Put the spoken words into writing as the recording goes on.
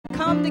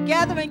come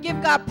together and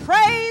give God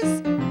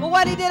praise for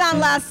what he did on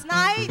last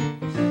night?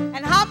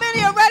 And how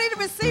many are ready to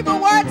receive a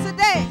word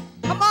today?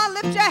 Come on,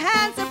 lift your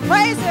hands and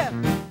praise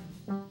him.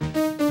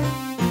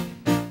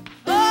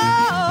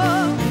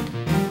 Oh.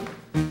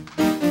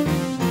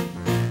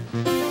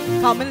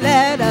 Come and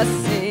let us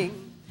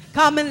sing.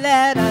 Come and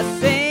let us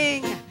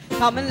sing.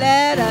 Come and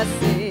let us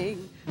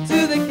sing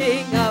to the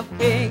King of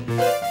Kings.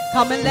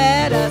 Come and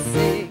let us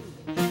sing.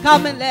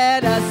 Come and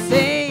let us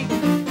sing.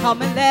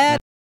 Come and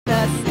let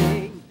us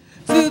sing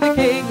to the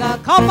King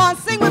of. Come on,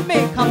 sing with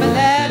me. Come and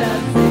let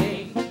us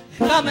sing.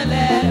 Come and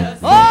let us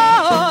sing.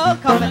 Oh,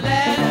 come and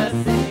let us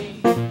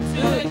sing to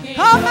the King.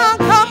 Come on,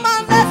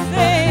 let's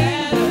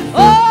sing.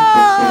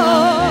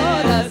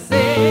 Oh, let's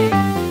sing.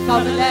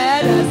 Come and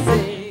let us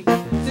sing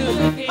to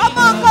the King. Come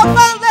on,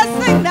 let's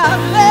sing now.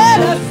 Let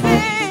us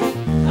sing.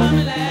 Come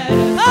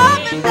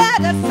and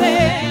let us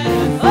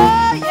sing.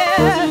 Oh, yeah.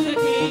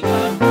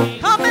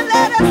 Come and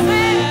let us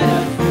sing.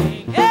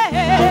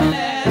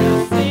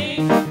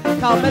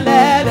 Come and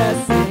let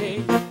us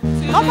sing.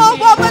 Come on,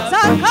 one more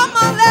time. Come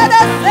on, let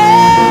us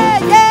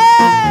sing.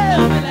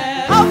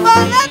 Yeah. Come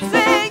on, let's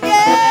sing.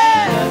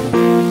 Yeah.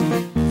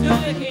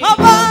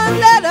 Come on,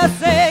 let us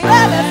sing.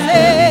 Let us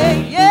sing.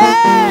 Yeah.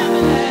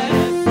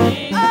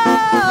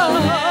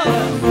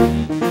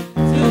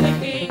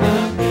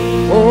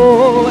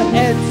 Oh,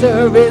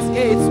 enter his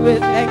gates with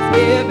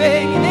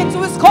thanksgiving, and into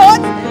his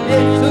courts,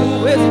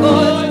 into his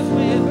courts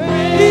with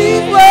praise.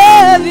 He's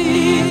worthy.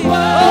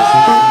 Oh.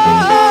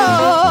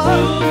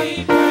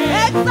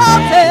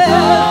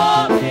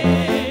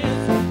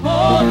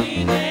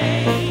 Holy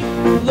name,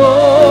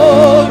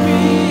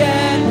 glory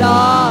and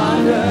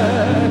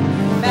honor,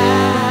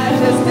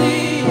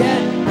 majesty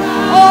and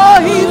power. Oh,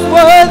 he's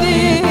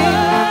worthy,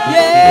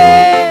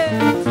 yeah,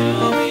 to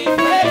be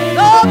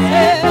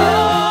exalted.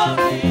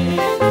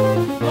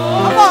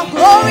 Come on,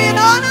 glory and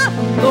honor,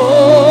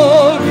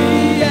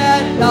 glory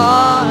and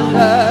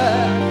honor,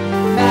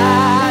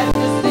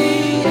 majesty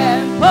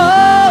and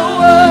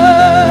power.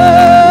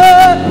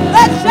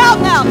 Let's shout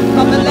now.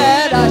 Come and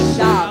let us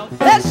shout.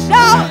 Let's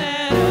shout.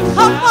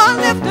 Come on,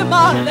 lift him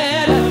up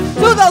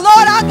to the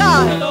Lord our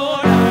God.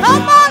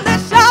 Come on,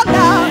 let's shout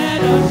now.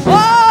 Oh,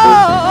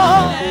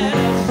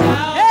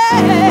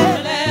 hey,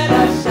 let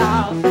us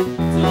shout.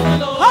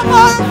 Come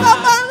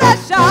on,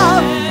 let's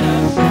shout.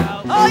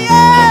 Oh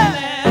yeah.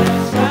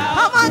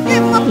 Come on,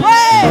 give him a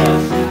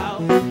praise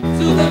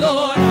to the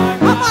Lord.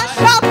 Come on,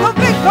 shout for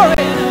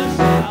victory.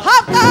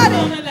 I've got it.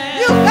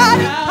 You got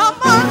it. Come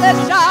on,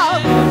 let's shout.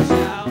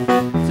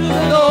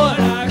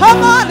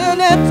 Come on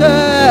and enter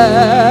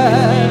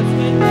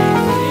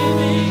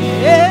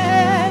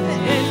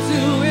into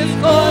his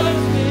courts.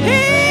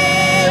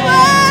 He's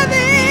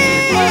worthy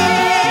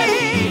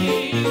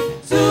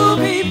to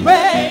be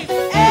praised,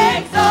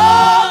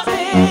 exalted,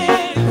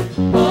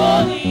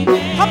 holy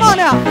name. Come on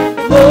now.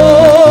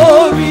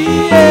 Glory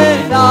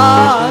and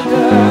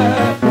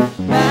honor,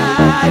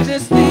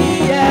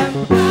 majesty and.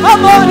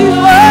 Come on, he's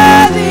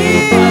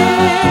worthy.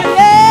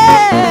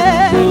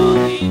 Yeah.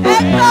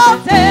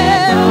 Exalted.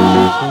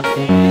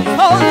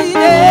 Holy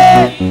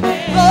name,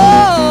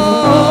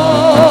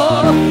 glory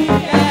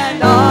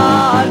and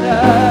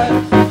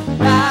honor,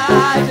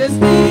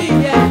 majesty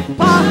and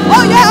power.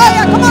 Oh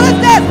yeah, come on, let's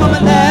dance. Come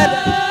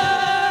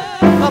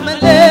and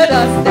let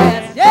us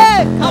dance.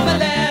 Yeah, come and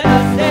let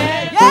us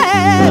dance.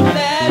 Yeah,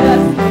 let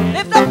us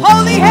lift up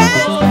holy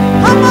hands.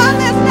 Come on,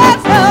 let's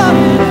dance now.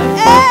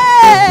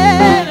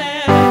 Yeah,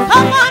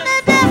 come on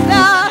and dance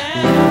now.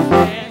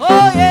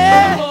 Oh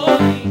yeah,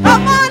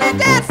 come on and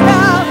dance now.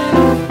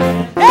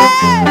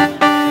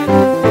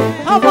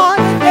 Come on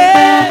and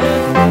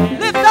dance.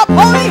 Lift up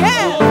holy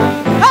hands.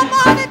 Come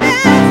on and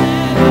dance.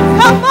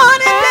 Come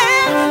on and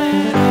dance.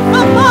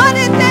 Come on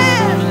and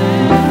dance.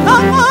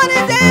 Come on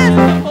and dance.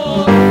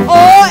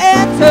 Oh,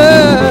 enter.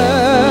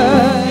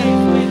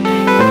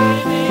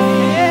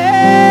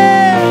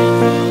 Yeah.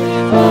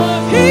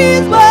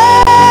 He's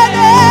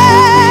worthy.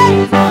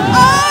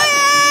 Oh,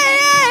 yeah.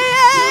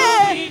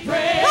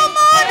 Come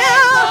on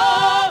now.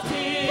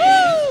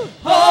 Woo.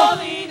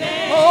 Holy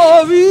name.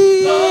 Glory.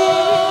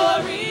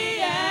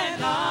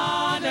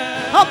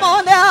 Come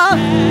on now,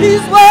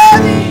 he's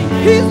worthy,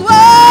 he's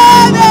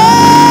worthy,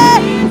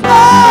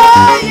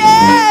 oh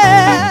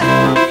yeah,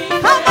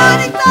 come on,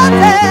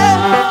 exalted,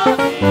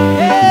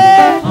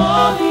 yeah,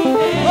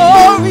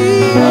 glory,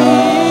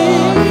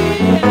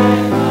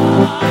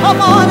 come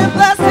on and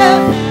bless him,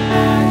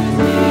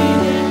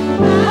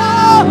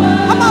 oh,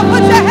 come on,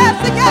 put your hands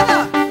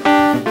together,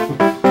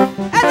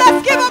 and let's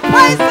give him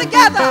praise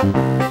together.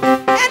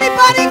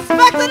 Anybody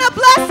expecting a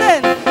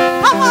blessing?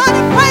 Come on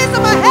and praise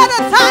him ahead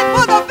of time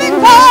for the victory.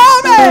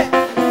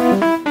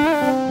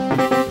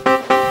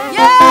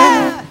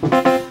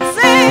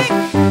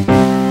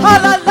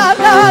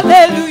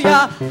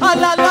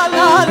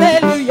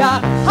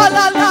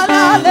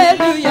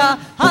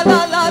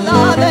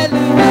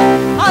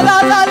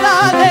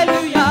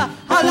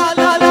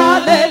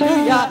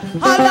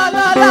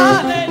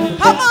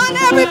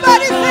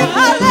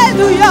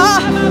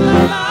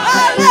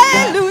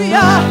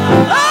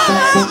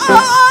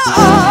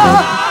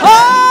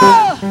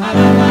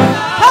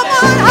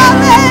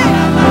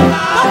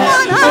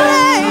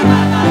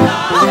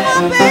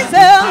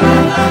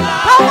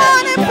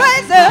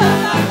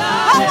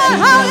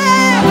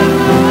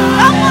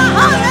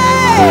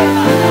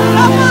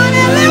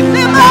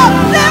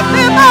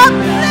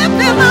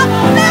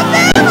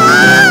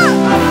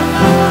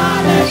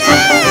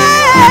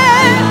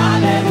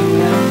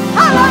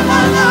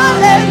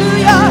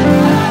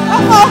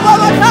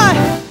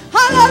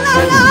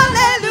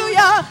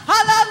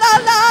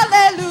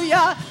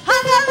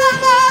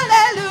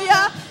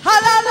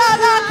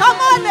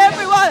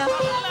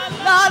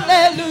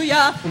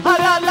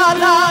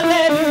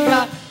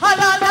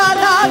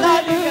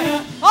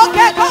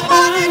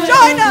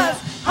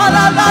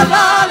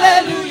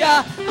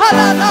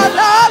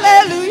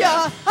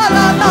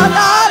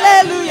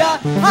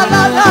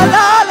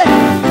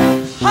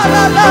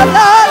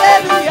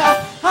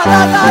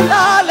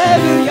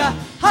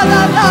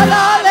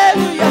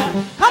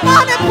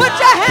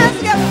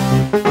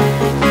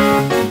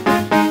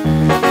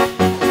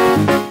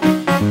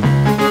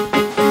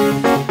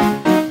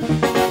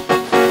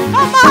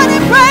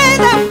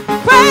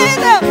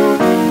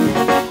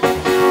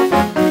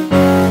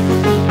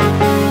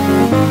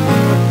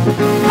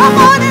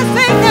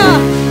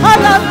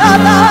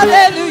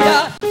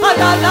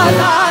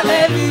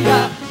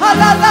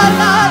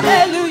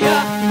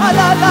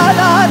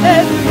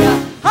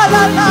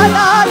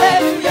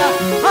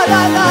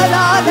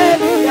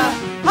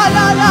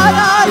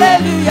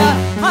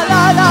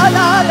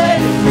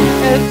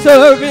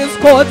 Enter his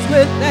courts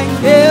with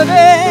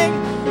thanksgiving.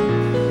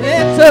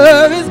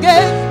 Enter his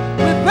gates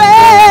with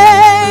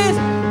praise.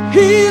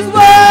 He's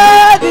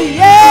worthy,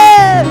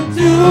 yes,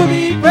 to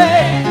be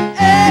praised.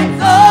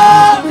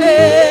 Exalt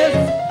his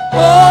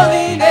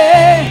holy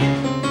name.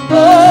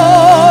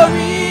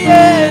 Glory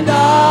and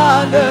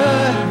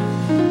honor.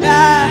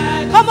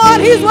 Come on,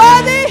 he's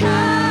worthy.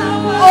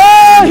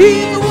 Oh,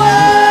 he's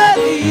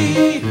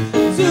worthy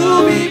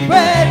to be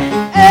praised.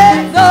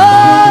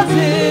 Exalt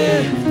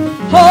his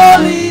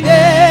holy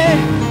name,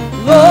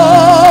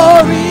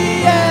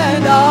 glory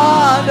and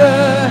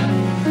honor,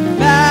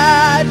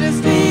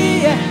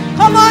 majesty.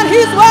 Come on,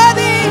 he's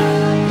worthy.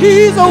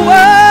 He's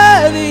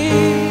worthy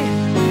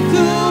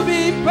to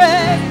be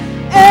praised.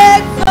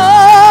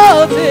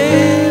 Exalted,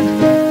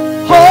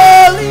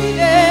 holy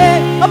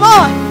name. Come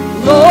on,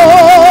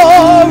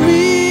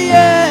 glory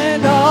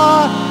and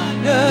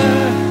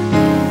honor,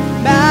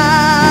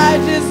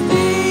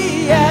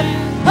 majesty and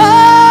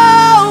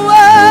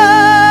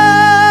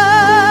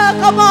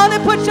come on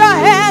and put your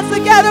hands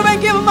together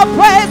and give him a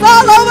praise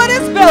all over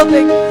this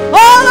building.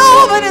 All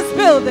over this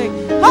building.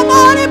 Come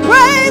on and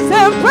praise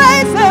him.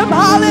 Praise him.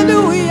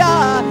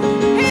 Hallelujah.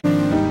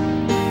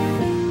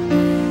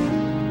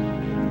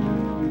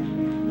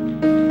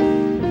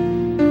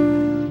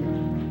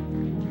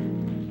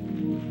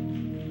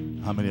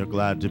 How many are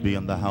glad to be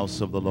in the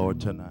house of the Lord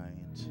tonight?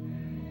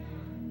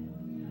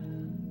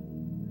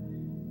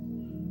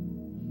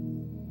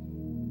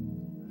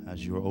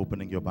 As you are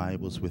opening your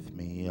Bibles with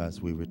me as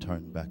we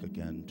return back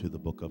again to the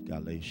book of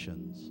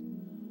Galatians.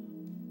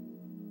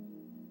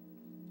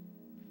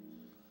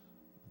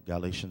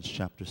 Galatians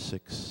chapter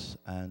 6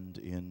 and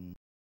in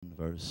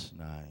verse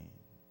 9.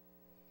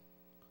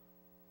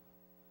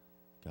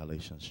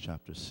 Galatians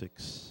chapter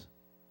 6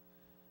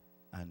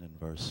 and in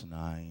verse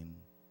 9.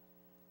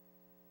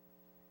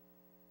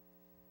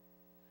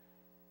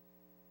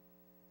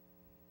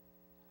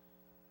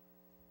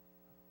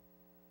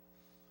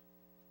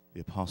 The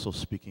apostle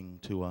speaking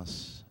to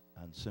us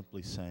and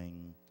simply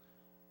saying,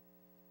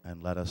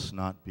 and let us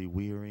not be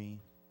weary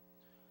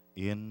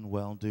in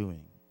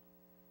well-doing,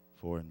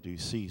 for in due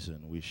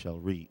season we shall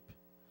reap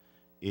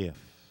if,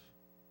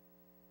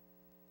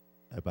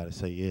 everybody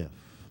say if.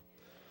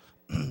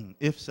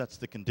 If that's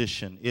the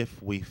condition,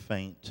 if we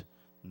faint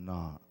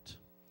not.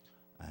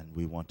 And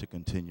we want to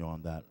continue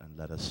on that, and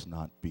let us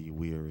not be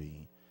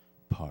weary,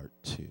 part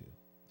 2.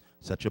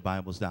 Set your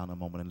Bibles down a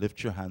moment and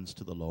lift your hands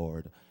to the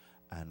Lord.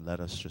 And let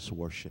us just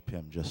worship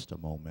him just a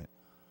moment.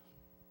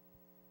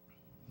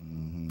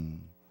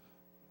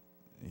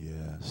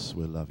 Yes,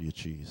 we love you,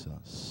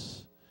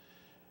 Jesus.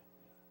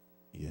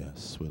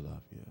 Yes, we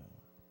love you.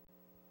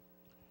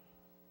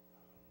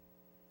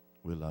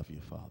 We love you,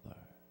 Father.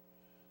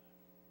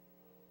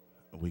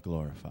 We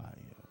glorify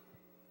you.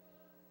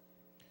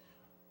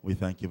 We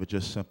thank you for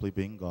just simply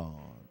being God.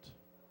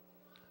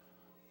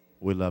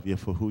 We love you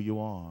for who you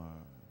are.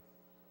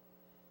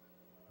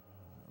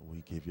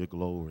 We give you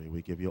glory.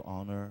 We give you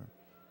honor.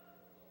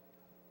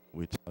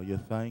 We tell you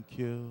thank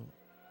you.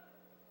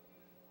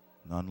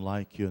 None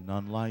like you,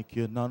 none like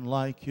you, none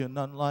like you,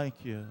 none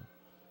like you.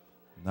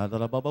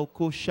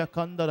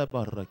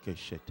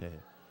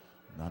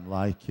 None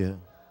like you.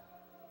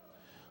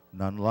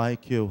 None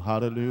like you.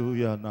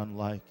 Hallelujah. None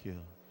like you.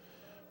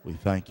 We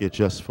thank you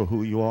just for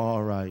who you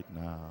are right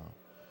now.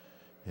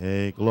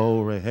 Hey,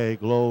 glory. Hey,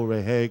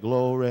 glory. Hey,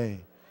 glory.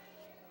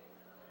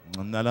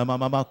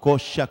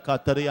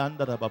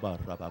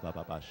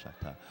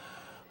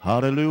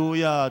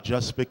 Hallelujah.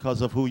 Just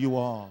because of who you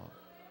are.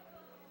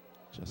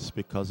 Just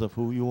because of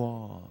who you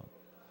are.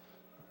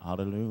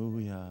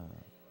 Hallelujah.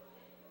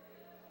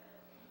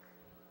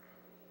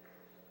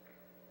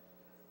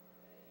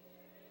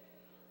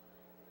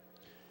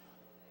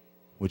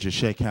 Would you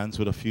shake hands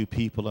with a few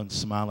people and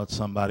smile at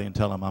somebody and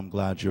tell them, I'm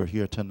glad you're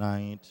here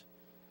tonight?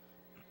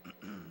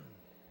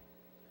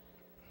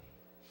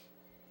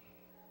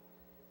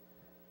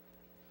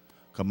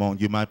 Come on,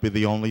 you might be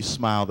the only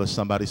smile that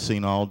somebody's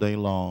seen all day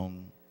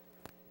long.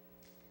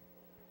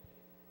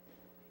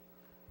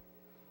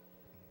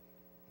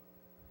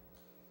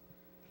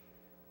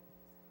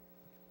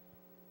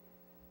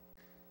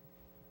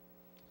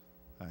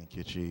 Thank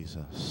you,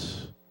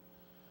 Jesus.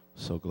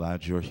 So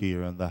glad you're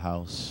here in the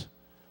house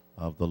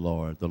of the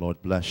Lord. The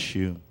Lord bless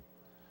you.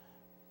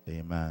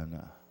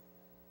 Amen.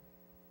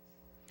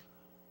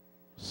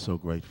 So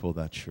grateful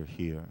that you're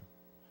here.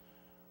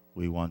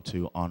 We want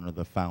to honor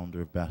the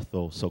founder of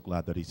Bethel. So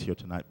glad that he's here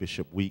tonight,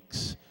 Bishop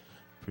Weeks.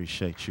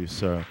 Appreciate you,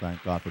 sir.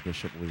 Thank God for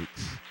Bishop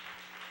Weeks.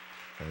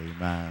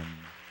 Amen.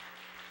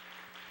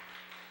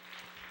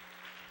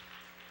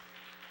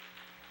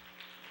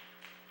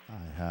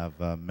 I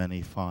have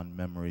many fond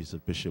memories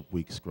of Bishop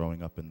Weeks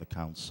growing up in the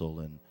council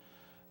and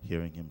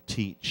hearing him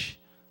teach.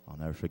 I'll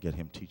never forget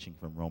him teaching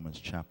from Romans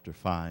chapter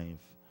 5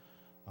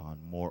 on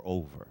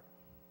moreover.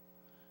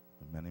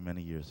 Many,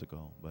 many years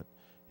ago. But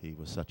he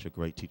was such a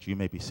great teacher. You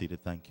may be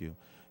seated. Thank you.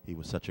 He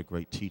was such a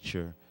great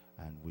teacher,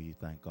 and we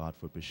thank God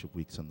for Bishop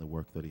Weeks and the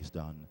work that he's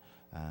done.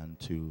 And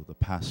to the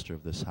pastor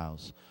of this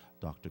house,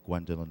 Dr.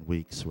 Gwendolyn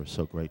Weeks, we're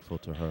so grateful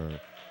to her.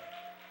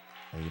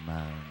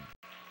 Amen.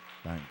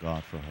 Thank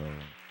God for her.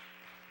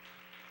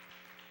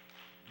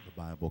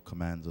 The Bible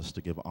commands us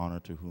to give honor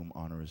to whom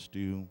honor is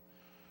due.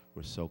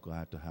 We're so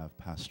glad to have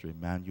Pastor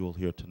Emmanuel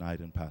here tonight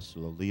and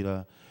Pastor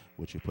Lolita.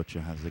 Would you put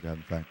your hands together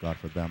and thank God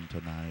for them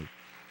tonight?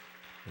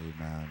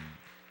 Amen.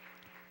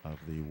 Of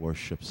the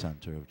worship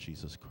center of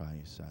Jesus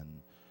Christ.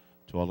 And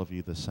to all of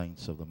you, the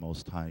saints of the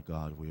Most High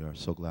God, we are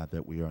so glad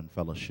that we are in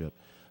fellowship.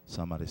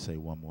 Somebody say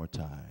one more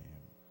time.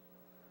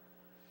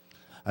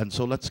 And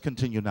so let's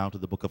continue now to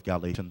the book of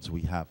Galatians.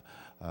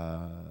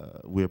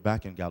 We're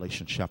back in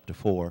Galatians chapter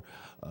 4.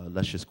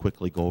 Let's just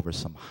quickly go over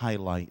some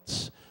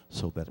highlights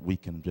so that we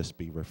can just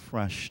be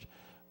refreshed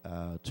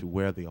to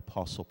where the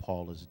Apostle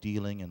Paul is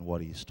dealing and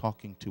what he's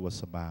talking to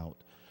us about.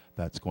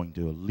 That's going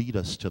to lead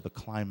us to the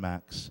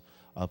climax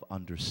of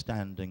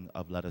understanding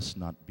of let us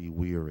not be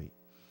weary.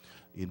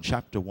 In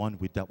chapter 1,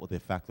 we dealt with the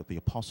fact that the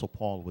Apostle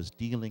Paul was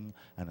dealing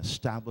and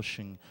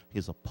establishing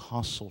his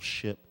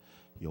apostleship.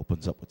 He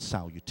opens up with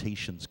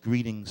salutations,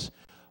 greetings,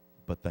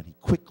 but then he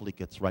quickly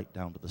gets right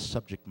down to the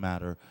subject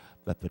matter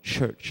that the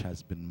church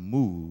has been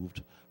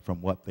moved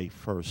from what they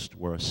first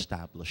were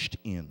established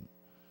in.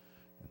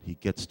 And he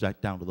gets right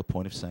down to the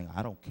point of saying,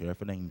 I don't care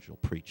if an angel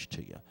preached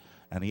to you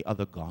any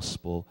other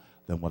gospel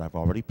than what I've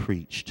already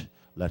preached.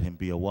 Let him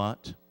be a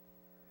what?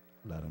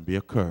 Let him be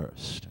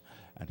accursed.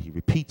 And he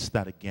repeats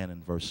that again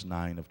in verse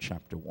 9 of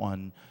chapter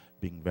 1,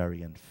 being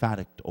very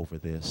emphatic over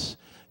this.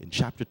 In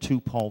chapter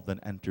 2, Paul then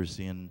enters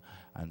in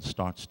and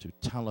starts to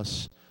tell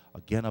us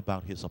again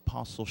about his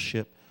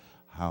apostleship,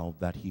 how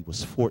that he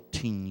was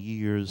 14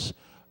 years,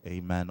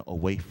 amen,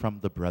 away from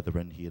the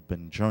brethren. He had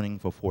been journeying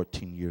for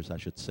 14 years, I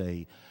should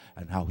say,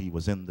 and how he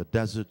was in the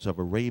deserts of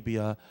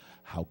Arabia,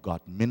 how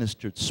God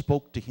ministered,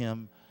 spoke to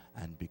him,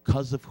 and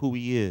because of who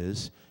he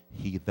is,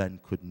 he then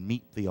could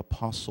meet the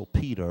Apostle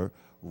Peter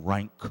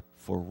rank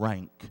for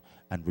rank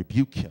and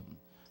rebuke him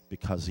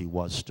because he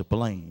was to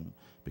blame,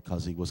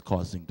 because he was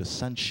causing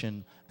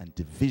dissension and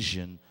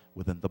division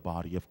within the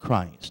body of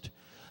Christ.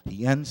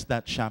 He ends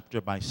that chapter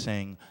by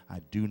saying,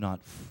 I do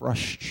not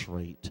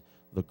frustrate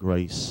the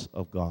grace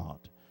of God.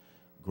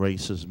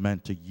 Grace is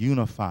meant to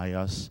unify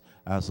us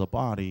as a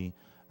body,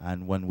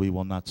 and when we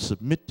will not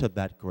submit to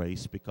that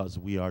grace because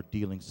we are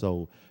dealing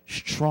so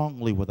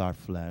strongly with our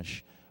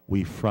flesh,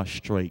 we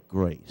frustrate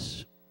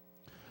grace.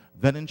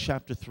 Then in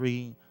chapter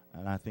 3,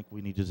 and I think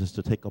we need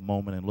to take a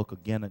moment and look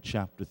again at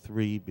chapter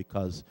 3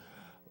 because,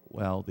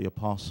 well, the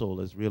apostle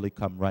has really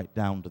come right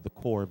down to the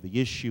core of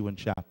the issue in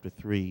chapter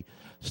 3,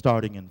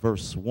 starting in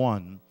verse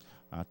 1.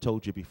 I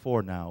told you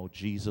before now,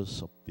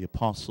 Jesus, the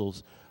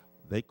apostles,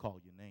 they call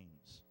you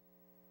names.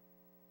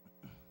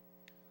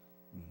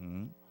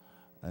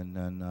 And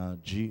then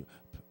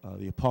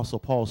the apostle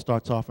Paul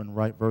starts off in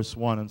verse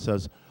 1 and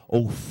says,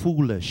 O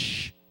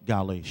foolish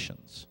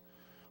Galatians.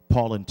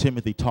 Paul and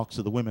Timothy talks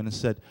to the women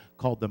and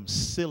called them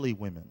silly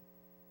women.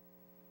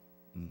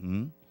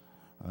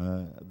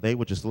 They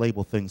would just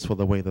label things for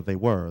the way that they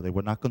were. They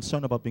were not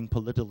concerned about being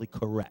politically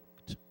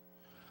correct.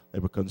 They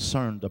were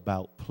concerned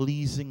about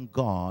pleasing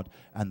God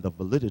and the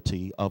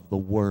validity of the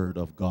Word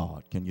of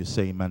God. Can you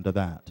say amen to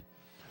that?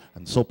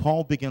 And so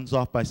Paul begins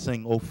off by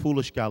saying, O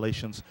foolish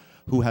Galatians,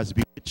 who has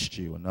bewitched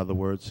you? In other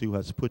words, who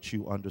has put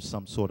you under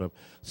some sort of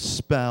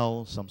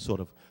spell, some sort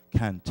of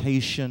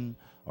cantation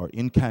or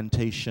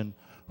incantation,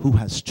 who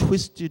has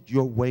twisted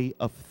your way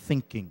of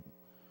thinking,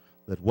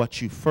 that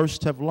what you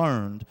first have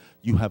learned,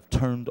 you have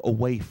turned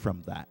away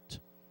from that.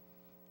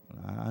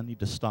 I need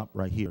to stop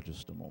right here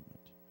just a moment,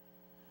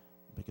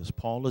 Because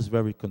Paul is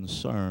very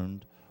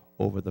concerned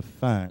over the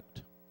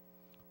fact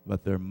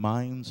that their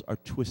minds are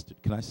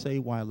twisted. Can I say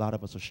why a lot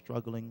of us are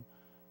struggling?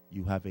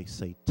 You have a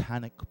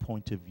satanic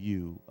point of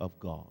view of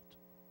God.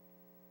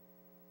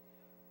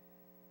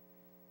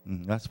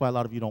 That's why a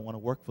lot of you don't want to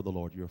work for the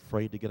Lord. You're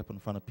afraid to get up in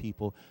front of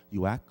people.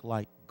 You act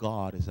like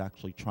God is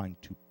actually trying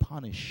to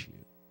punish you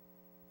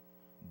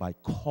by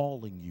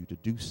calling you to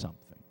do something.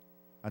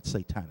 That's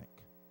satanic.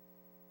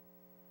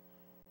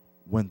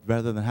 When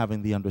rather than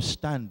having the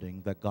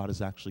understanding that God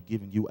is actually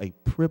giving you a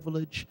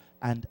privilege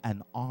and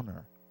an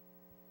honor.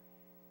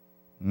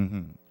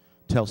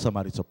 Tell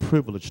somebody it's a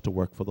privilege to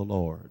work for the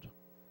Lord.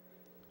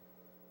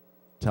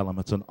 Tell them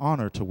it's an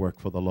honor to work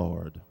for the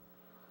Lord.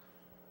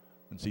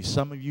 And see,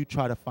 some of you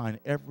try to find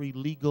every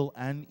legal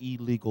and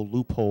illegal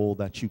loophole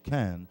that you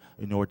can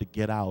in order to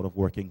get out of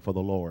working for the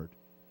Lord.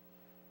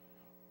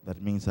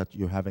 That means that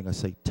you're having a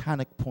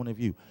satanic point of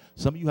view.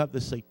 Some of you have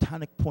this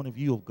satanic point of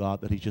view of God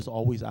that he's just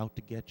always out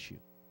to get you.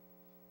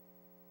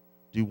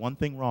 Do one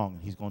thing wrong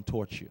and he's going to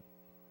torch you.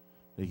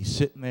 He's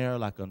sitting there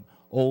like an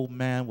old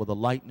man with a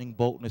lightning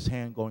bolt in his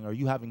hand going, "Are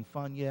you having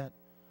fun yet?"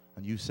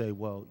 And you say,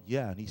 "Well,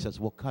 yeah." And he says,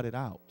 "Well, cut it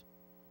out."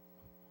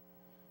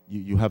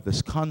 You have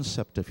this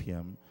concept of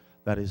him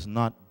that is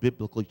not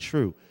biblically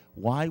true.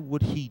 Why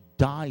would he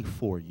die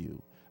for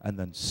you and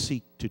then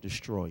seek to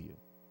destroy you?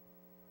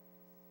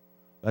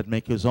 That'd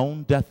make his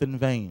own death in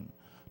vain.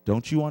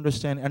 Don't you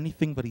understand?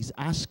 Anything that he's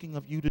asking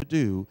of you to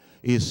do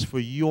is for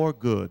your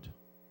good.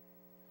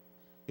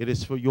 It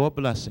is for your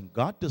blessing.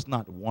 God does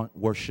not want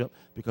worship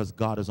because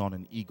God is on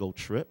an ego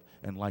trip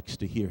and likes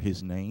to hear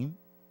his name.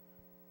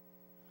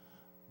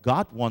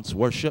 God wants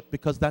worship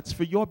because that's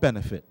for your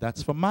benefit.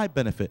 That's for my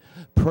benefit.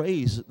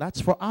 Praise,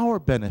 that's for our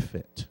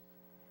benefit.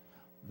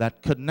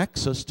 That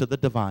connects us to the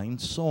divine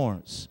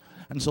source.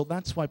 And so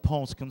that's why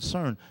Paul's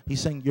concerned. He's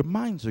saying your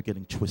minds are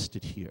getting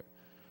twisted here.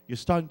 You're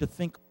starting to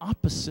think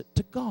opposite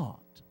to God.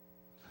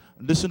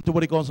 And listen to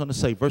what he goes on to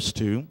say, verse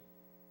 2.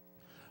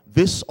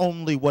 "This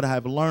only would I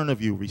have learned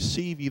of you.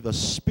 Receive ye the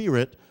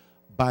Spirit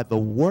by the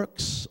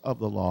works of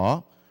the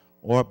law,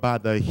 or by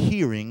the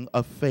hearing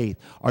of faith?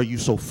 Are you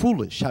so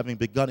foolish? Having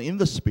begun in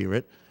the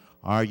Spirit,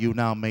 are you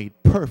now made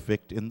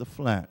perfect in the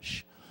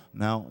flesh?"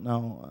 Now,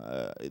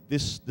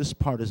 this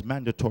part is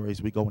mandatory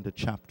as we go into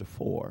chapter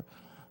 4,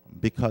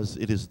 because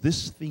it is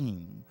this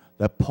theme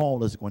that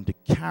Paul is going to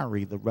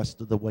carry the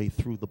rest of the way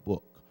through the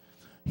book.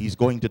 He's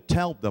going to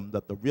tell them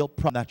that the real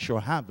problem that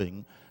you're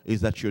having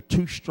is that you're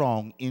too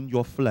strong in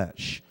your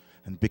flesh.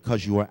 And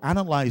because you are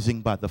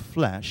analyzing by the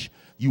flesh,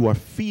 you are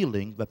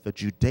feeling that the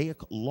Judaic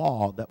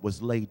law that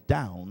was laid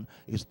down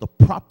is the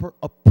proper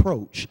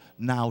approach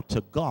now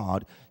to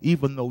God,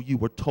 even though you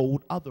were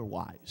told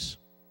otherwise.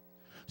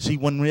 See,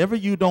 whenever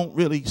you don't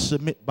really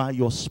submit by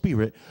your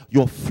spirit,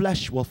 your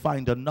flesh will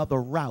find another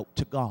route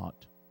to God.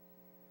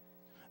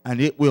 And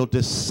it will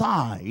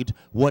decide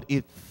what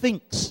it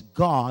thinks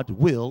God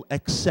will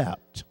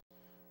accept.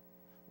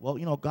 Well,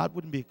 you know, God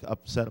wouldn't be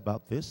upset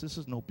about this. This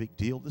is no big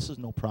deal. This is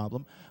no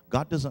problem.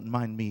 God doesn't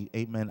mind me,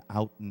 amen,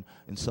 out in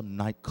some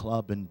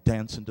nightclub and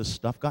dancing to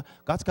stuff.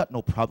 God's got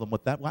no problem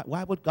with that.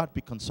 Why would God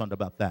be concerned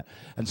about that?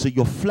 And so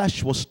your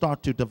flesh will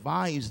start to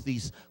devise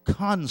these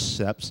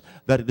concepts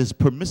that it is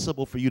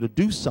permissible for you to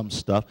do some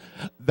stuff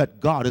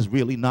that God is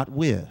really not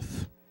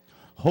with.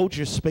 Hold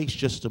your space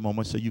just a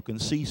moment so you can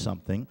see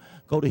something.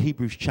 Go to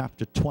Hebrews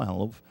chapter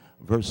 12,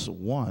 verse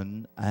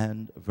 1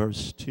 and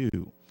verse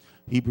 2.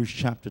 Hebrews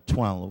chapter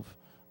 12,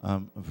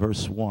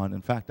 verse 1.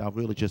 In fact, I'll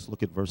really just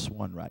look at verse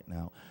 1 right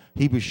now.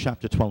 Hebrews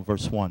chapter 12,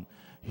 verse 1.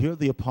 Here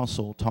the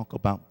apostle talk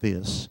about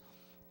this.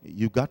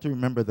 You've got to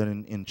remember that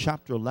in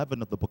chapter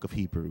 11 of the book of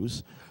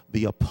Hebrews,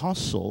 the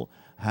apostle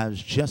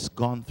has just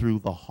gone through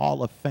the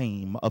hall of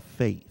fame of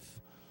faith.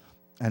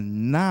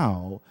 And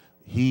now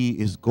he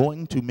is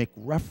going to make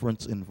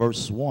reference in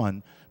verse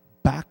 1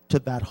 back to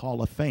that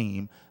hall of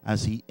fame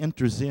as he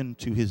enters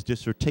into his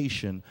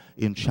dissertation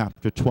in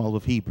chapter 12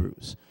 of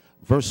Hebrews.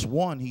 Verse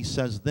 1, he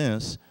says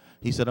this.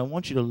 He said, "I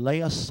want you to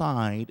lay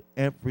aside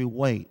every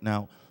weight."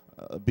 Now,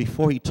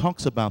 before he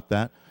talks about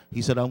that,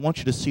 he said, "I want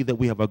you to see that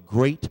we have a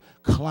great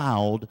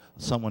cloud,"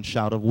 someone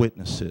shout, "of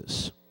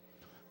witnesses."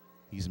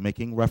 He's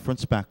making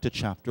reference back to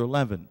chapter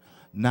 11.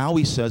 Now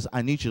he says,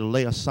 "I need you to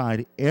lay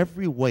aside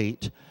every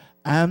weight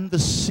and the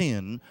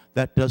sin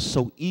that does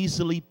so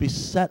easily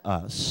beset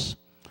us.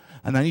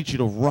 And I need you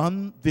to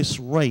run this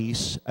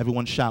race,"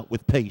 everyone shout,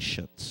 "with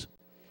patience."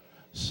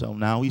 So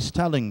now he's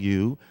telling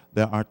you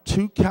there are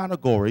two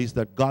categories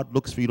that God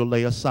looks for you to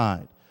lay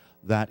aside.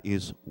 That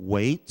is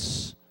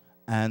weights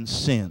and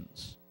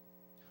sins.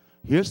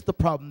 Here's the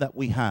problem that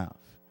we have.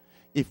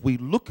 If we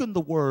look in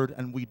the word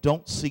and we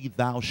don't see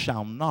 "thou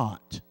shalt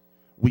not,"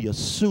 we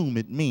assume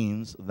it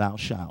means "thou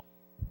shalt."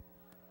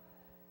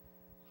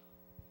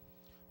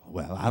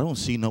 Well, I don't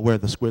see nowhere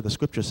where the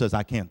scripture says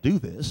I can't do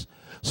this.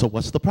 So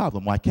what's the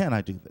problem? Why can't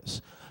I do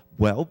this?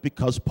 Well,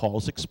 because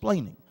Paul's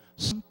explaining.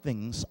 Some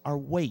things are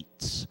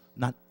weights.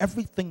 Not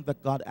everything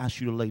that God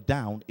asks you to lay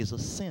down is a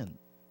sin.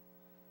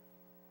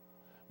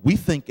 We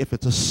think if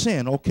it's a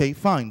sin, okay,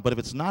 fine. But if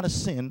it's not a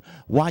sin,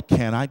 why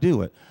can't I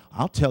do it?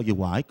 I'll tell you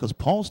why, because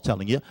Paul's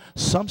telling you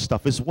some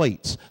stuff is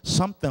weights.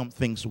 Some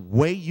things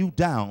weigh you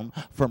down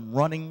from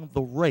running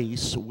the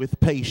race with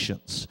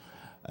patience.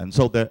 And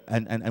so there,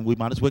 and we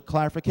might as well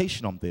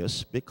clarification on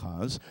this,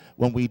 because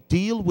when we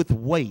deal with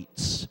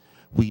weights,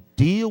 we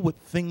deal with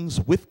things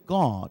with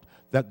God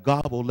that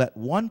God will let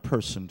one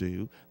person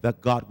do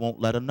that God won't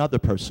let another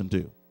person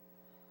do.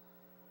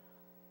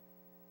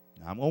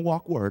 I'm going to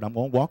walk word. I'm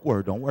going to walk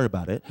word. Don't worry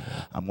about it.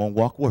 I'm going to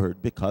walk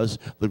word, because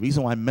the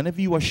reason why many of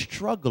you are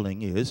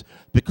struggling is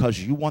because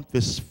you want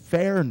this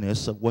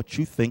fairness of what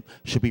you think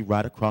should be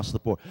right across the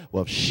board.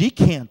 Well, if she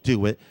can't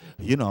do it,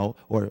 you know,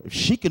 or if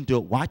she can do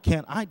it, why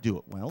can't I do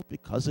it? Well,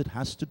 because it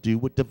has to do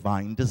with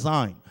divine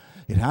design.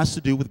 It has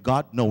to do with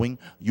God knowing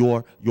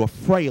your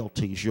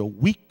frailties, your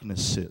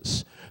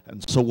weaknesses.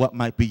 And so what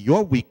might be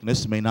your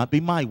weakness may not be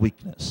my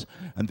weakness.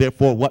 And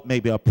therefore, what may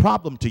be a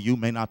problem to you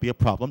may not be a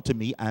problem to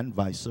me, and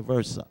vice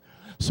versa.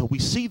 So we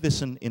see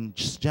this in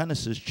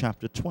Genesis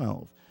chapter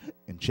 12.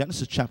 In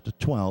Genesis chapter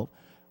 12,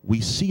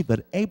 we see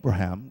that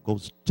Abraham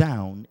goes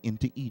down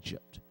into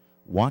Egypt.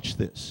 Watch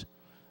this.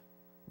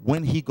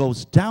 When he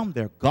goes down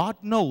there, God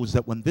knows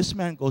that when this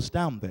man goes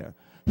down there,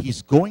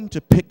 he's going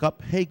to pick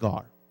up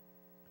Hagar,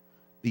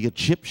 the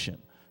Egyptian.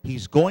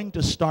 He's going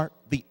to start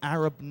the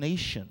Arab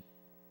nation,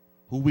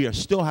 who we are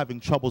still having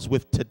troubles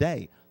with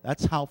today.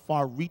 That's how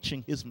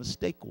far-reaching his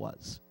mistake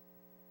was.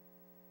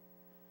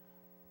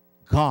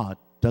 God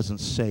doesn't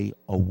say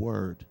a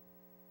word.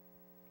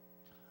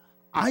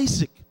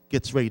 Isaac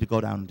gets ready to go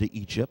down to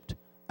Egypt,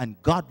 and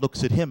God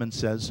looks at him and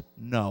says,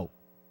 no.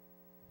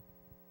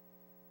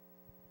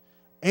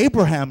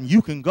 Abraham,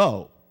 you can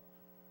go,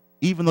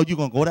 even though you're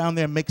going to go down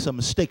there and make some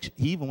mistakes.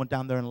 He even went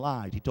down there and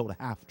lied. He told a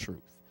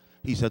half-truth.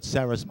 He said,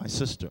 Sarah's my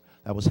sister.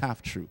 That was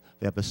half-true.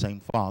 They have the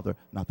same father,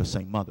 not the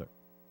same mother.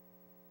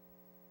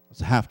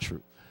 It's a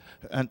half-truth.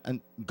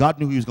 And God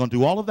knew he was going to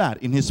do all of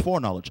that in his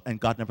foreknowledge, and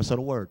God never said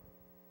a word.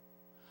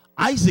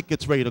 Isaac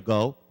gets ready to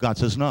go. God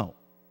says no.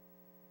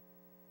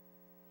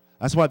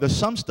 That's why there's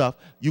some stuff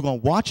you're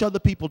going to watch other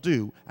people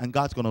do, and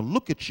God's going to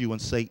look at you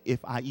and say, if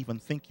I even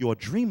think you're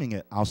dreaming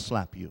it, I'll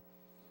slap you.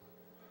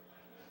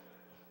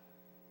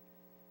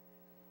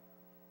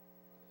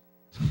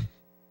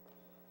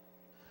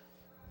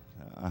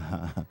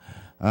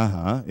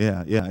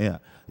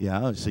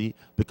 Yeah, see,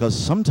 because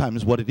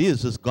sometimes what it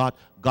is God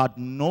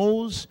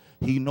knows,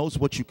 he knows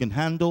what you can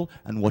handle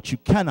and what you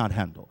cannot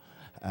handle.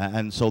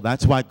 And so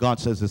that's why God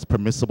says it's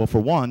permissible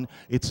for one,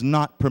 it's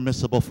not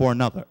permissible for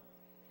another.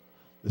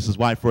 This is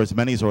why for as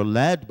many as are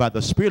led by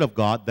the Spirit of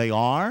God, they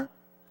are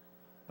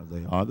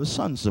the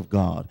sons of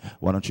God.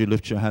 Why don't you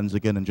lift your hands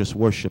again and just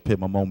worship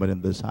him a moment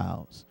in this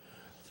house.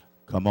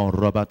 Come on.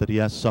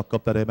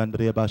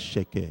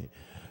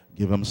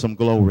 Give him some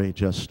glory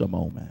just a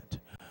moment.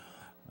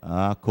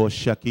 Glory,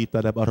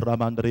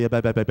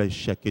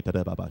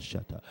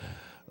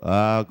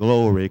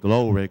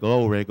 glory,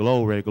 glory,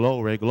 glory,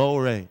 glory,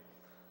 glory.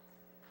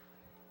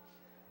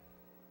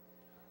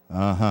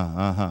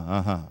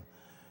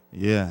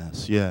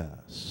 Yes,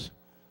 yes,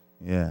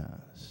 yes.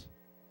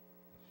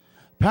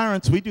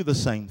 Parents, we do the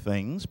same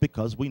things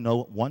because we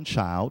know one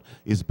child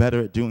is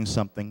better at doing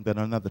something than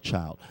another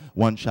child.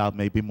 One child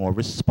may be more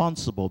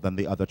responsible than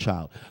the other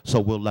child. So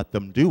we'll let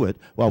them do it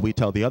while we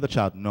tell the other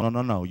child,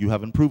 no, you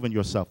haven't proven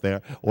yourself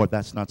there, or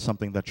that's not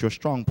something that's your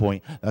strong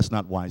point. That's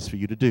not wise for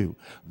you to do.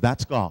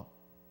 That's God.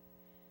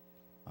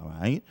 All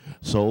right?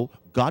 So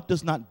God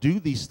does not do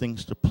these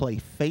things to play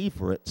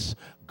favorites.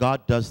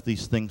 God does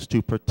these things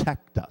to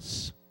protect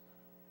us.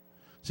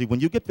 See,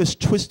 when you get this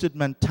twisted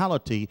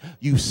mentality,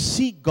 you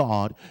see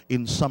God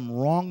in some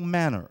wrong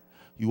manner.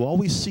 You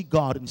always see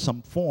God in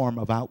some form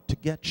of out to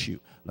get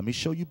you. Let me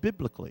show you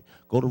biblically.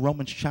 Go to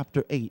Romans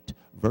chapter 8,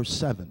 verse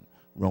 7.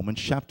 Romans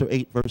chapter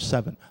 8, verse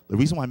 7. The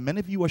reason why many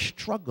of you are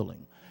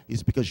struggling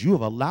is because you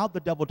have allowed the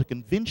devil to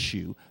convince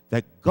you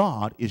that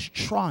God is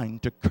trying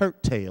to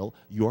curtail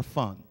your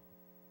fun.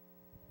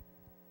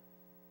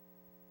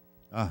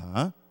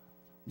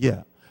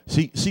 Yeah.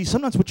 See,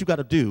 sometimes what you got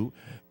to do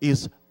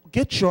is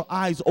get your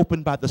eyes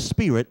opened by the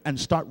Spirit and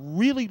start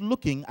really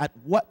looking at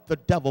what the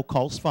devil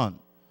calls fun.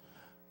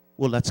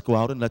 Well, let's go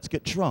out and let's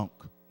get drunk.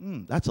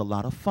 That's a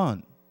lot of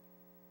fun.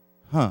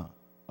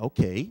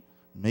 Okay,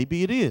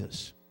 maybe it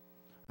is.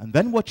 And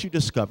then what you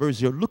discover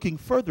is you're looking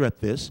further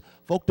at this.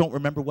 Folk don't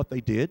remember what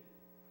they did.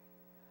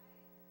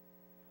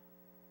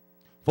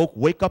 Folk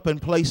wake up in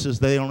places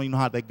they don't even know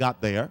how they got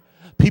there.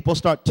 People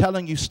start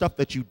telling you stuff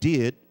that you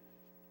did.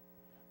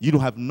 You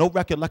don't have no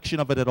recollection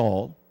of it at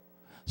all.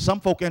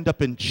 Some folk end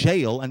up in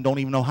jail and don't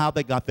even know how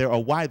they got there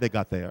or why they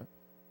got there.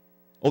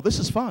 Oh, this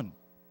is fun.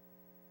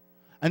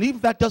 And even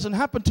if that doesn't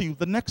happen to you,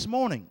 the next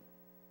morning,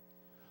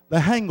 the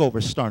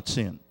hangover starts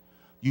in.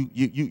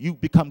 You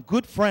become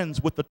good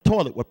friends with the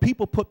toilet. Where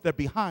people put their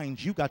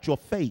behinds, you got your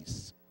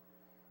face.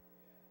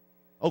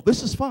 Oh,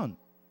 this is fun.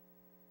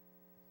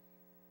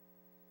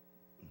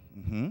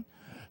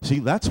 See,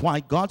 that's why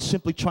God's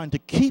simply trying to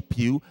keep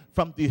you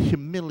from the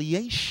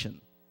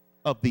humiliation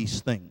of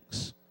these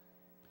things.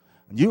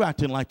 And you're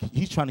acting like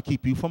he's trying to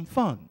keep you from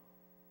fun.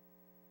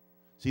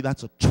 See,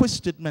 that's a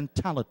twisted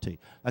mentality.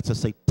 That's a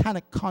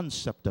satanic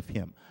concept of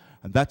him.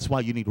 And that's why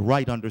you need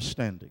right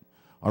understanding.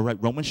 All right,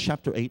 Romans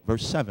chapter 8,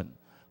 verse 7.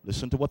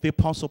 Listen to what the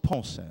Apostle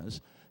Paul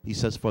says. He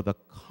says, for the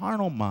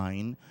carnal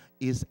mind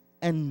is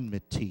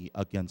enmity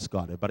against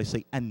God. Everybody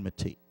say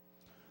enmity.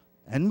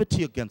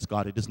 Enmity against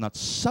God. It is not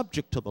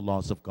subject to the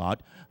laws of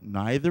God,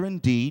 neither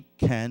indeed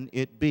can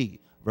it be.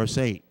 Verse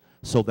 8.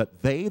 So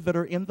that they that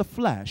are in the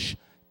flesh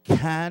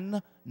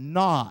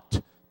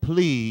cannot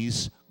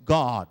please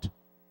God.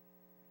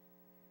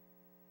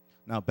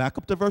 Now back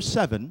up to verse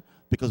 7,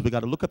 because we got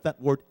to look at that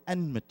word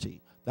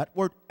enmity. That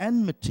word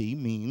enmity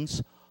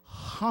means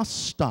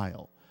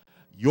hostile.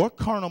 Your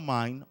carnal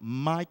mind,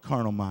 my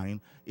carnal mind,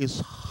 is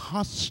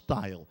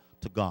hostile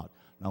to God.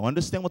 Now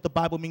understand what the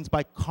Bible means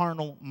by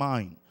carnal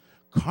mind.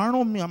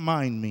 Carnal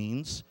mind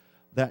means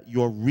that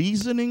your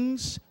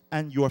reasonings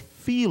and your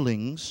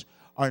feelings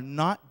are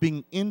not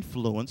being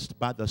influenced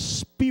by the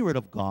Spirit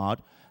of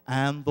God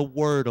and the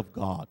Word of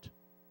God.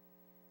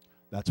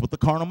 That's what the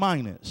carnal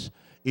mind is.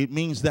 It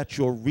means that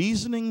your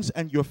reasonings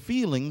and your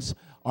feelings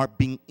are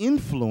being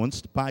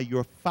influenced by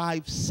your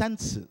five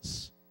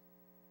senses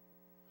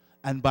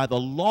and by the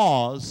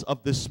laws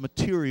of this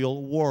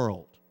material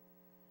world.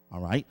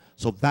 All right?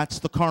 So that's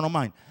the carnal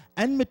mind.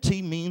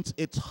 Enmity means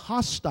it's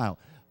hostile.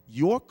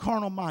 Your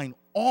carnal mind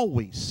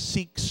always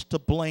seeks to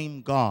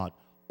blame God.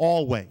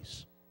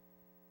 Always.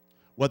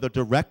 Whether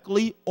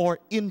directly or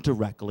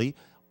indirectly,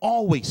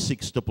 always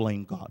seeks to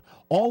blame God.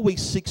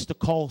 Always seeks to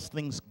call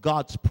things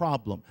God's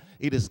problem.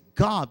 It is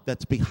God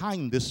that's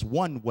behind this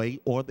one way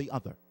or the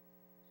other.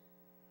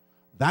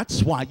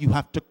 That's why you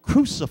have to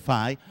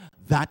crucify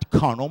that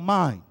carnal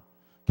mind.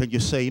 Can you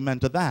say amen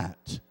to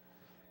that?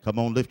 Come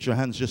on, lift your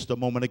hands just a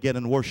moment again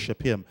and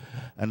worship him.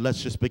 And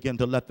let's just begin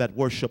to let that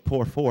worship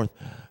pour forth.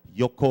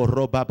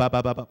 Yokoro ba ba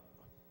ba ba ba.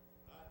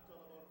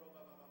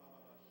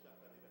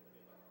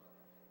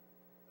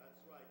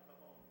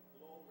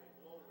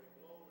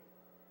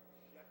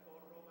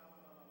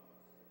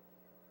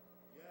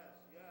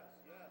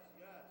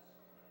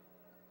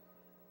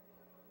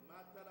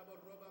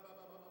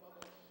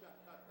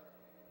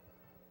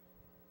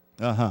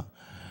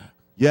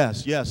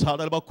 Yes, yes.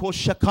 Come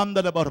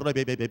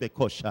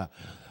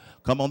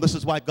on, this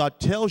is why God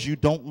tells you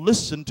don't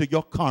listen to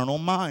your carnal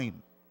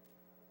mind.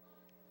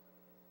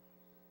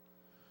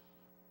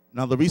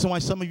 Now, the reason why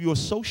some of you are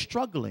so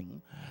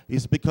struggling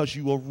is because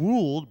you are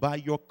ruled by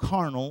your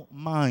carnal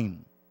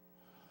mind.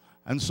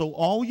 And so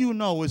all you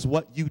know is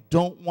what you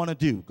don't want to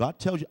do. God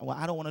tells you, well,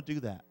 I don't want to do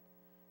that.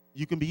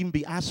 You can even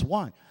be asked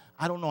why.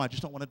 I don't know, I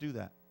just don't want to do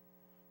that.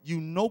 You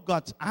know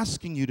God's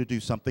asking you to do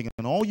something,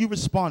 and all you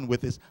respond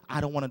with is, I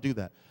don't want to do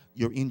that.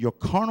 You're in your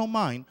carnal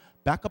mind.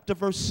 Back up to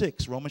verse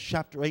 6, Romans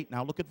chapter 8.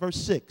 Now look at verse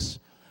 6.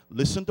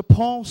 Listen to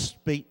Paul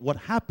state what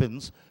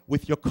happens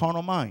with your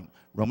carnal mind.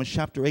 Romans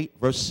chapter 8,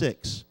 verse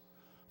 6.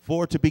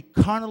 For to be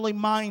carnally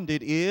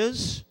minded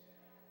is...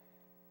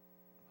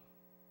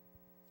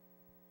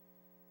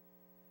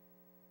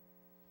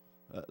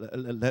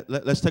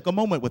 let's take a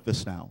moment with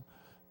this now.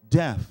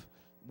 Death.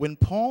 When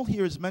Paul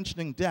here is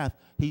mentioning death,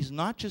 he's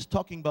not just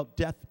talking about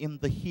death in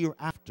the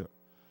hereafter.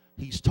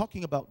 He's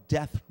talking about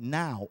death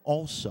now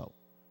also.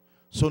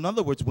 So in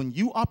other words, when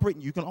you operate,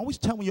 you can always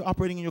tell when you're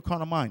operating in your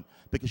carnal mind,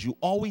 because you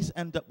always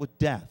end up with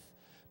death.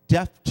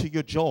 Death to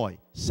your joy,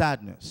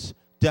 sadness.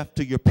 Death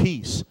to your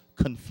peace,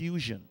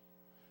 confusion.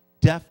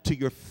 Death to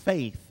your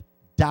faith,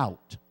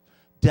 doubt.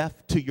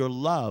 Death to your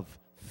love,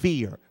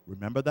 fear.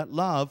 Remember that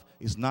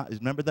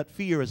remember that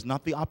fear is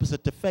not the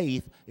opposite to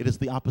faith, it is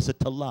the opposite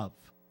to love.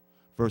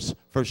 1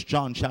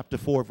 John chapter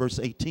 4, verse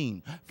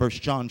 18. 1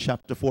 John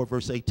chapter 4,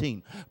 verse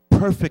 18.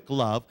 Perfect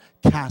love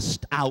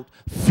casts out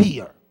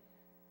fear,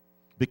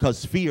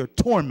 because fear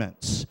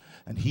torments,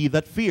 and he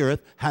that feareth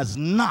has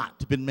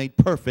not been made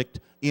perfect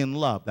in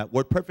love. That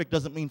word perfect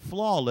doesn't mean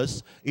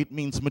flawless, it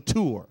means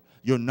mature.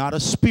 You're not a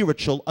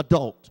spiritual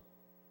adult.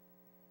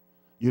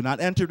 You're not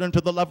entered into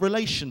the love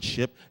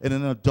relationship in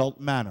an adult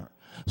manner.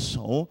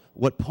 So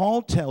what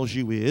Paul tells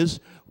you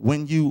is,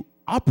 when you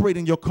operate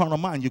in your carnal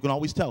mind, you can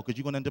always tell, because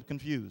you're going to end up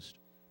confused.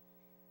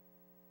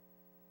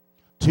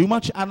 Too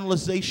much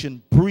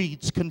analyzation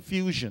breeds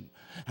confusion.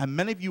 And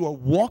many of you are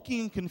walking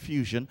in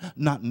confusion,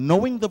 not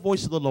knowing the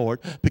voice of the Lord,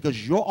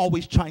 because you're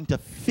always trying to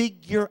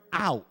figure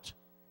out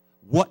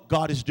what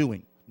God is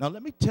doing. Now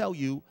let me tell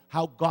you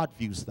how God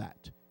views that.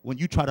 When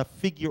you try to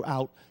figure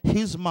out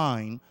his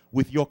mind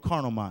with your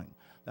carnal mind.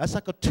 That's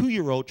like a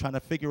 2-year-old trying to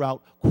figure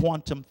out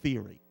quantum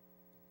theory.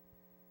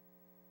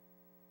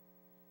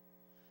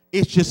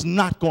 It's just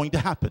not going to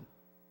happen.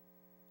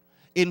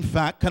 In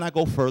fact, can I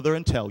go further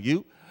and tell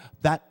you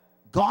that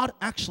God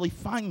actually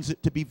finds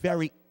it to be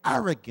very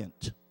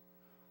arrogant.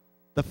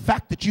 The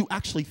fact that you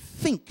actually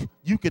think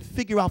you could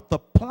figure out the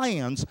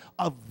plans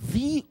of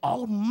the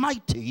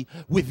Almighty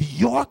with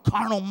your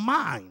carnal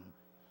mind.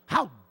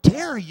 How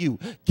dare you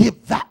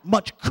give that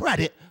much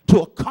credit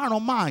to a carnal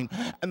mind?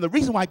 And the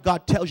reason why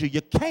God tells you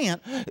you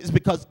can't is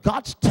because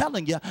God's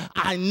telling you,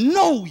 I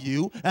know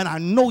you, and I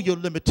know your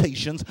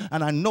limitations,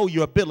 and I know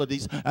your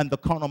abilities, and the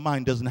carnal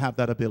mind doesn't have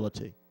that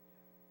ability.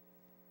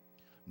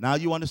 Now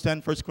you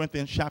understand 1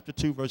 Corinthians chapter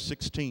 2, verse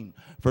 16.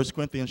 1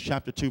 Corinthians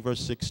chapter 2, verse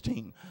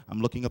 16.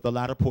 I'm looking at the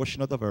latter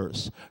portion of the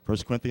verse. 1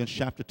 Corinthians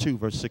chapter 2,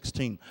 verse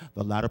 16.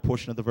 The latter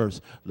portion of the verse.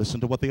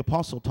 Listen to what the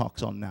apostle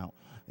talks on now.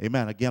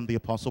 Amen. Again, the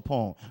apostle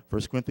Paul.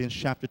 1 Corinthians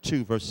chapter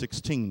 2, verse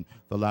 16.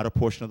 The latter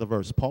portion of the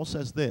verse. Paul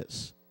says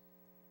this.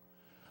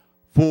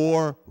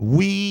 For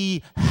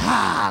we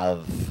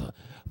have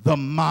the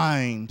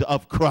mind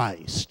of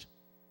Christ.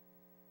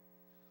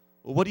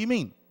 Well, what do you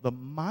mean? The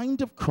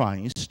mind of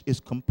Christ is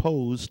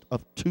composed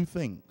of two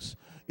things.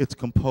 It's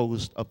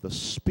composed of the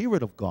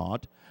Spirit of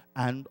God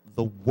and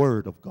the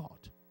Word of God.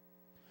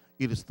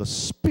 It is the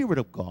Spirit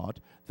of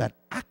God that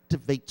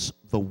activates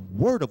the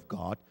Word of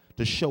God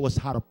to show us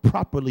how to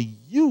properly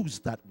use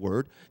that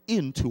Word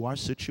into our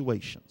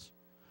situations.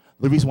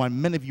 The reason why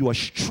many of you are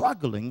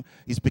struggling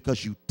is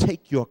because you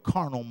take your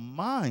carnal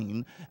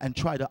mind and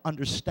try to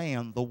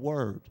understand the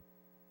Word.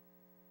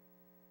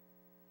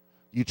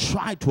 You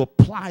try to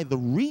apply the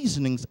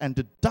reasonings and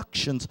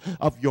deductions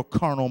of your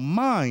carnal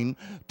mind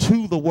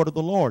to the word of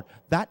the Lord.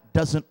 That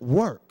doesn't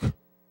work.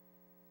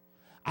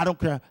 I don't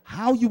care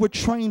how you were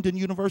trained in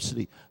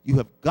university. You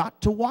have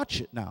got to watch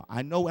it now.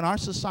 I know in our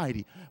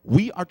society,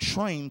 we are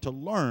trained to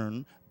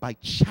learn by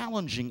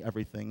challenging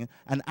everything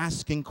and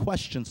asking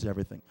questions to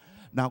everything.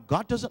 Now,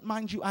 God doesn't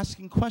mind you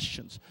asking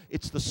questions.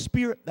 It's the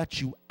spirit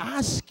that you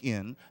ask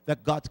in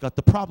that God's got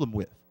the problem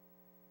with.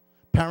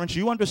 Parents,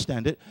 you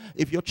understand it.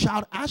 If your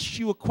child asks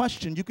you a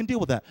question, you can deal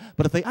with that.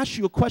 But if they ask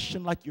you a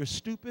question like you're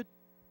stupid,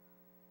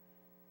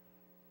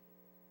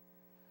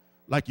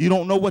 like you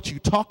don't know what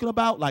you're talking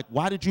about, like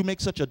why did you make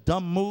such a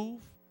dumb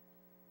move?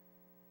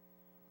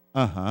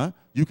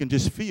 You can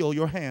just feel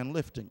your hand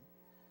lifting.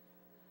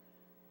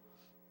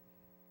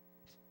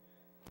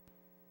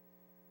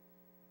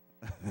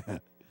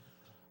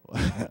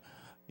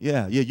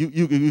 Yeah,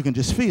 you can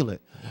just feel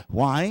it.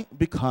 Why?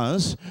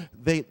 Because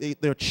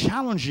they're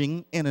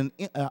challenging in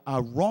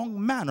a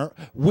wrong manner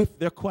with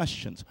their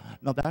questions.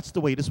 Now, that's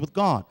the way it is with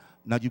God.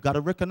 Now, you've got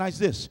to recognize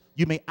this.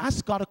 You may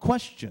ask God a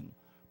question,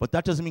 but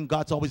that doesn't mean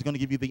God's always going to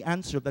give you the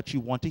answer that you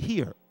want to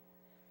hear.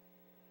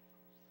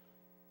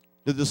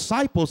 The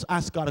disciples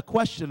asked God a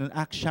question in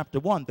Acts chapter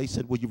 1. They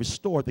said, will you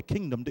restore the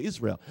kingdom to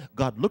Israel?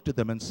 God looked at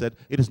them and said,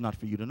 it is not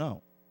for you to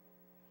know.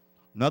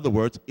 In other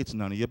words, it's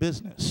none of your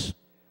business.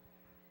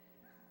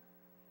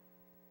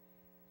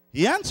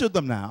 He answered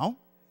them now,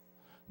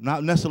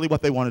 not necessarily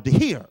what they wanted to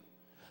hear.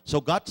 So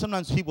God,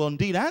 sometimes he will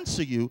indeed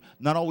answer you,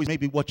 not always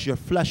maybe what your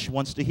flesh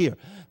wants to hear.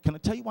 Can I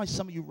tell you why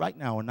some of you right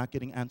now are not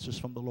getting answers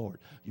from the Lord?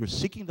 You're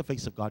seeking the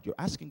face of God. You're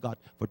asking God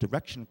for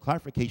direction,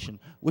 clarification.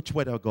 Which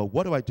way do I go?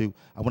 What do I do?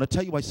 I want to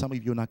tell you why some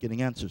of you are not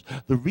getting answers.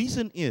 The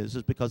reason is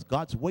because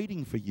God's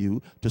waiting for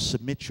you to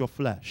submit your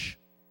flesh.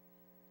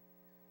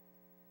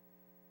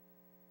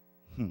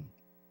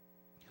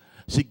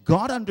 See,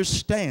 God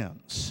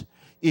understands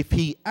if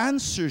he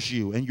answers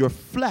you and your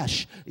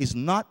flesh is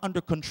not under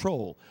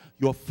control,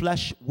 your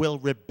flesh will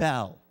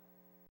rebel.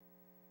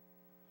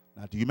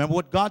 Now, do you remember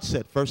what God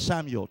said? 1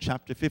 Samuel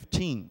chapter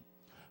 15.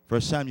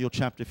 1 Samuel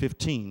chapter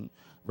 15,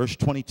 verse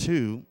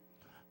 22.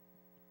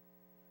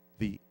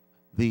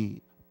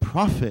 The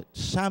prophet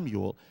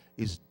Samuel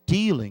is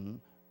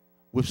dealing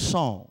with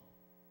Saul.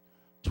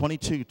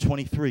 22,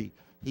 23.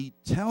 He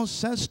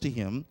says to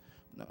him,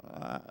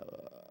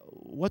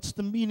 what's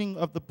the meaning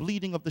of the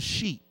bleating of the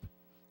sheep?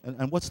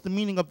 And what's the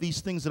meaning of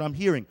these things that I'm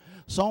hearing?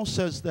 Saul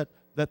says that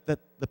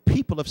the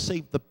people have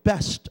saved the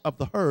best of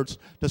the herds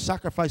to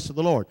sacrifice to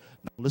the Lord.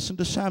 Now listen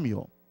to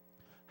Samuel.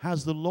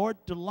 Has the Lord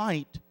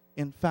delight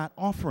in fat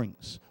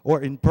offerings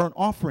or in burnt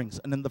offerings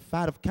and in the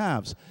fat of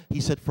calves?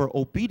 He said, for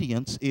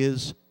obedience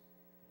is,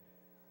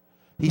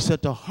 he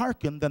said, to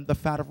hearken than the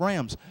fat of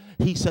rams.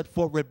 He said,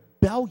 for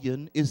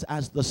rebellion is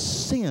as the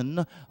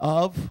sin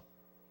of...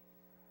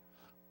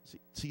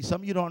 See,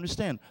 some of you don't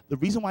understand. The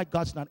reason why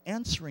God's not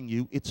answering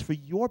you, it's for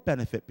your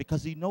benefit,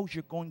 because he knows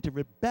you're going to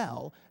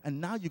rebel,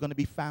 and now you're going to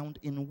be found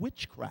in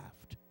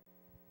witchcraft.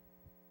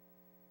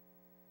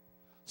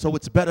 So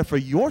it's better for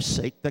your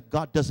sake that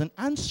God doesn't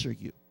answer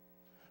you.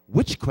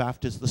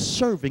 Witchcraft is the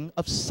serving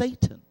of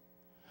Satan.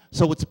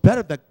 So it's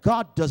better that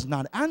God does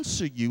not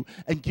answer you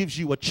and gives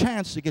you a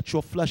chance to get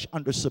your flesh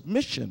under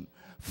submission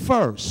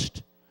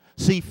first.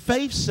 See,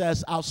 faith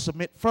says, I'll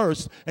submit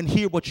first and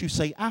hear what you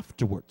say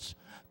afterwards.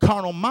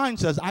 Carnal mind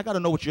says, I got to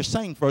know what you're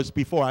saying first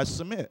before I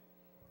submit.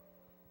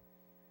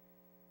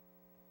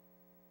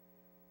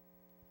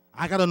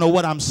 I got to know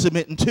what I'm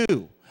submitting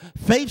to.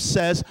 Faith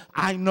says,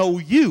 I know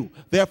you.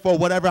 Therefore,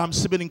 whatever I'm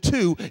submitting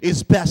to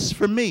is best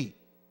for me.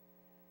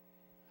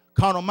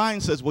 Carnal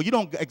mind says, well, you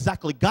don't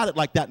exactly got it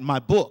like that in my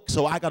book,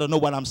 so I got to know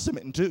what I'm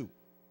submitting to.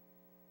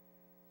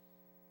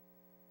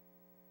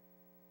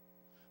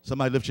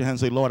 Somebody lift your hand and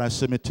say, Lord, I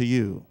submit to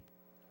you.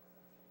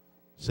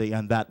 Say,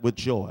 and that with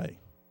joy.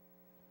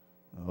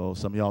 Oh,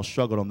 some of y'all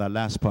struggled on that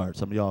last part.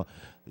 Some of y'all,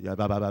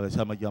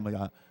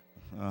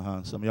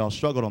 some of y'all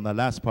struggled on that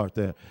last part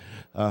there.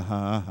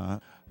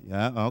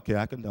 Yeah, okay,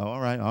 I can.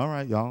 All right,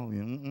 y'all.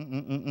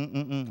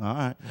 All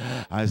right.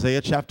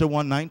 Isaiah chapter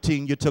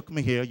 1:19. You took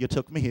me here. You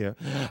took me here.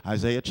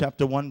 Isaiah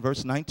chapter 1,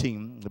 verse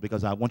 19.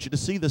 Because I want you to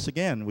see this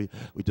again. We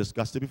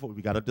discussed it before.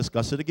 We got to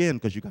discuss it again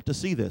because you got to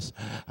see this.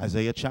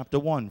 Isaiah chapter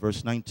 1,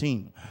 verse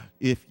 19.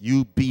 If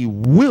you be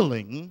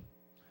willing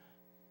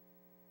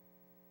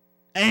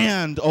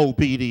and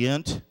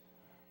obedient,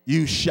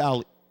 you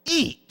shall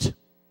eat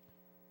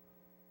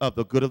of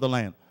the good of the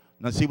land.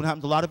 Now, see what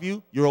happens to a lot of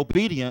you? You're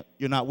obedient,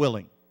 you're not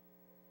willing.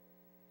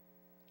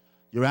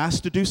 You're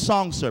asked to do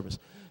song service.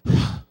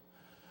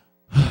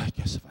 I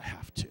guess if I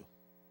have to.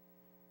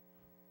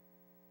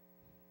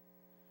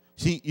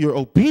 See, you're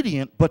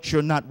obedient, but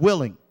you're not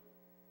willing.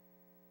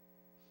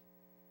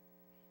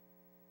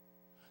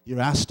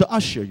 You're asked to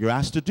usher, you're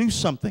asked to do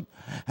something,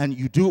 and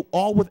you do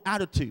all with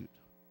attitude.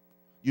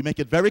 You make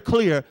it very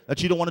clear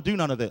that you don't want to do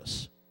none of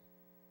this.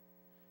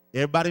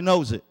 Everybody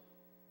knows it.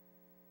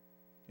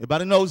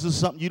 Everybody knows this is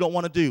something you don't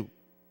want to do,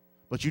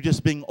 but you're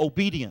just being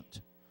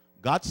obedient.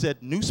 God said,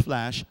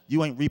 newsflash,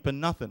 you ain't reaping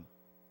nothing.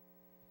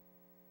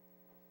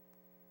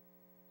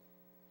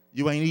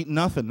 You ain't eating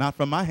nothing, not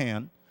from my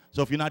hand.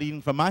 So if you're not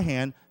eating from my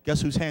hand,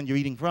 guess whose hand you're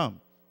eating from?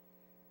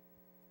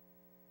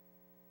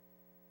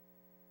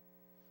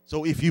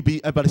 So if you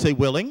be, everybody say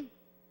willing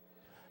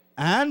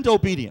and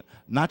obedient.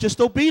 Not just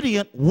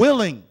obedient,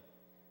 willing.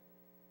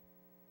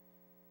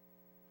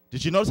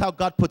 Did you notice how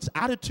God puts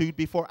attitude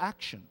before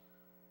action?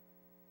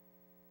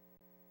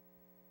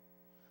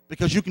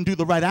 Because you can do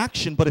the right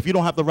action, but if you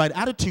don't have the right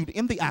attitude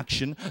in the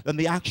action, then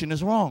the action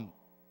is wrong.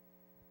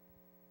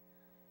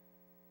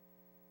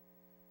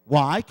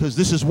 Why? Because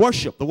this is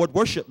worship. The word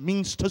worship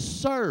means to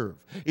serve.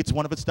 It's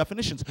one of its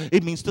definitions.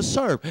 It means to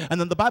serve.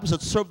 And then the Bible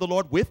says, serve the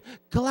Lord with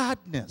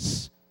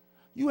gladness.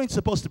 You ain't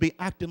supposed to be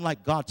acting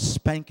like God's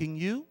spanking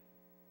you.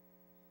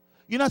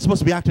 You're not supposed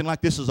to be acting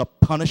like this is a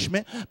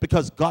punishment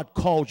because God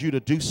called you to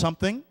do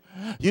something.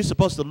 You're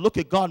supposed to look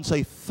at God and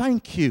say,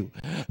 thank you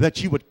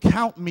that you would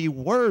count me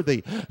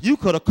worthy. You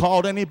could have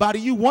called anybody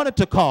you wanted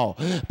to call,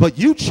 but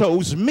you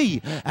chose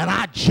me. And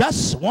I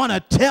just want to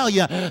tell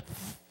you,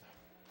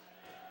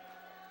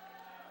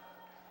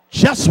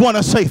 just want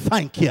to say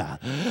thank you.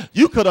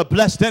 You could have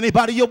blessed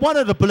anybody you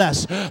wanted to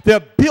bless. There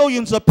are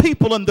billions of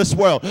people in this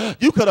world.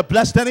 You could have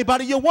blessed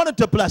anybody you wanted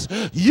to bless.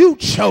 You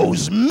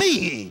chose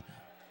me.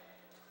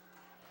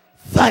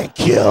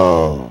 Thank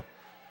you.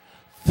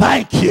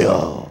 Thank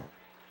you.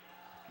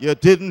 You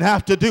didn't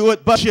have to do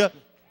it, but you.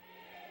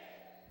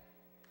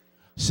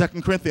 2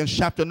 Corinthians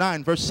chapter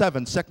 9, verse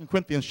 7. 2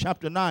 Corinthians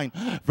chapter 9,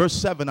 verse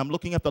 7. I'm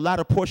looking at the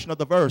latter portion of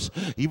the verse.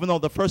 Even though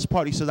the first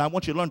part, he says, I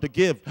want you to learn to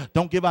give.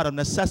 Don't give out of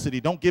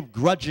necessity. Don't give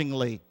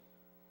grudgingly.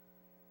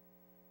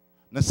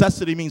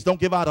 Necessity means don't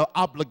give out of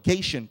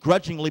obligation.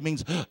 Grudgingly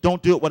means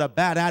don't do it with a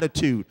bad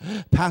attitude.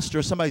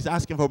 Pastor, somebody's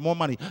asking for more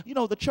money. You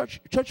know, the church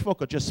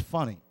folk are just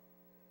funny.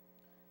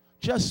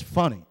 Just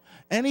funny.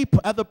 Any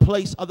other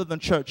place other than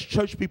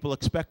church people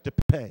expect to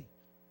pay.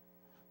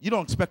 You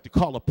don't expect to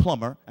call a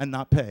plumber and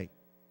not pay.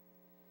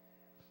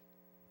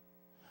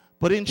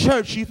 But in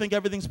church, you think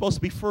everything's supposed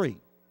to be free.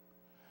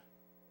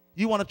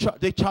 You want to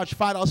they charge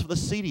 $5 for the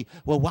CD.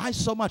 Well, why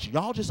so much?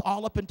 Y'all just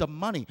all up into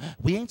money.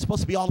 We ain't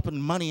supposed to be all up in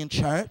money in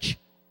church.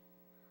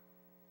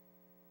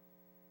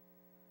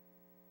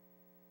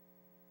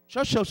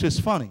 Church is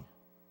funny.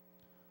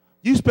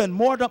 You'll spend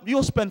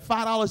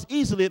 $5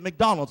 easily at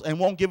McDonald's and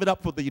won't give it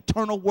up for the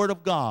eternal word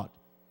of God.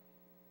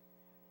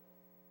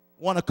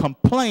 Want to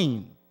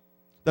complain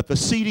that the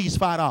CD's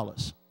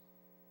 $5.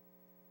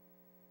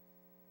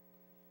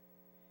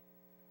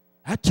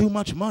 That's too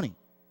much money.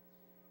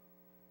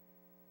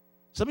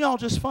 Some of y'all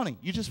just funny.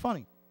 You're just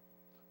funny.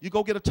 You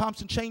go get a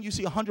Thompson chain, you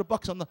see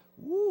 $100 on the,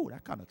 woo,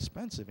 that kind of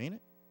expensive, ain't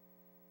it?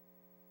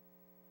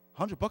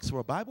 $100 for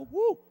a Bible?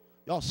 Woo.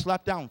 Y'all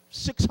slap down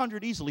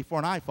 $600 easily for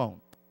an iPhone.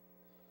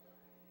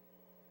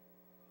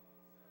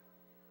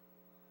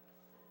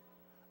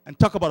 And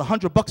talk about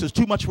 $100 is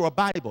too much for a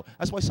Bible.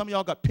 That's why some of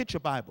y'all got picture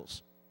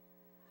Bibles.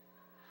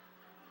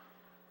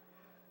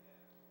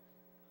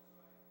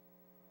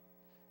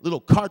 Little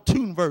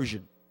cartoon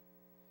version.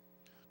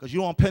 Because you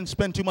don't want to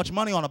spend too much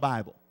money on a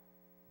Bible.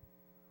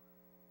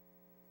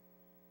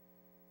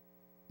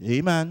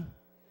 Amen.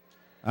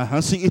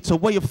 See, it's a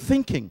way of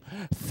thinking.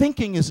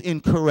 Thinking is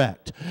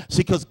incorrect.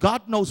 See, because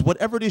God knows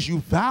whatever it is you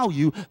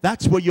value,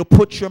 that's where you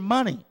put your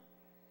money.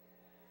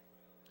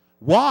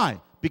 Why?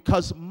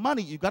 Because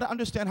money, you've got to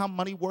understand how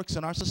money works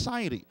in our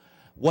society.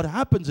 What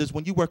happens is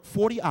when you work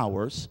 40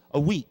 hours a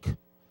week,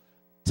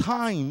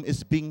 time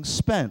is being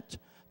spent.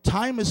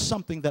 Time is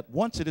something that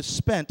once it is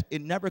spent,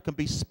 it never can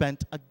be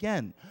spent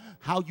again.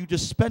 How you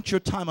just spent your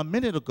time a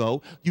minute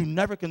ago, you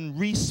never can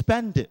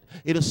re-spend it.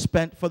 It is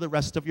spent for the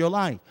rest of your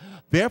life.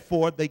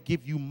 Therefore, they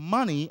give you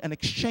money in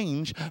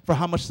exchange for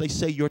how much they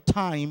say your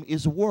time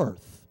is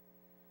worth.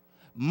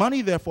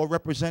 Money, therefore,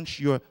 represents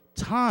your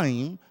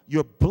time,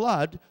 your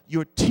blood,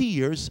 your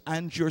tears,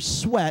 and your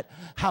sweat,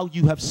 how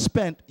you have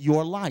spent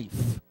your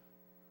life.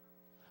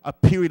 A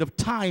period of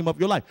time of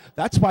your life.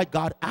 That's why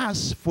God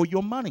asks for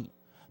your money.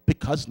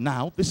 Because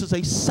now this is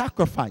a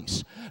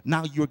sacrifice.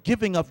 Now you're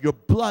giving of your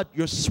blood,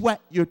 your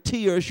sweat, your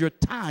tears, your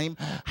time,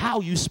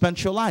 how you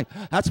spent your life.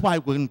 That's why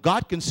when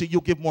God can see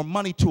you'll give more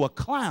money to a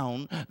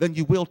clown than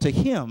you will to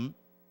him.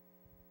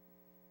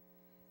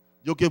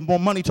 You'll give more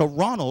money to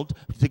Ronald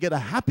to get a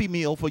Happy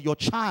Meal for your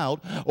child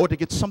or to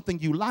get something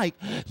you like.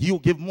 You'll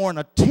give more in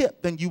a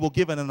tip than you will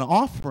give in an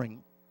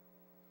offering.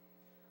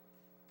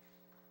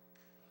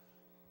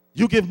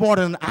 You give more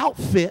than an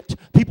outfit.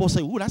 People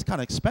say, ooh, that's kind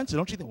of expensive.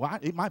 Don't you think? Well,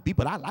 it might be,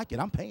 but I like it.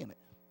 I'm paying it.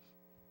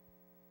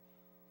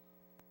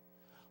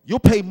 You'll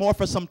pay more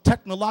for some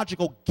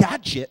technological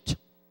gadget.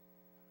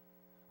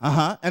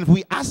 And if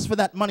we ask for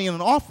that money in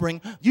an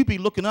offering, you'd be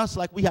looking at us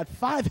like we had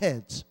 5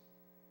 heads.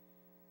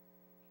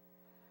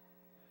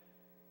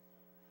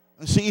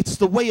 See, it's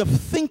the way of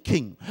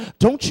thinking.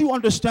 Don't you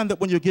understand that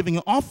when you're giving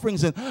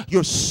offerings and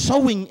you're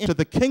sowing into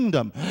the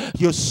kingdom,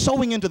 you're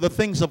sowing into the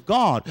things of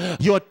God,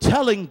 you're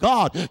telling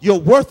God, you're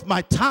worth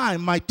my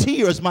time, my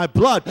tears, my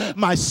blood,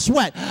 my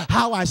sweat,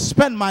 how I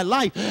spend my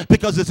life,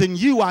 because it's in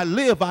you I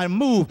live, I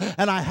move,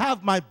 and I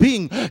have my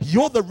being.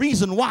 You're the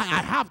reason why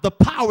I have the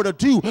power to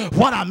do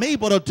what I'm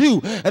able to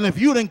do. And if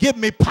you didn't give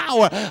me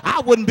power,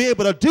 I wouldn't be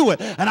able to do it,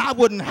 and I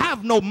wouldn't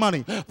have no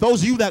money.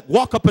 Those of you that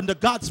walk up into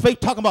God's faith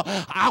talking about,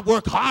 I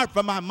work hard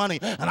for my money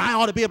and I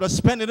ought to be able to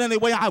spend it any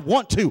way I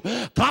want to.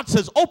 God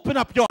says, open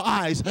up your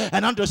eyes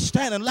and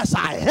understand, unless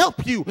I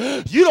help you,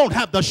 you don't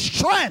have the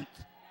strength.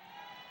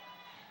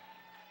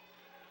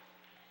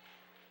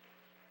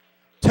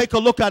 Take a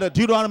look at it.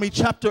 Deuteronomy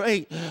chapter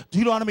 8.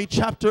 Deuteronomy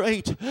chapter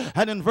 8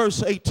 and in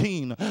verse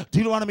 18.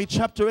 Deuteronomy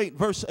chapter 8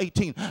 verse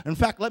 18. In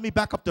fact, let me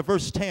back up to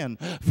verse 10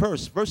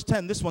 first. Verse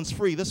 10, this one's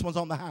free. This one's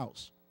on the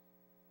house.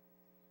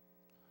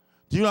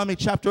 Deuteronomy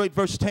chapter 8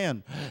 verse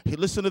 10. Hey,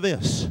 listen to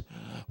this.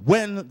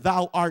 When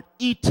thou art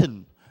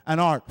eaten and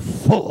art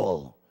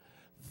full,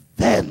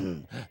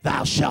 then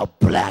thou shalt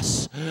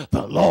bless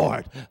the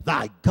Lord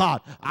thy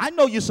God. I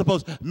know you're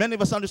supposed, many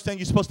of us understand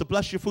you're supposed to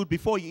bless your food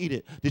before you eat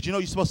it. Did you know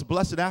you're supposed to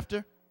bless it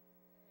after?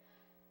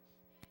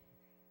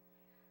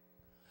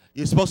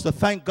 You're supposed to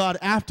thank God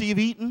after you've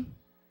eaten?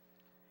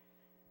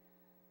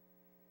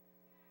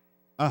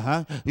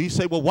 You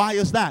say, well, why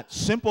is that?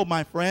 Simple,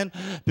 my friend,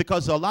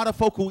 because a lot of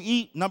folk who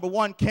eat, number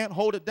one, can't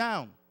hold it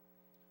down.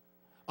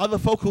 Other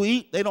folk who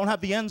eat, they don't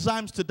have the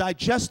enzymes to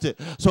digest it,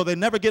 so they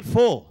never get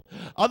full.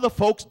 Other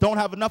folks don't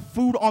have enough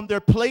food on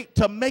their plate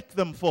to make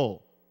them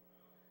full.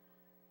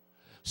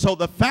 So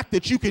the fact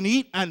that you can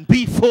eat and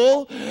be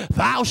full,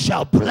 thou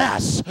shalt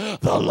bless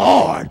the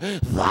Lord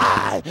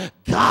thy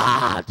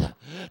God.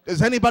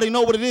 Does anybody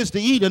know what it is to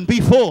eat and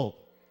be full?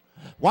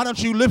 Why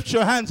don't you lift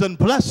your hands and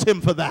bless him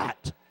for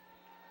that?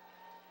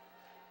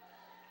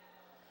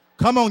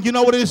 Come on, you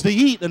know what it is to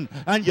eat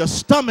and your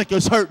stomach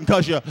is hurting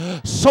because you're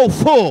so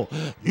full.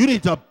 You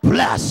need to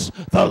bless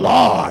the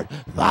Lord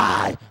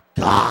thy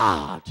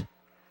God.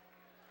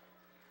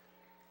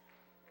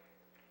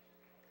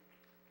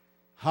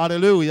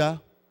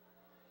 Hallelujah.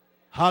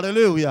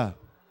 Hallelujah.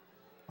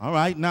 All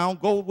right, now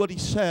go with what he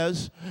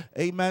says.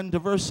 Amen. To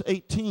verse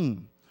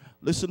 18.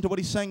 Listen to what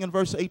he's saying in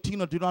verse 18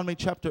 of Deuteronomy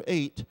chapter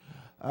 8.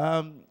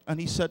 And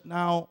he said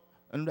now,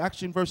 and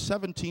actually in verse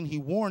 17, he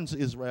warns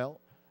Israel.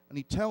 And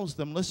he tells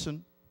them,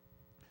 listen,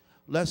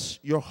 lest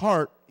your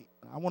heart,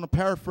 I want to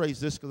paraphrase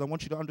this because I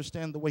want you to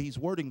understand the way he's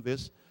wording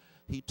this.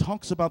 He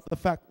talks about the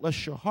fact,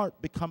 lest your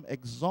heart become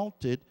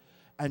exalted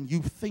and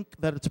you think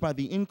that it's by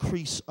the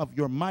increase of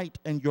your might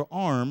and your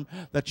arm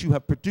that you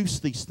have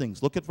produced these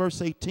things. Look at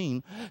verse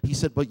 18. He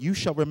said, but you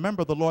shall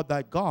remember the Lord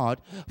thy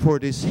God, for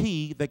it is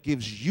he that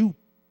gives you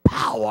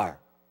power.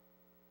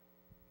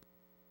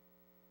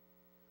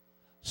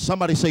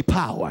 Somebody say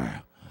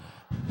power.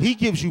 He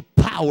gives you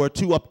power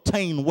to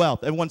obtain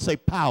wealth. Everyone say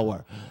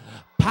power.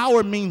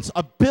 Power means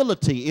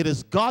ability. It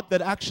is God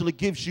that actually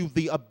gives you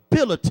the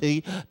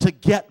ability to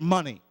get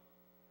money.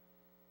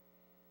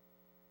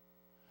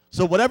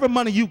 So whatever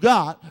money you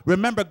got,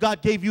 remember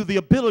God gave you the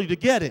ability to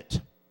get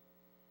it.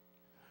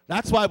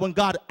 That's why when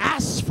God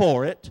asks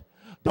for it,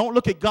 don't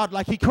look at God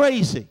like he's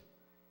crazy.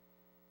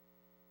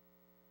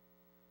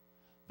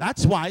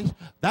 That's why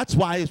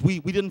as we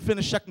didn't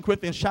finish 2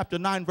 Corinthians chapter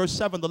 9, verse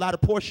 7, the latter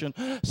portion.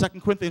 2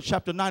 Corinthians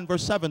chapter 9,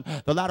 verse 7,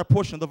 the latter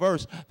portion of the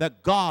verse,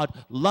 that God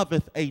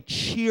loveth a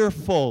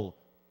cheerful.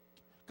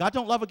 God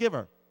don't love a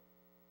giver.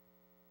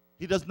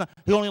 He does not.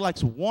 He only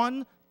likes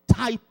one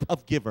type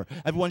of giver.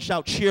 Everyone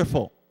shout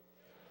cheerful.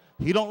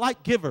 He don't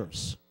like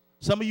givers.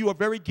 Some of you are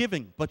very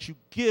giving, but you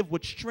give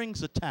with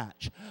strings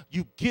attached.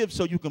 You give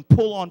so you can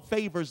pull on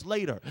favors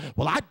later.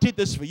 Well, I did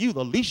this for you.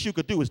 The least you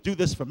could do is do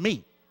this for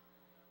me.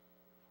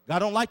 God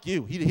don't like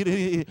you.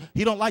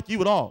 He don't like you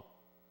at all.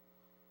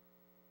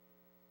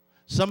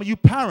 Some of you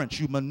parents,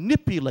 you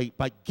manipulate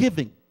by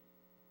giving.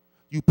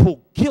 You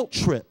pull guilt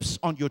trips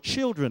on your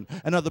children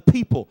and other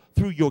people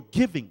through your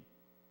giving.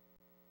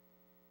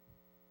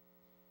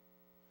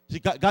 See,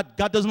 God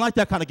doesn't like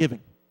that kind of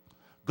giving.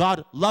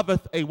 God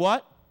loveth a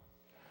what?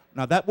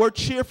 Now, that word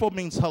cheerful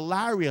means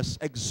hilarious,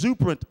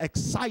 exuberant,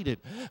 excited.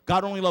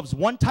 God only loves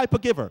one type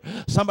of giver,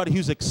 somebody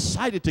who's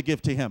excited to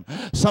give to him,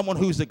 someone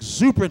who's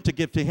exuberant to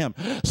give to him,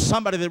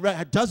 somebody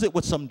that does it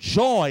with some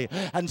joy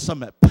and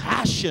some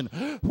passion.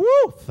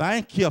 Woo,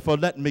 thank you for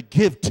letting me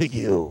give to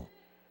you.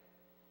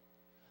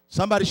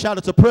 Somebody shout,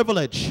 it's a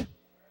privilege.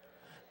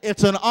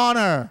 It's an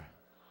honor.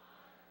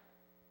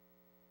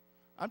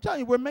 I'm telling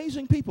you, we're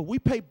amazing people. We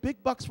pay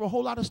big bucks for a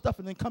whole lot of stuff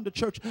and then come to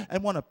church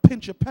and want to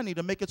pinch a penny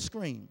to make it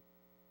scream.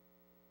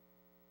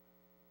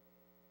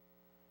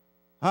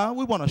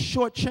 We want to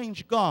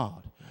shortchange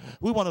God.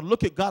 We want to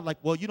look at God like,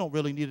 well, you don't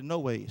really need it no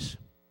ways.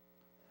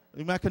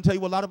 I can tell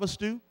you what a lot of us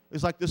do.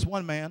 It's like this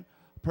one man,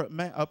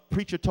 a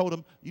preacher told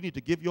him, you need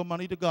to give your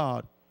money to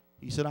God.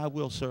 He said, I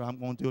will, sir. I'm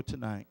going to do it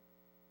tonight.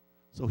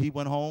 So he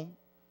went home.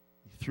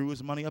 He threw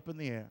his money up in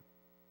the air.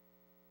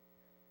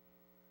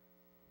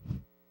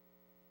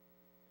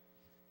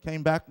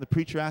 Came back, and the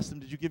preacher asked him,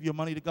 did you give your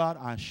money to God?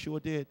 I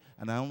sure did,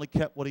 and I only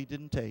kept what he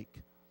didn't take.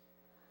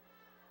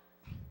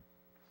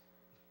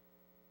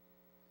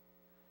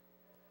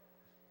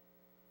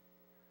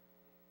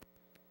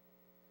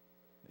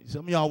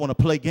 Some of y'all want to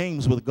play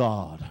games with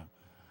God.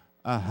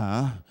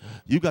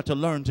 You got to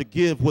learn to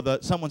give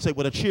with someone say,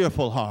 with a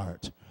cheerful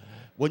heart.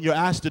 When you're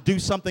asked to do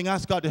something,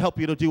 ask God to help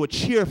you to do it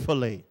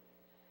cheerfully.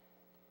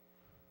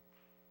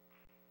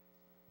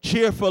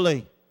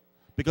 Cheerfully.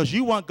 Because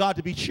you want God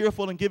to be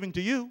cheerful in giving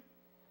to you.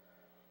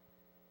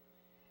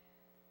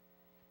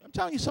 I'm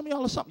telling you, some of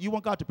y'all are something. You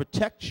want God to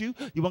protect you.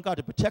 You want God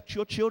to protect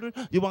your children.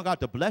 You want God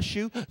to bless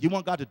you. You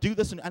want God to do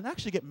this and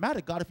actually get mad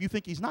at God if you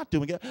think he's not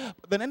doing it.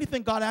 But then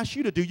anything God asks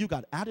you to do, you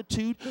got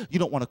attitude. You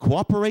don't want to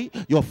cooperate.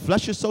 Your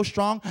flesh is so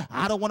strong.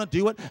 I don't want to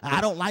do it. I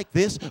don't like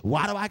this.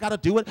 Why do I got to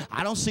do it?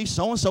 I don't see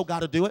so-and-so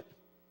got to do it.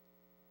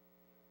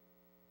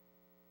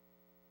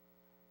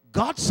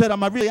 God said,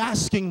 am I really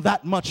asking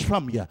that much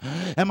from you?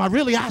 Am I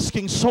really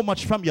asking so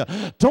much from you?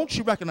 Don't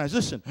you recognize?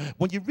 Listen,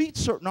 when you read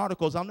certain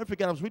articles, I'll never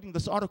forget, I was reading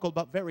this article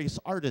about various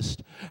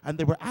artists, and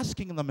they were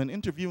asking them and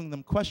interviewing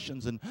them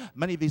questions, and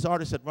many of these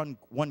artists had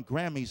won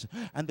Grammys,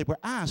 and they were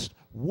asked,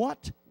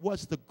 what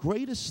was the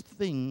greatest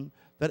thing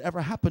that ever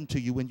happened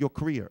to you in your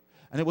career?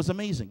 And it was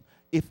amazing.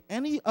 If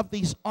any of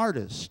these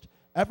artists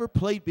ever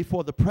played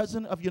before the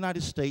President of the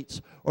United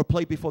States or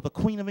played before the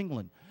Queen of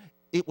England,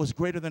 it was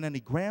greater than any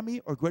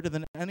Grammy or greater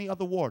than any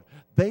other award.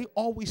 They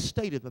always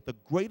stated that the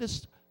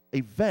greatest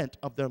event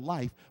of their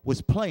life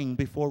was playing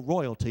before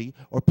royalty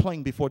or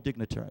playing before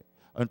dignitary,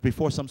 or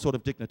before some sort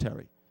of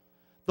dignitary.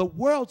 The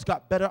world's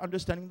got better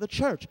understanding of the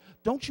church.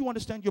 Don't you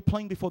understand you're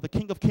playing before the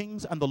King of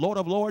Kings and the Lord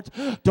of Lords?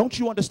 Don't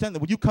you understand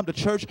that when you come to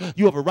church,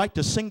 you have a right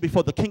to sing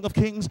before the King of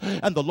Kings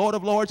and the Lord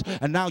of Lords,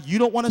 and now you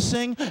don't want to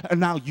sing, and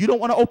now you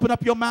don't want to open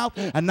up your mouth,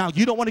 and now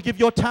you don't want to give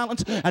your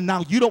talents, and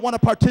now you don't want to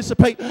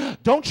participate?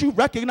 Don't you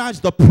recognize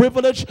the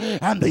privilege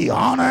and the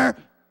honor?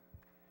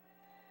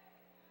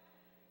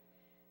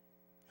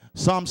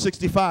 Psalm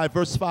 65,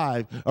 verse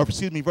 5, or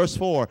excuse me, verse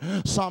 4.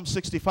 Psalm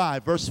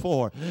 65, verse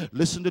 4.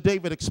 Listen to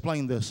David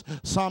explain this.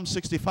 Psalm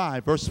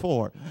 65, verse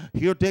 4.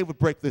 Here David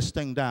break this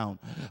thing down.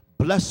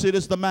 Blessed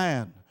is the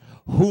man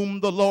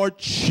whom the Lord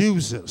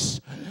chooses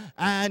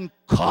and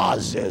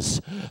causes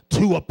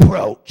to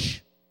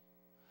approach.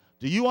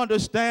 Do you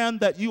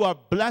understand that you are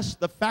blessed?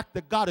 The fact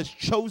that God has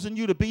chosen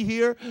you to be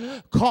here,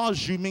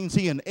 caused you, means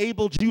he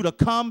enabled you to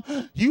come.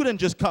 You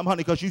didn't just come,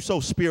 honey, because you're so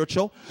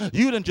spiritual.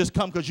 You didn't just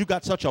come because you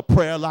got such a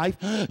prayer life.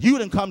 You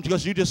didn't come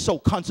because you're just so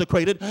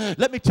consecrated.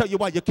 Let me tell you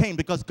why you came.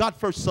 Because God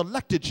first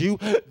selected you,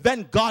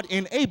 then God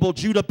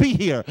enabled you to be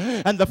here.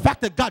 And the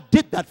fact that God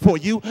did that for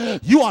you,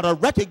 you ought to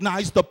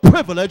recognize the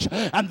privilege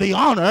and the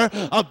honor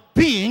of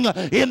being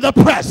in the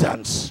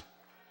presence.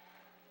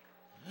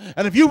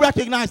 And if you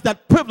recognize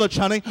that privilege,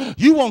 honey,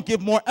 you won't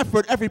give more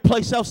effort every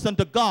place else than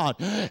to God.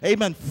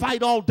 Amen.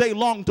 Fight all day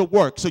long to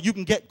work so you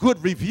can get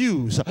good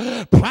reviews.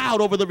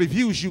 Proud over the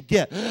reviews you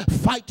get.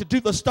 Fight to do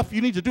the stuff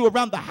you need to do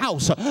around the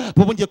house.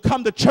 But when you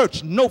come to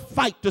church, no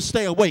fight to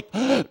stay awake.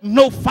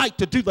 No fight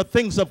to do the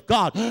things of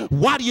God.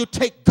 Why do you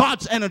take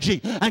God's energy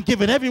and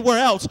give it everywhere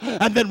else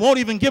and then won't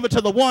even give it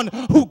to the one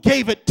who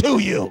gave it to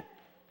you?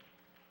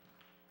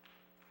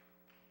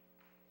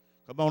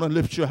 Come on and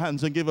lift your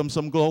hands and give him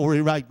some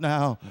glory right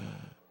now.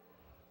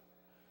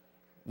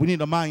 We need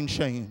a mind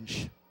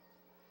change.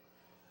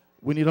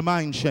 We need a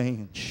mind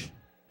change.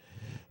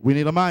 We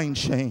need a mind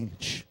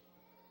change.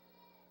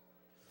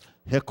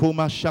 We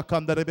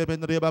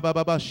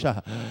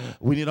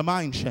need a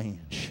mind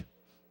change.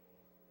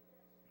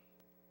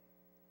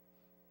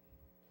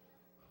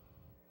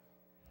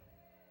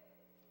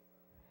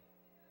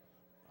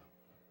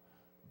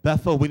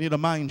 Bethel, we need a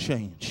mind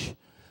change.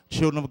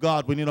 Children of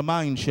God, we need a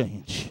mind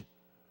change.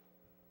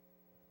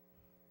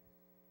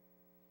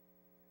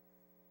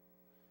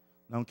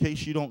 Now, in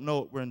case you don't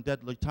know it, we're in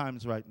deadly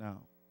times right now.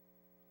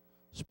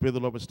 The Spirit of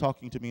the Lord was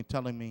talking to me and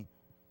telling me,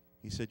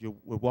 he said,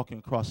 we're walking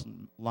across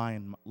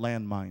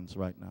landmines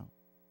right now.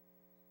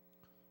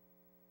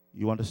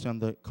 You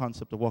understand the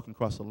concept of walking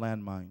across a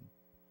landmine?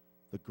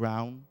 The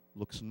ground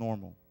looks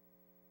normal.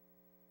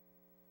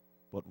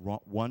 But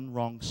one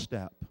wrong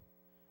step,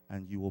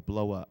 and you will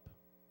blow up.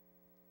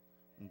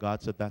 And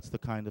God said that's the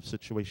kind of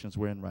situations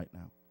we're in right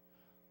now.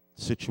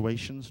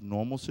 Situations,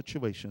 normal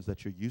situations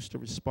that you're used to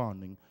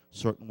responding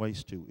certain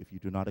ways to. If you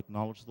do not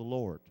acknowledge the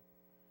Lord,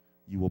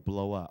 you will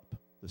blow up.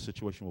 The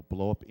situation will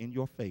blow up in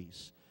your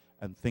face,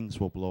 and things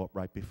will blow up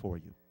right before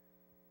you.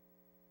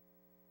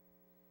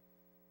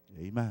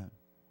 Amen.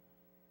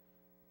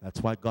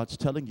 That's why God's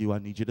telling you, I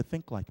need you to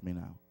think like me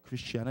now.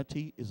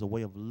 Christianity is a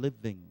way of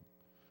living.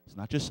 It's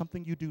not just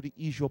something you do to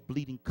ease your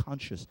bleeding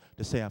conscience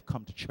to say, I've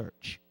come to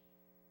church.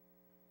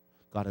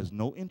 God has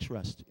no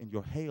interest in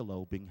your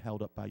halo being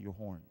held up by your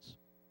horns.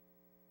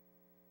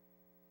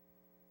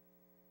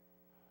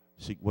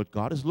 See, what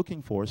God is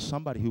looking for is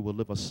somebody who will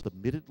live a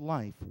submitted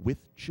life with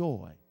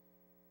joy.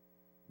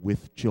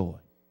 With joy.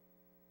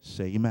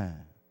 Say amen.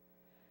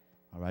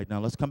 All right, now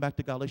let's come back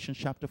to Galatians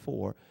chapter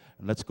 4,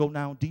 and let's go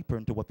now deeper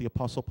into what the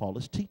Apostle Paul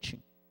is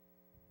teaching.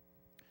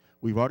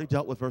 We've already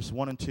dealt with verse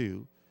 1 and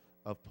 2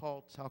 of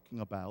Paul talking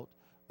about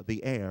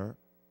the heir.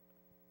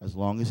 As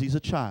long as he's a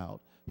child,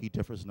 he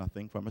differs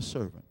nothing from a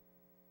servant,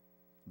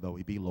 though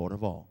he be Lord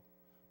of all.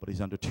 But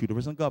he's under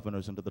tutors and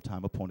governors until the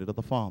time appointed of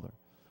the Father.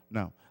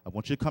 Now, I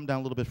want you to come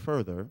down a little bit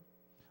further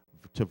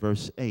to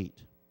verse 8.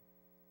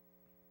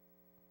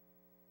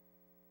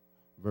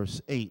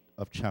 Verse 8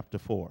 of chapter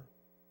 4.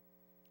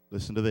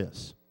 Listen to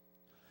this.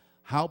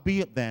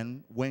 Howbeit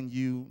then, when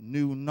you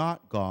knew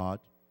not God,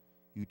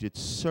 you did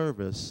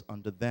service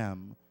unto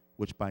them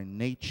which by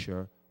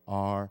nature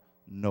are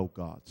no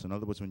gods. In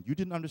other words, when you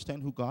didn't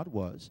understand who God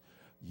was,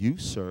 you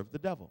served the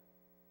devil.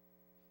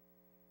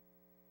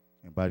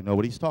 Anybody know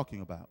what he's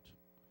talking about?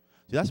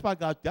 See, that's why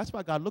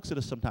God looks at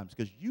us sometimes,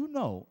 because you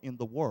know in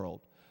the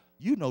world,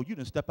 you know you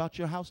didn't step out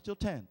your house till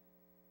 10.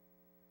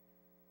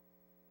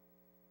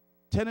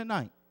 10 at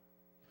night.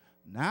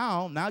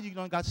 Now you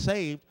done got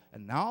saved,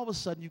 and now all of a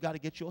sudden you got to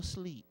get your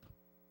sleep.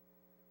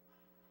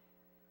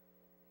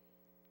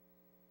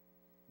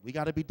 We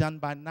got to be done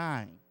by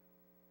 9.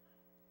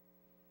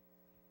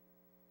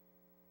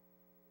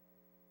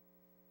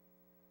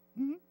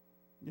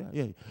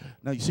 Yeah.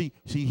 Now, you see,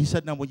 he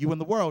said, now, when you were in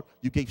the world,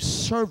 you gave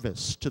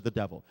service to the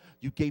devil.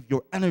 You gave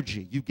your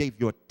energy. You gave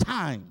your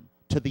time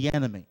to the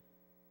enemy.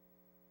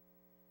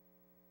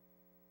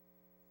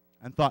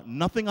 And thought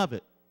nothing of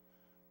it.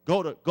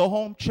 Go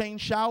home,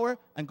 change, shower,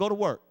 and go to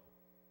work.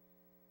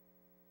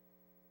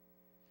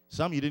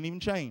 Some of you didn't even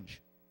change.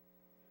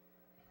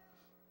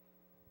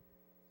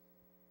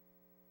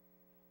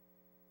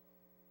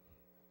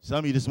 Some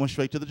of you just went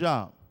straight to the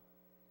job.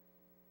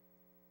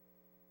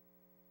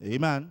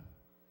 Amen.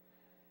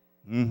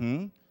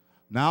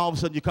 Now all of a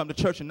sudden you come to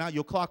church and now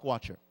you're a clock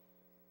watcher.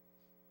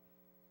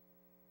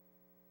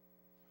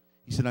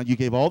 He said, now you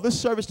gave all this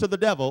service to the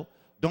devil,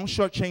 don't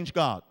shortchange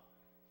God.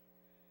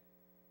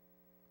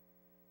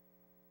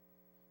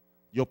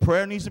 Your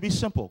prayer needs to be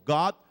simple.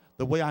 God,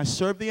 the way I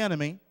serve the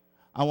enemy,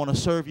 I want to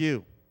serve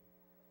you.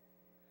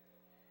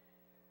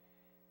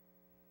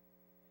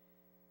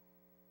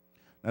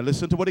 Now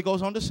listen to what he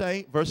goes on to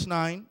say, verse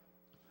 9.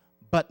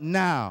 But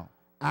now,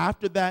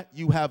 after that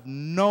you have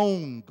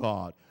known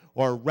God,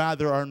 or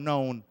rather are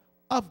known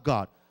of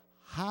God,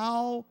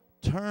 how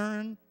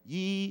turn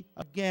ye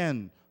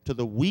again to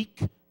the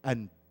weak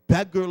and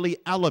beggarly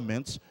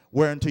elements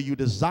whereunto you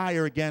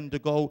desire again to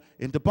go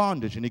into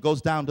bondage? And he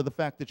goes down to the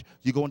fact that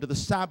you go into the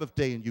Sabbath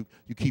day and you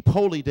keep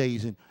holy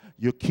days and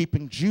you're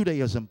keeping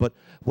Judaism. But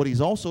what he's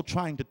also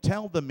trying to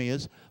tell them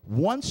is,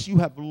 once you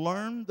have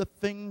learned the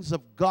things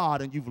of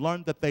God and you've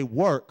learned that they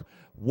work,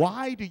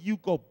 why do you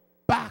go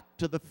back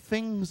to the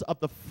things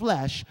of the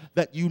flesh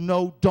that you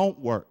know don't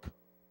work?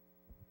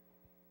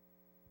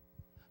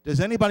 Does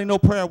anybody know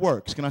prayer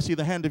works? Can I see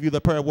the hand of you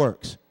that prayer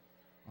works?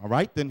 All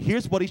right, then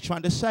here's what he's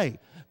trying to say.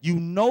 You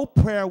know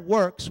prayer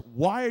works.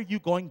 Why are you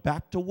going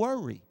back to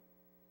worry?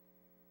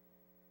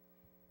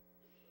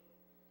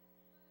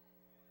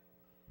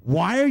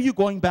 Why are you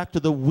going back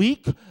to the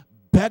weak,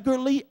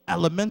 beggarly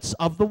elements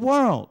of the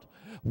world?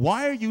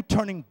 Why are you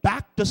turning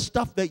back to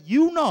stuff that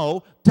you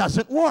know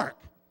doesn't work?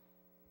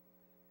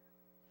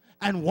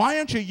 And why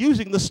aren't you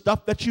using the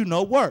stuff that you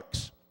know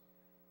works?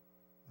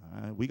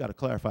 We got to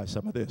clarify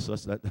some of this.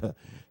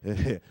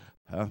 See,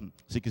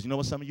 because you know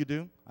what some of you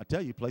do? I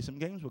tell you, play some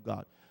games with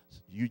God.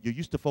 You're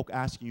used to folk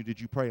asking you,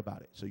 did you pray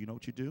about it? So you know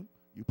what you do?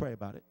 You pray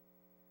about it.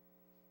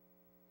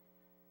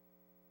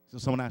 So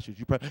someone asks you, did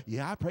you pray?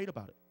 Yeah, I prayed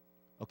about it.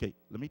 Okay,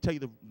 let me tell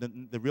you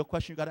the real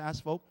question you got to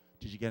ask folk.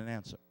 Did you get an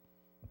answer?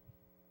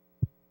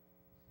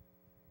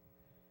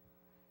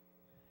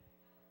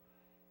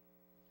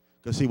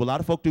 Because see, what a lot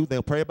of folk do,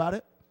 they'll pray about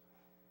it.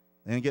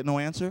 They ain't get no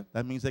answer.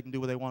 That means they can do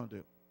what they want to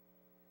do.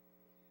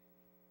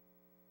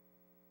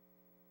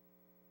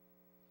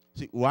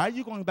 See, why are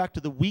you going back to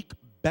the weak,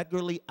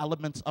 beggarly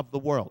elements of the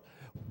world?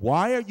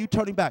 Why are you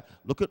turning back?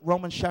 Look at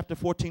Romans chapter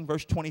 14,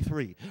 verse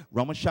 23.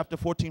 Romans chapter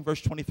 14,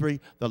 verse 23,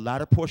 the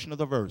latter portion of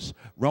the verse.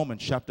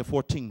 Romans chapter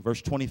 14,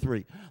 verse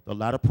 23, the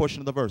latter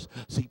portion of the verse.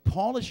 See,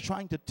 Paul is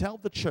trying to tell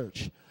the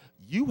church,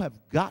 you have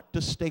got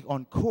to stay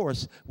on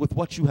course with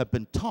what you have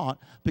been taught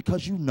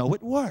because you know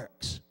it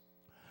works.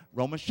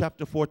 Romans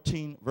chapter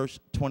 14, verse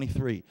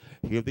 23.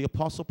 Hear the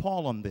Apostle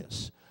Paul on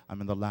this.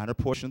 I'm in the latter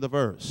portion of the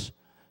verse.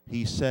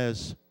 He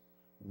says,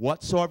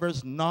 whatsoever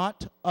is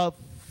not of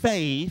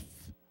faith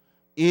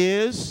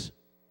is,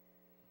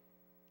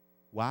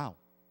 wow.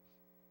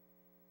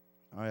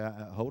 All right,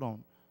 hold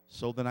on.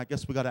 So then I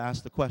guess we got to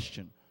ask the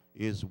question,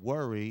 is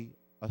worry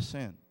a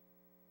sin?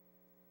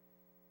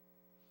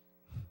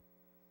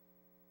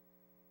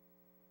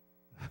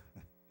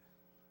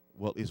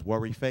 Well, is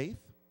worry faith?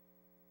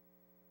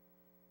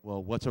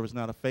 Well, whatsoever is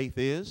not of faith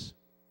is?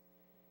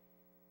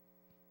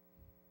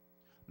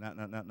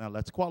 Now,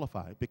 let's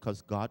qualify,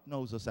 because God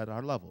knows us at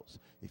our levels.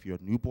 If you're a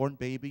newborn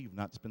baby, you've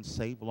not been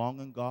saved long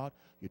in God,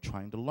 you're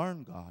trying to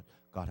learn God.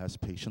 God has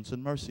patience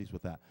and mercies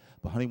with that.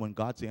 But honey, when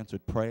God's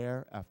answered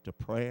prayer after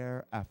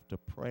prayer after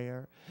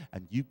prayer,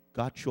 and you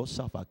got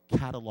yourself a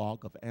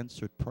catalog of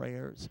answered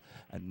prayers,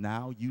 and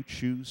now you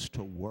choose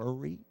to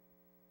worry,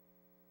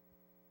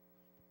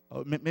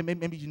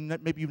 maybe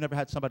you've never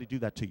had somebody do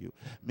that to you.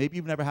 Maybe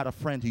you've never had a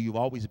friend who you've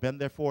always been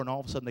there for, and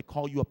all of a sudden they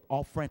call you up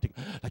all frantic.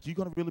 Like, you're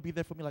going to really be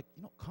there for me? Like,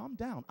 calm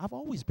down. I've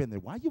always been there.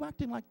 Why are you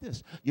acting like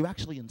this? You're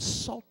actually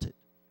insulted.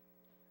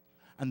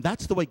 And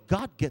that's the way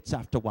God gets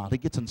after a while. He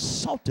gets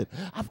insulted.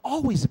 I've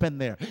always been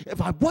there.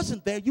 If I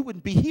wasn't there, you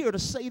wouldn't be here to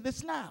say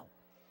this now.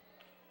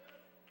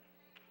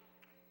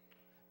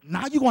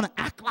 Now you're going to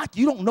act like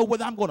you don't know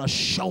whether I'm going to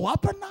show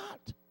up or not.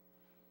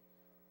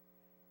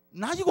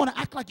 Now you're going to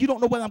act like you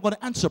don't know whether I'm going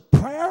to answer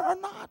prayer or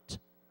not.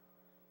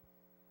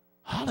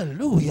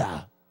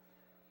 Hallelujah.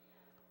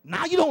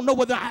 Now you don't know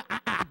whether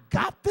I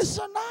got this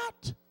or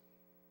not.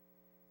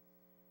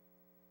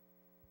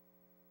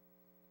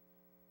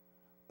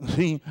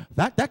 See,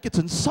 that gets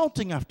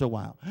insulting after a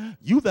while.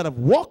 You that have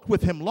walked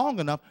with him long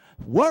enough,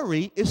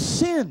 worry is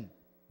sin.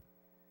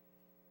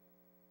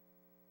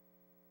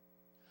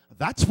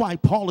 That's why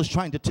Paul is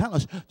trying to tell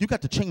us, you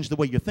got to change the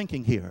way you're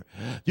thinking here.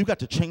 You got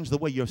to change the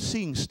way you're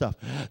seeing stuff.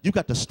 You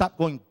got to stop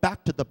going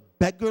back to the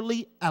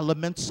beggarly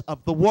elements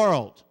of the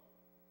world.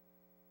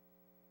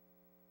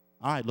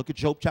 All right, look at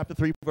Job chapter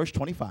 3, verse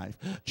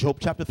 25. Job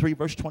chapter 3,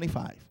 verse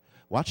 25.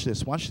 Watch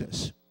this, watch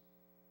this.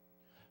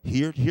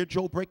 Hear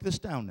Job break this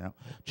down now.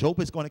 Job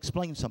is going to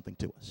explain something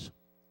to us.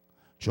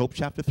 Job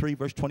chapter 3,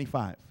 verse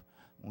 25.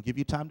 I'll give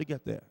you time to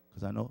get there,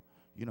 because I know,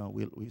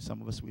 we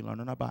some of us, we learn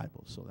in our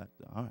Bibles. So that,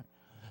 all right.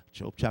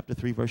 Job chapter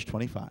 3, verse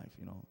 25.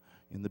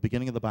 In the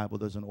beginning of the Bible,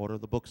 there's an order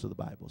of the books of the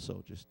Bible.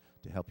 So just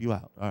to help you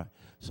out. All right.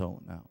 So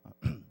now,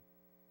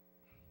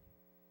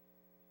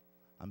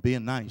 I'm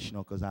being nice,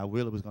 because I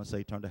really was going to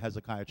say turn to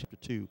Hezekiah chapter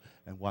 2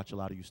 and watch a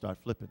lot of you start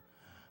flipping.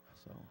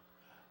 So.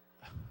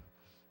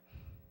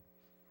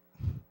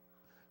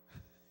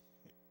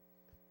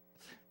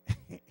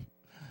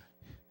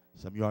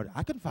 Some of you already,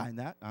 I can find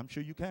that. I'm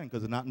sure you can,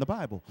 because it's not in the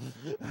Bible.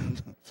 Okay.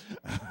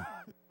 All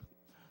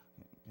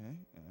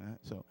right.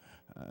 So.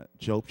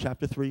 Job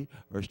chapter 3,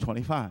 verse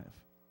 25.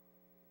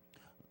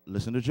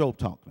 Listen to Job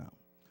talk now.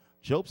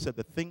 Job said,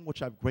 the thing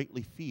which I've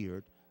greatly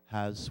feared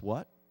has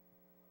what?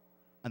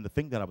 And the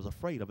thing that I was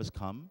afraid of has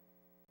come.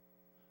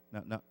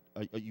 Now,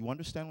 are you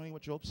understanding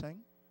what Job's saying?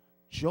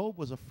 Job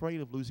was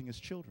afraid of losing his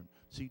children.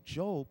 See,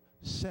 Job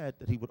said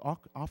that he would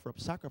offer up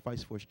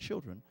sacrifice for his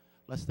children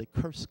lest they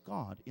curse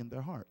God in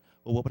their heart.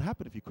 Well, what would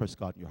happen if you cursed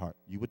God in your heart?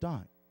 You would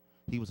die.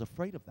 He was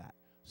afraid of that.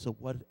 So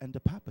what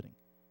ended up happening?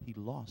 He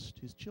lost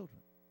his children.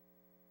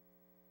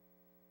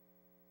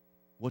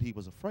 What he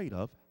was afraid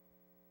of.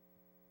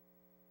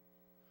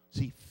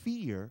 See,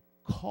 fear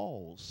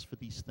calls for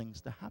these things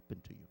to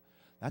happen to you.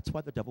 That's why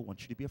the devil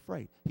wants you to be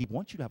afraid. He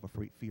wants you to have a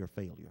fear of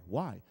failure.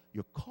 Why?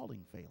 You're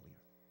calling failure.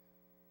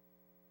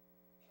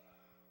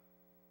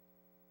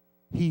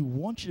 He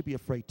wants you to be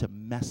afraid to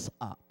mess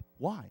up.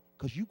 Why?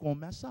 Because you're going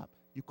to mess up.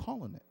 You're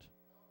calling it.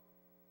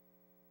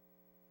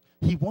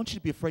 He wants you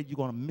to be afraid you're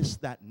going to miss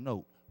that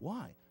note.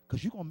 Why?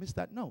 Because you're going to miss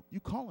that note.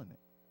 You're calling it.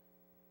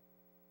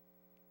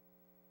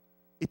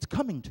 It's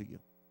coming to you.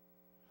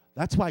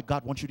 That's why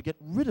God wants you to get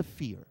rid of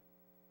fear.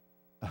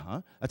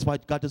 That's why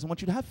God doesn't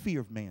want you to have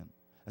fear of man.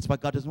 That's why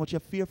God doesn't want you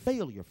to have fear of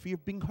failure, fear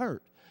of being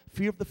hurt,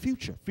 fear of the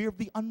future, fear of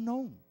the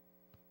unknown.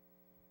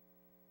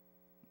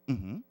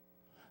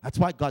 That's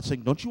why God's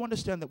saying, don't you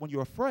understand that when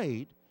you're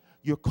afraid,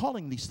 you're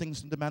calling these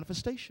things into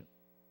manifestation?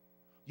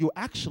 You're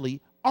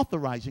actually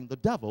authorizing the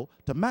devil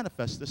to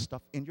manifest this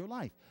stuff in your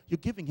life. You're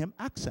giving him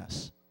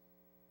access.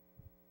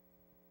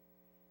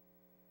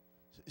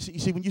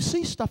 See, when you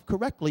see stuff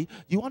correctly,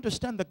 you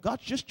understand that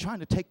God's just trying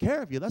to take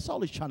care of you. That's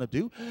all he's trying to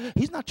do.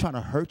 He's not trying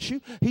to hurt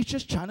you. He's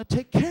just trying to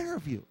take care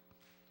of you.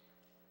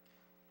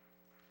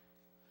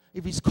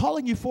 if he's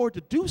calling you forward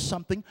to do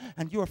something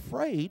and you're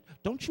afraid,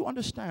 don't you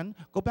understand?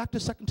 Go back to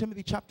 2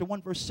 Timothy chapter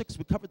 1, verse 6.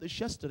 We covered this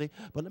yesterday,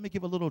 but let me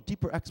give a little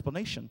deeper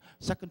explanation.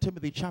 2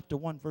 Timothy chapter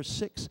 1, verse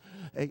 6.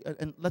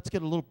 And let's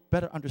get a little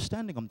better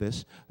understanding on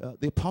this.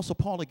 The Apostle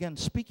Paul, again,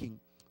 speaking.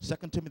 2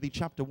 Timothy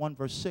chapter 1,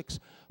 verse 6.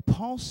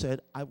 Paul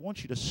said, I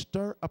want you to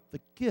stir up the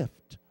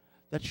gift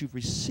that you've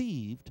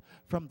received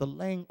from the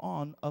laying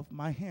on of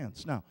my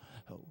hands. Now,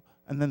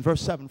 and then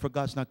verse 7, for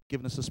God's not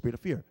given us a spirit of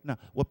fear. Now,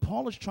 what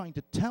Paul is trying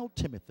to tell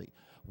Timothy,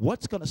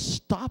 what's going to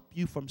stop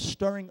you from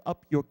stirring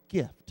up your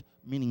gift,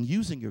 meaning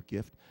using your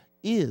gift,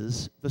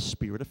 is the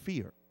spirit of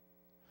fear.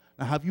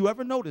 Now, have you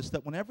ever noticed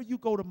that whenever you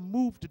go to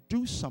move to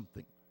do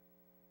something,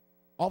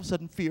 all of a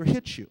sudden fear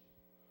hits you?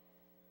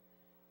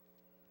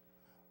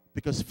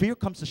 Because fear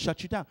comes to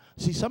shut you down.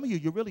 See, some of you,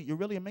 you're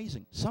really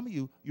amazing. Some of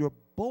you, you're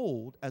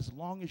bold as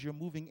long as you're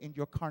moving in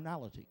your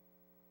carnality.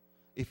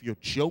 If you're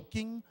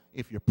joking,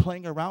 if you're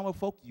playing around with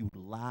folk, you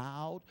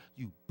loud,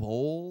 you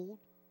bold.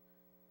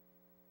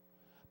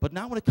 But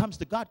now when it comes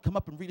to God, come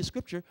up and read a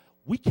scripture,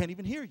 we can't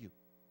even hear you.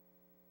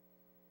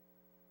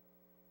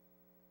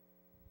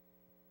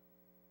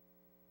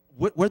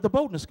 Where'd the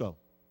boldness go?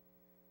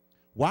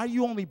 Why are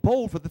you only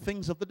bold for the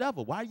things of the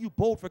devil? Why are you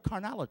bold for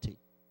carnality?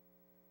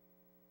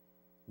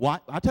 Why?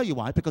 I'll tell you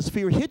why. Because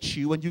fear hits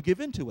you and you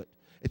give into it.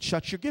 It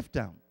shuts your gift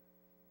down.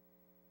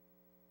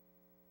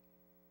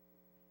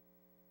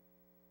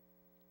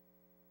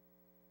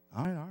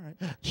 All right.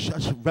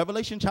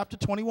 Revelation chapter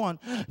 21.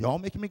 Y'all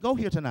making me go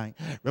here tonight.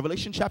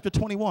 Revelation chapter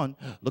 21.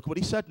 Look what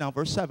he said now.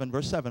 Verse 7.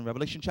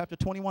 Revelation chapter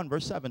 21,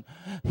 verse 7.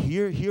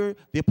 Here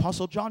the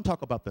Apostle John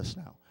talk about this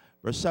now.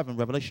 Verse 7.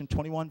 Revelation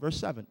 21, verse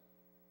 7.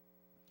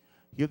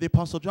 Here the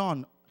Apostle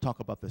John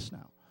talk about this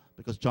now.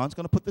 Because John's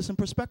going to put this in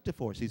perspective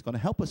for us. He's going to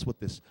help us with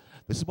this.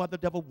 This is why the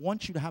devil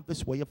wants you to have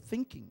this way of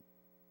thinking.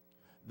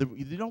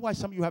 You know why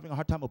some of you are having a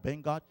hard time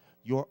obeying God?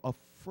 You're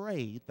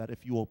afraid that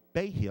if you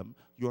obey him,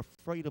 you're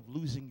afraid of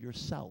losing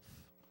yourself.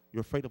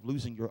 You're afraid of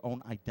losing your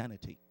own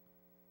identity.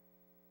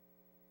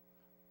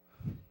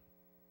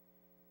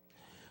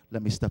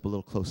 Let me step a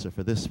little closer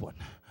for this one.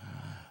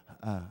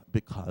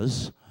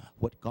 Because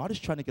what God is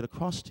trying to get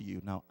across to you,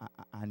 now,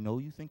 I know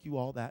you think you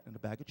all that in a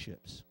bag of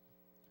chips.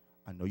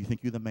 I know you think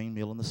you're the main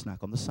meal and the snack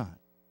on the side.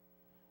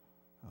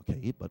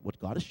 Okay, but what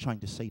God is trying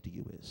to say to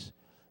you is,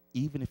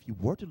 even if you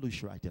were to lose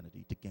your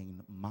identity to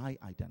gain my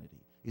identity,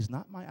 is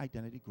not my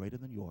identity greater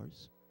than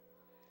yours?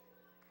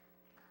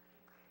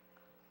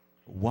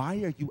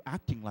 Why are you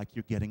acting like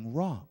you're getting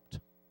robbed?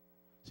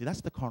 See,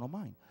 that's the carnal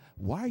mind.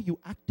 Why are you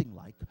acting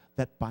like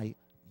that by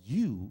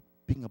you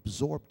being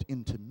absorbed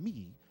into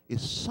me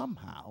is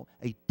somehow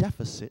a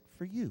deficit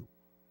for you?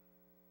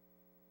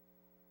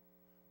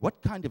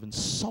 What kind of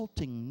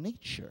insulting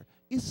nature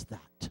is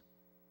that?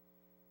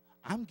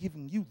 I'm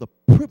giving you the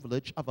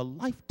privilege of a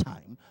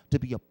lifetime to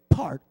be a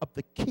part of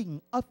the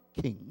King of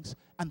Kings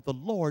and the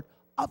Lord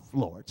of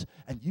Lords,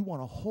 and you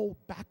want to hold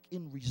back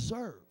in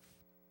reserve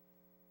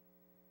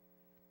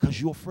because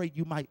you're afraid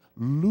you might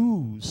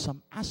lose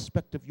some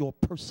aspect of your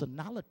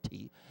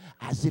personality,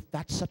 as if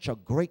that's such a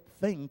great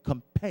thing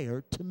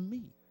compared to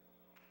me.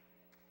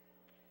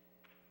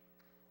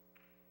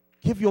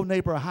 Give your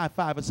neighbor a high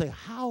five and say,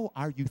 how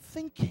are you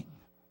thinking?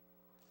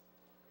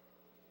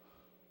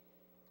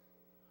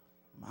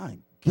 My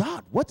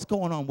God, what's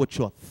going on with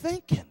your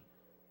thinking?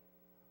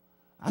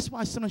 That's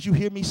why sometimes you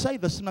hear me say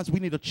this. Sometimes we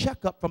need a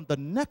checkup from the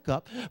neck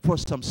up for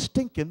some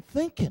stinking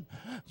thinking.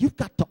 You've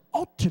got to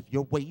alter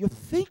your way you're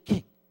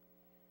thinking.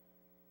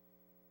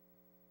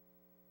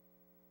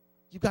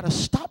 You've got to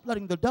stop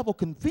letting the devil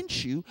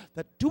convince you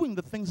that doing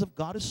the things of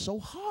God is so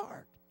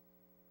hard.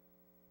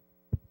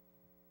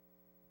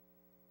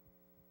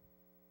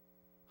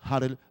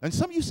 And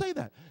some of you say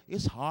that.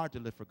 It's hard to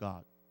live for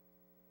God.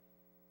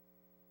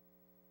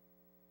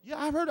 Yeah,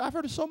 I've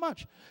heard it so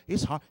much.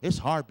 It's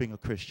hard being a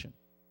Christian.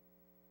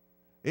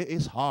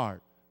 It's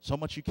hard. So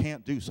much you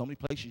can't do. So many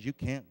places you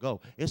can't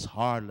go. It's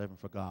hard living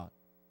for God.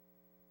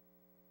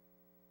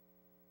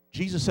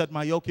 Jesus said,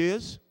 my yoke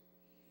is,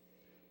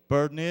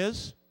 burden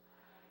is.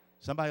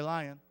 Somebody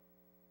lying.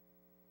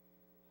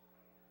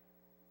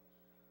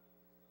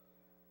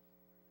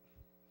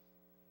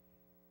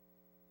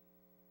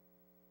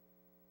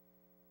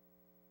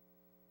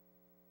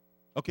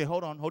 Okay,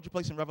 hold on. Hold your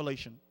place in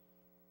Revelation.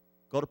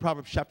 Go to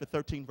Proverbs chapter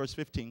 13, verse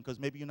 15, because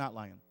maybe you're not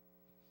lying.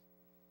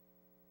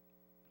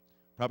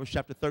 Proverbs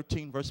chapter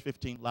 13, verse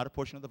 15, latter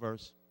portion of the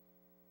verse.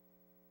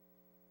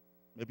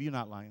 Maybe you're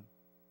not lying.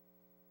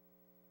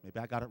 Maybe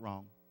I got it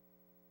wrong.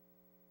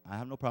 I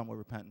have no problem with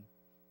repenting.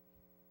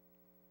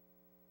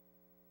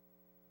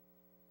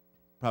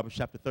 Proverbs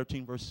chapter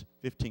 13, verse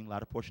 15,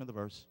 latter portion of the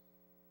verse.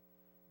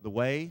 The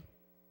way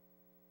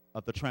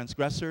of the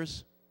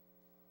transgressors.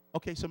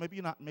 Okay, so maybe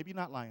you're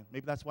not lying.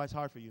 Maybe that's why it's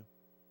hard for you.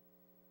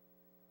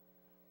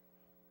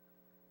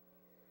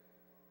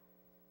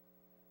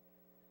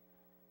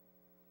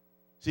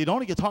 See, it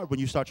only gets hard when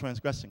you start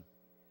transgressing.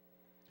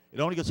 It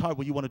only gets hard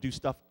when you want to do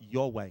stuff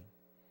your way.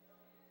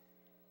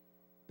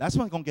 That's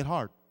when it's going to get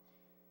hard.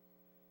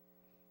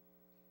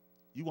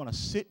 You want to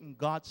sit in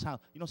God's house.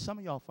 You know, some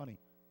of y'all funny.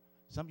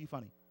 Some of you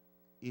funny.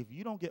 If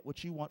you don't get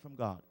what you want from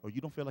God, or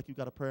you don't feel like you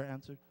got a prayer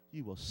answered,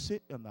 you will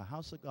sit in the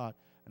house of God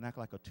and act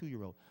like a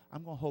 2-year-old.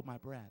 I'm going to hold my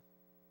breath.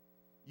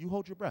 You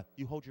hold your breath.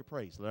 You hold your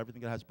praise. Let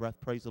everything that has breath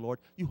praise the Lord.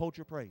 You hold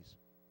your praise.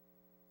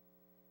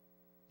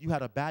 You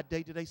had a bad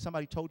day today.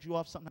 Somebody told you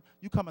off something.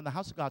 You come in the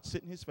house of God,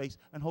 sit in his face,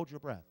 and hold your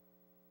breath.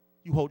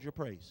 You hold your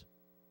praise.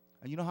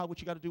 And you know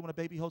what you got to do when a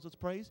baby holds its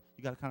praise?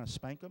 You got to kind of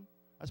spank them.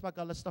 That's why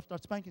God lets stuff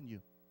start spanking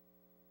you.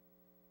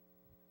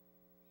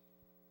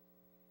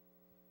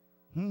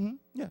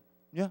 Yeah.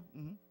 Yeah.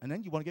 And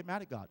then you want to get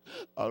mad at God.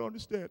 I don't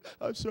understand.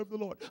 I serve the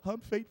Lord. I'm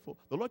faithful.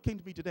 The Lord came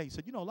to me today. He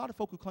said, you know, a lot of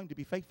folk who claim to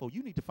be faithful,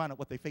 you need to find out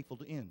what they're faithful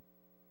to in.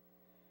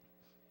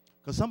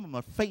 Because some of them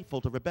are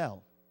faithful to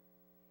rebel.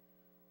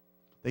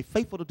 They're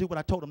faithful to do what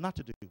I told them not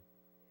to do.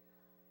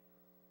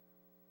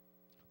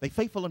 They're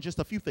faithful in just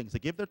a few things. They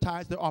give their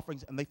tithes, their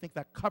offerings, and they think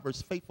that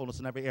covers faithfulness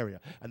in every area.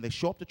 And they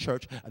show up to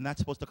church, and that's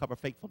supposed to cover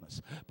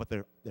faithfulness. But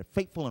they're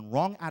faithful in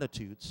wrong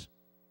attitudes.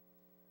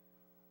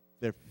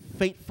 They're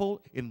faithful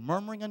in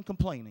murmuring and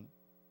complaining.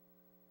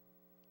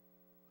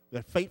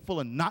 They're faithful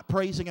in not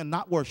praising and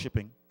not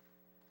worshiping.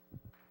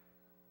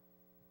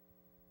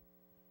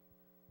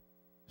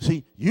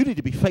 See, you need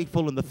to be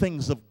faithful in the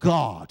things of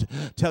God.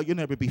 Tell your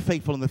neighbor, be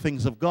faithful in the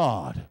things of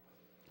God.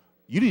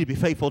 You need to be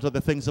faithful to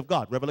the things of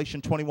God.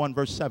 Revelation 21,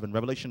 verse 7.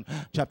 Revelation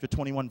chapter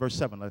 21, verse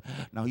 7.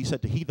 Now he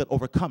said, to he that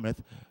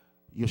overcometh,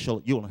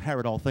 you'll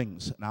inherit all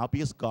things. And I'll be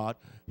his God,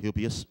 you'll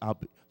be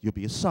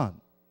his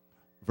son.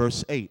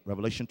 Verse 8,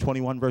 Revelation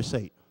 21, verse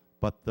 8.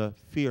 But the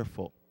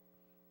fearful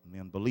and the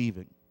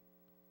unbelieving,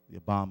 the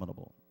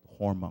abominable,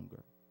 the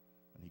whoremonger.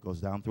 And he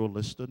goes down through a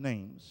list of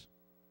names.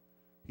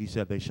 He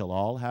said they shall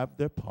all have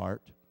their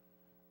part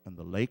in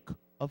the lake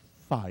of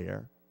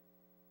fire,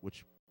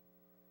 which,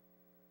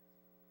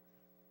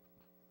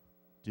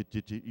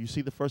 did you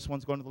see the first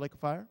ones going to the lake of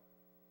fire?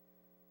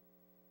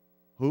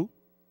 Who?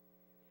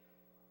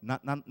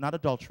 Not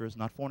adulterers,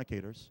 not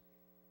fornicators,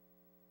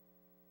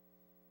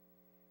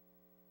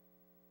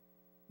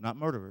 not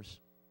murderers.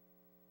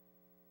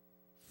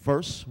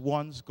 First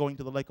ones going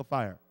to the lake of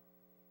fire.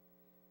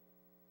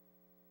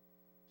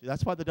 See,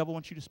 that's why the devil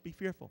wants you to be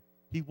fearful.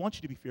 He wants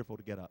you to be fearful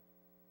to get up.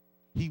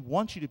 He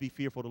wants you to be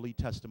fearful to lead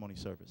testimony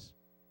service.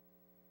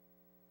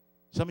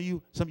 Some of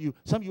you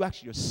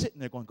actually are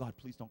sitting there going, God,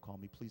 please don't call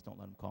me. Please don't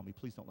let him call me.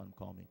 Please don't let him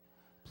call me.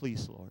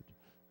 Please, Lord.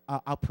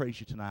 I'll praise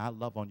you tonight. I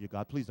love on you,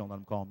 God. Please don't let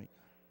him call me.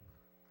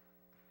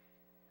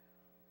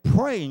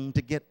 Praying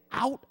to get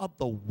out of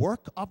the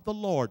work of the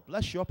Lord.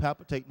 Bless your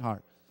palpitating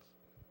heart.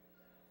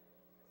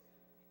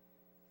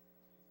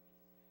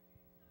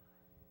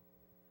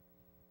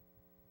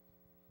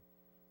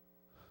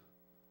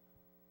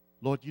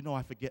 Lord, you know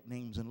I forget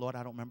names, and Lord,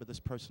 I don't remember this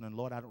person, and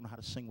Lord, I don't know how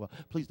to sing well.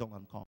 Please don't let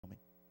them call me.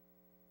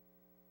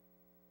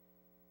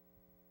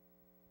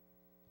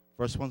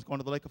 First one's going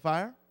to the lake of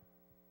fire.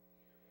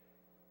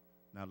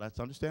 Now let's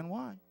understand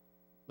why.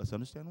 Let's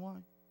understand why.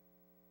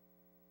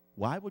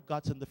 Why would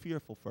God send the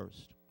fearful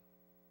first?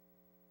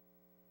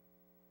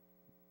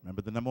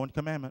 Remember the number one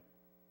commandment.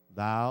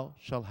 Thou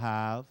shalt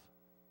have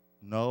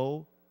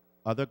no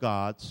other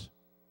gods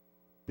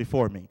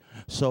before me.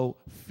 So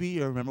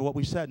fear, remember what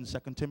we said in 2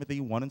 Timothy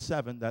 1 and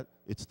 7, that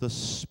it's the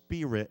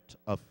spirit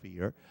of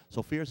fear.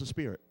 So fear is a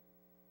spirit,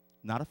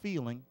 not a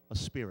feeling, a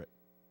spirit.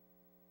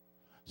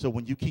 So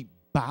when you keep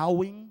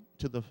bowing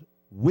to the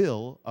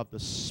will of the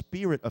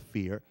spirit of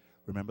fear,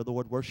 remember the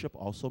word worship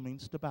also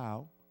means to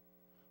bow.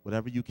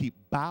 Whatever you keep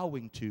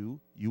bowing to,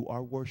 you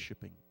are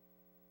worshiping.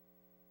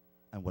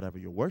 And whatever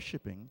you're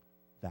worshiping,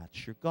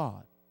 that's your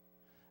God.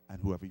 And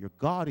whoever your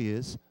God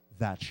is,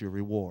 that's your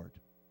reward.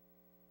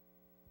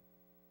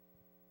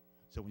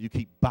 So when you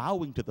keep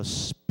bowing to the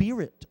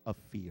spirit of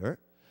fear,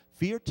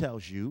 fear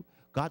tells you,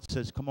 God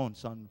says, come on,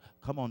 son,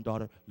 come on,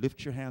 daughter,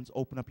 lift your hands,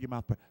 open up your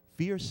mouth.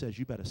 Fear says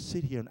you better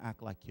sit here and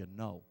act like you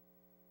know.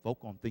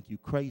 Folk gonna think you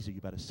crazy.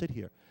 You better sit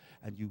here.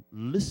 And you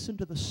listen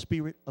to the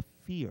spirit of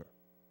fear.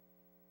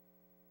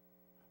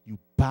 You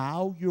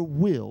bow your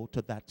will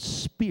to that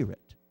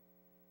spirit.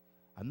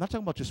 I'm not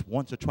talking about just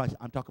once or twice.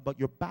 I'm talking about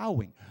you're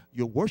bowing,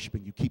 you're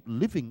worshiping. You keep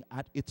living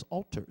at its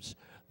altars.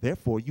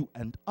 Therefore, you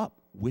end up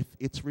with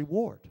its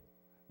reward,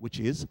 which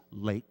is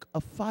lake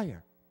of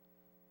fire.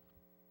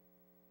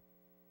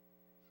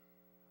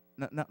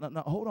 Now,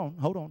 hold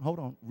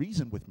on.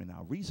 Reason with me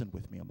now. Reason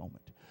with me a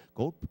moment.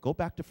 Go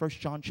back to 1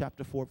 John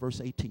chapter 4,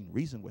 verse 18.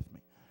 Reason with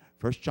me.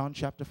 1 John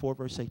chapter 4,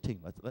 verse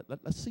 18.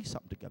 Let's see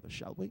something together,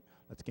 shall we?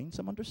 Let's gain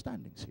some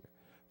understandings here.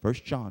 1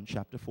 John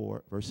chapter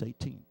 4, verse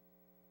 18.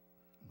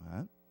 All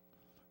right?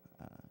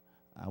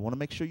 I want to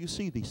make sure you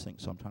see these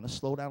things, so I'm trying to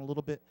slow down a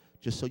little bit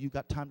just so you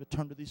got time to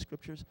turn to these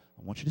scriptures.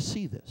 I want you to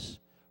see this.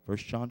 1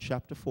 John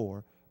chapter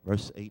 4,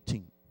 verse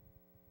 18.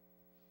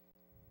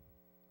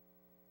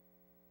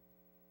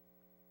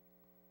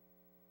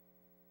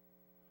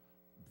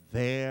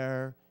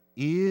 There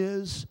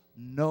is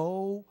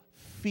no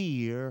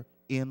fear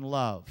in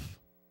love,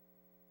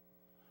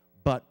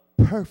 but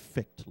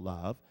perfect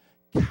love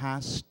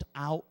casts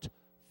out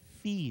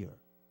fear.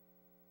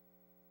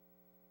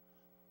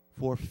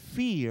 For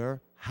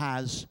fear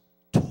has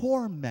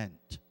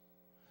torment,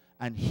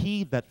 and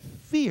he that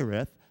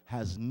feareth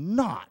has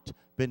not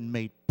been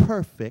made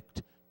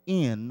perfect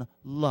in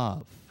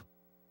love.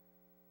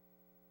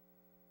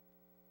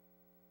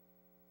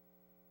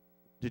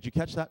 Did you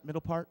catch that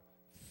middle part?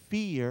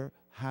 Fear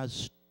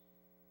has.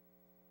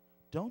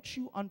 Don't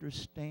you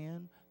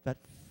understand that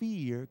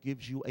fear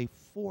gives you a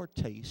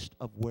foretaste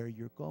of where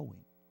you're going?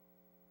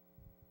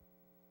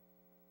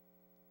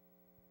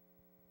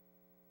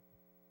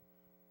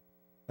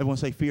 Everyone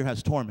say fear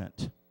has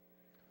torment.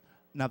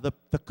 Now, the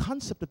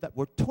concept of that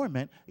word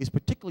torment is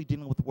particularly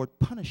dealing with the word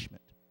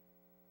punishment.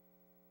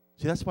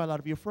 See, that's why a lot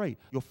of you are afraid.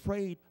 You're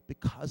afraid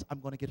because I'm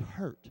going to get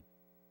hurt.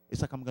 It's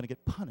like I'm going to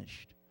get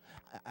punished.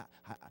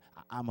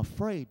 I'm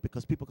afraid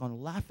because people are going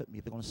to laugh at me.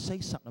 They're going to say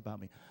something about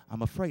me.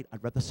 I'm afraid.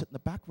 I'd rather sit in the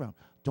background.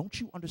 Don't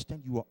you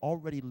understand you are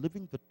already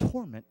living the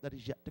torment that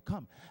is yet to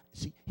come?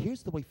 See,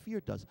 here's the way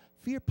fear does.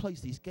 Fear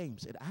plays these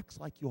games. It acts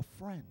like your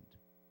friend.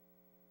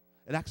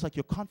 It acts like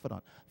your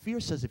confidant. Fear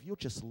says, if you'll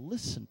just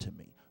listen to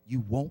me,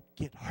 you won't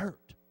get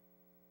hurt.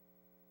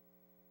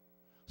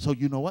 So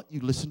you know what?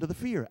 You listen to the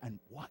fear. And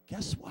what?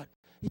 Guess what?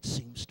 It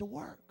seems to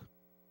work.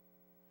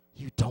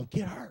 You don't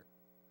get hurt.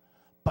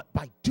 But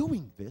by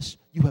doing this,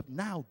 you have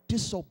now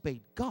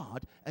disobeyed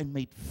God and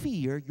made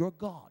fear your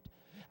God.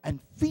 And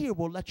fear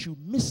will let you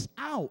miss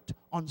out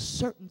on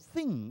certain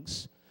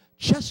things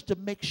just to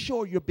make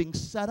sure you're being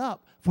set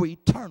up for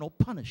eternal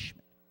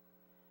punishment.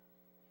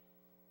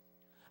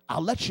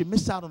 I'll let you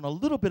miss out on a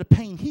little bit of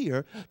pain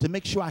here to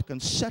make sure I can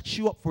set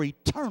you up for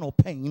eternal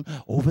pain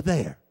over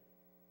there.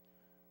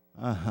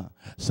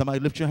 Somebody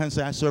lift your hand and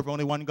say, I serve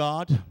only one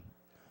God.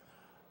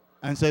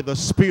 And say, the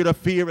spirit of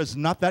fear is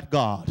not that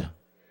God.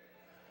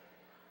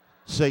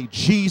 Say,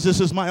 Jesus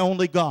is my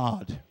only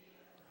God.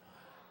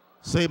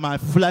 Say, my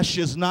flesh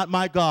is not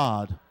my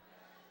God.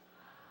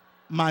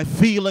 My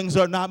feelings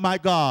are not my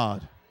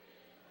God.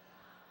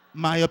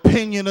 My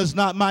opinion is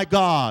not my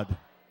God.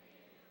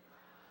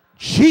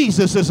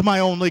 Jesus is my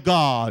only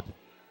God.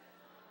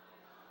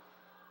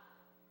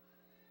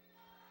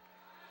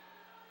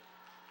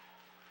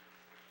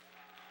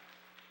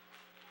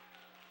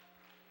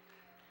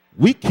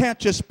 We can't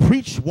just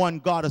preach one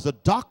God as a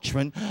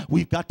doctrine.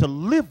 We've got to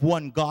live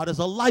one God as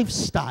a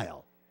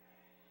lifestyle.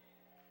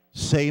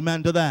 Say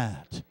amen to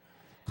that.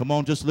 Come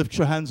on, just lift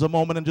your hands a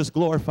moment and just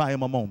glorify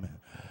him a moment.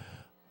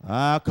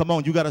 Come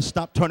on, you got to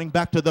stop turning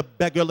back to the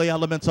beggarly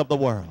elements of the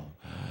world.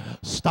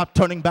 Stop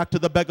turning back to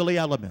the beggarly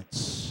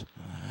elements.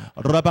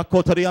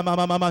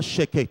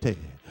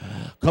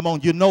 Come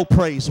on, you know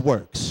praise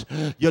works.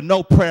 You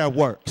know prayer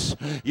works.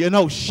 You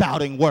know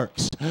shouting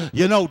works.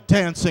 You know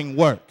dancing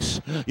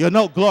works. You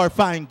know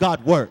glorifying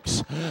God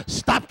works.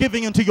 Stop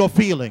giving into your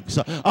feelings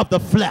of the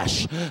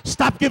flesh.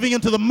 Stop giving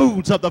into the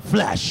moods of the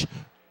flesh.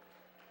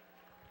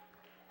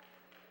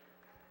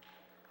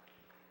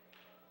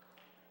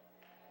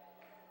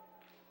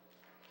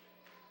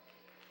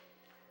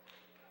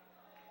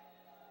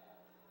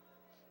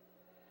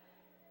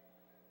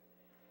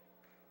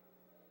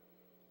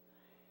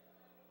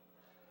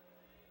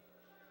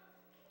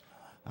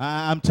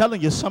 I'm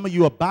telling you, some of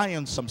you are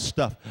buying some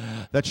stuff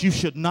that you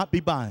should not be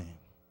buying.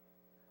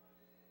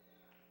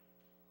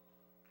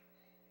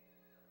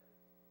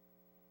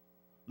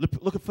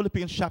 Look at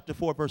Philippians chapter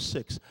 4, verse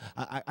 6.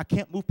 I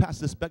can't move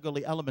past this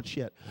beggarly elements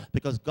yet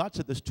because God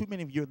said there's too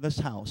many of you in this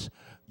house.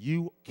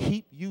 You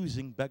keep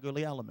using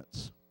beggarly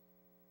elements.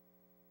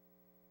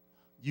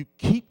 You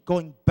keep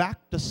going back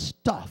to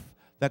stuff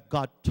that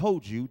God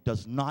told you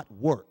does not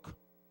work.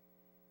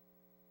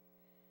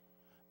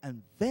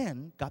 And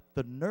then got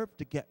the nerve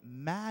to get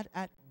mad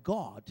at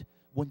God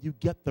when you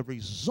get the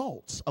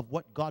results of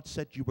what God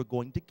said you were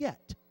going to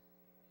get.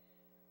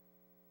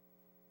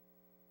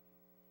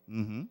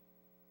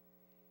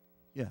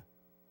 Yeah.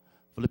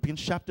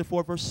 Philippians chapter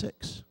 4, verse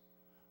 6.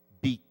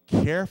 Be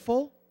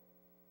careful.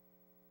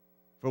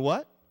 For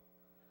what?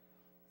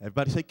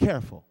 Everybody say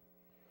careful.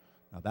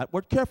 Now that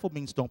word careful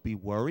means don't be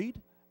worried,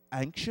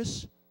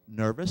 anxious,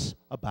 nervous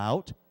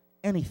about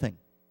anything.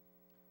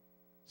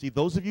 See,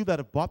 those of you that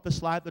have bought the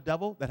lie of the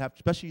devil, that have,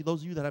 especially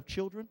those of you that have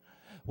children,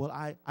 well,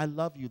 I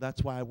love you.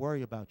 That's why I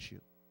worry about you.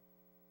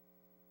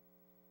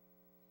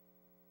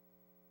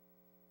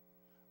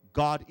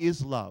 God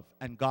is love,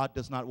 and God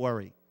does not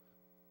worry.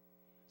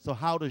 So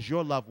how does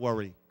your love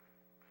worry?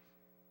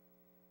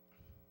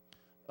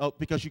 Oh,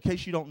 because in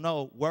case you don't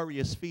know, worry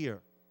is fear.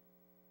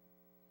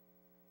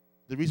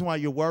 The reason why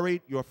you're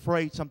worried, you're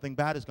afraid something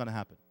bad is going to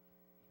happen.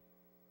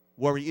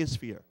 Worry is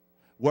fear.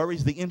 Worry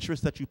is the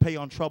interest that you pay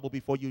on trouble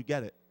before you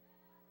get it.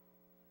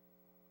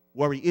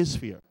 Worry is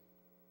fear.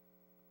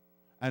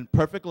 And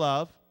perfect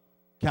love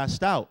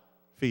casts out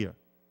fear.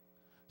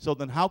 So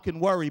then how can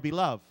worry be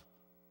love?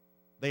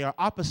 They are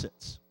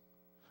opposites.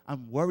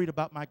 I'm worried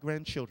about my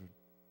grandchildren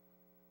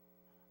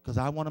because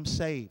I want them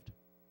saved.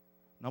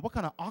 Now, what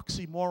kind of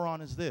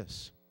oxymoron is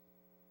this?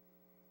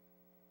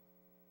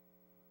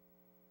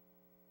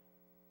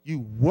 You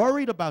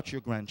worried about your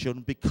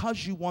grandchildren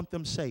because you want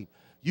them saved.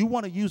 You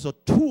want to use a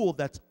tool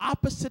that's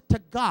opposite to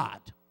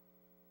God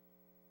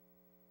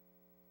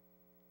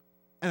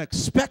and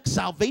expect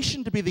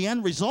salvation to be the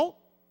end result?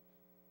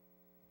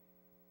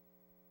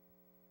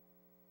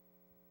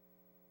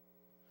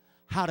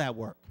 How'd that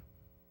work?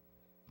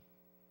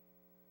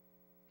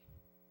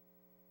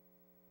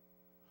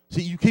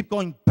 See, you keep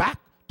going back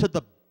to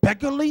the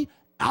beggarly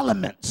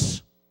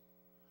elements.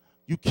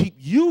 You keep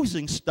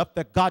using stuff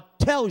that God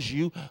tells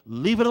you,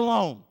 leave it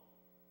alone.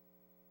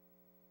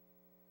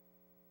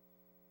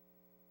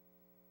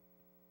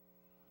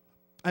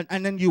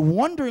 And then you're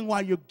wondering why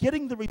you're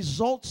getting the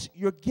results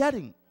you're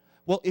getting.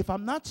 Well, if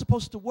I'm not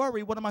supposed to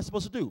worry, what am I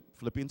supposed to do?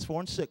 Philippians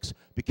 4 and 6.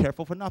 Be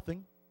careful for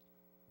nothing,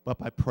 but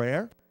by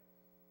prayer,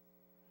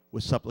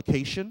 with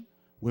supplication,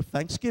 with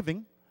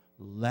thanksgiving,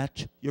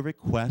 let your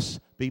requests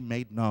be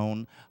made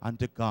known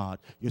unto God.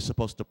 You're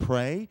supposed to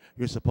pray.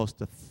 You're supposed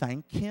to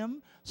thank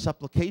Him.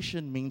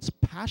 Supplication means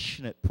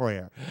passionate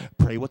prayer.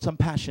 Pray with some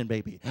passion,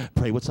 baby.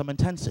 Pray with some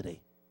intensity.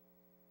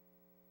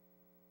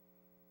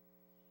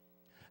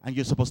 And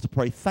you're supposed to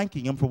pray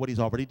thanking Him for what He's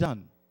already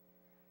done.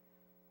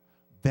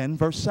 Then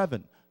verse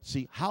 7.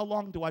 See, how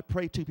long do I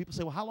pray to? People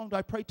say, well, how long do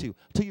I pray to?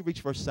 Till you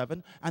reach verse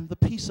 7. And the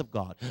peace of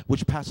God,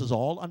 which passes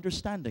all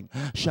understanding,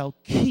 shall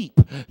keep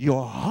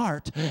your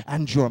heart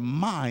and your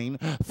mind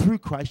through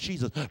Christ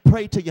Jesus.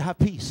 Pray till you have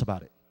peace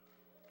about it.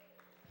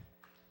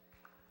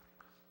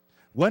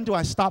 When do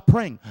I stop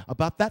praying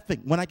about that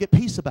thing? When I get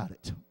peace about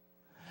it.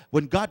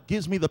 When God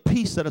gives me the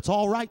peace that it's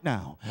all right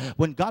now.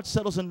 When God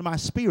settles into my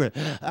spirit,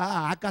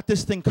 I got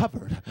this thing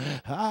covered.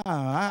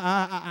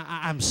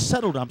 I'm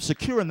settled. I'm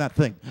secure in that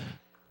thing.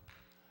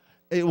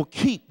 It will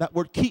keep. That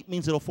word keep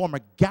means it'll form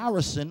a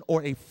garrison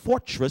or a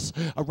fortress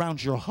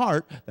around your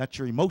heart, that's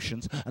your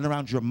emotions, and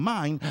around your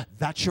mind,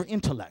 that's your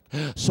intellect.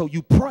 So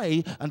you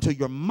pray until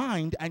your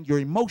mind and your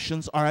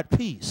emotions are at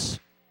peace.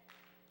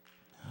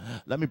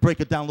 Let me break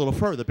it down a little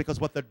further, because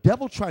what the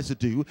devil tries to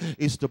do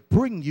is to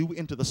bring you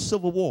into the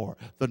civil war,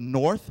 the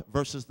North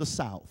versus the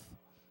South.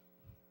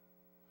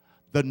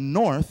 The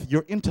North,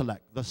 your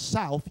intellect. The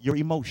South, your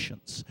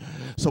emotions.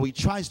 So he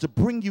tries to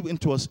bring you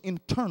into an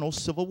internal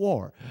civil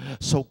war.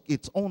 So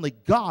it's only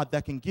God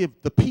that can give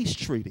the peace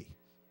treaty,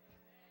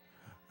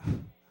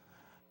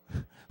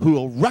 who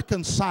will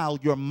reconcile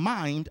your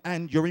mind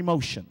and your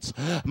emotions.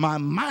 My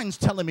mind's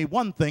telling me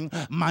one thing,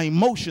 my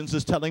emotions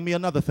is telling me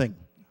another thing.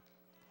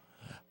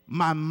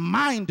 My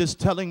mind is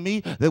telling me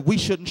that we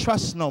shouldn't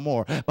trust no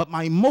more, but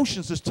my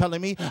emotions is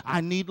telling me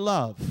I need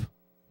love.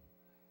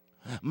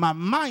 My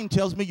mind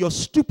tells me you're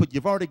stupid,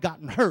 you've already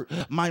gotten hurt.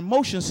 My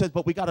emotion says,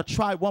 but we got to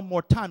try one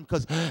more time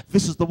because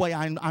this is the way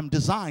I'm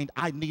designed.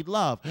 I need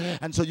love.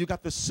 And so you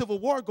got this civil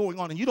war going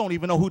on and you don't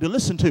even know who to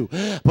listen to.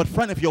 But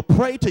friend, if you'll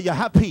pray till you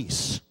have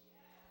peace.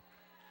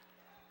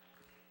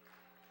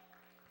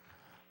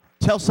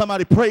 Tell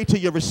somebody, pray till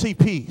you receive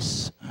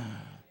peace.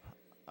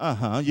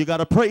 You got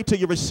to pray till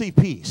you receive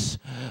peace.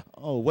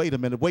 Oh, wait a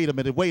minute.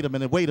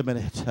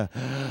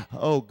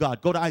 Oh,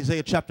 God. Go to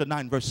Isaiah chapter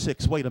 9, verse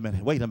 6. Wait a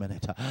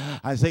minute.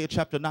 Isaiah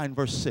chapter 9,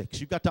 verse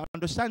 6. You got to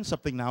understand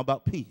something now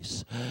about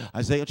peace.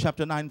 Isaiah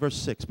chapter 9, verse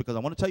 6. Because I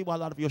want to tell you why a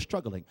lot of you are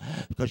struggling.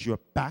 Because you're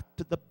back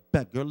to the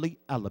beggarly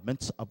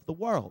elements of the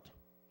world.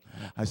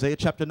 Isaiah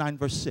chapter 9,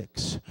 verse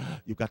 6.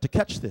 You've got to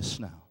catch this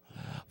now.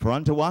 For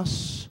unto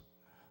us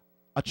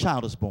a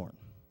child is born.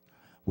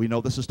 We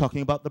know this is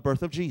talking about the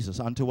birth of Jesus.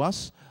 Unto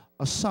us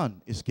a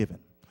son is given.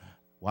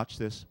 Watch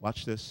this.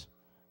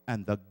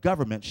 And the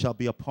government shall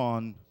be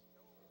upon.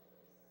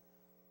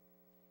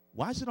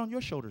 Why is it on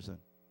your shoulders then?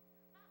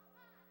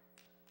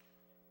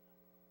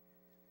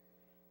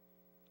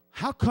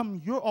 How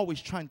come you're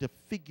always trying to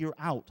figure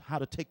out how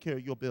to take care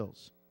of your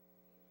bills?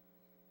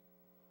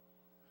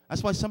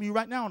 That's why some of you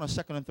right now are on a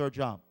second and third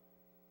job,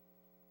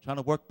 trying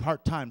to work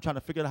part-time, trying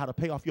to figure out how to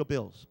pay off your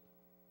bills.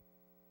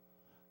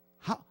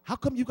 How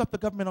come you got the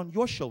government on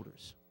your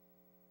shoulders?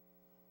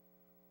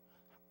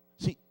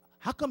 See,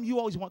 how come you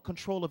always want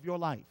control of your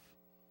life?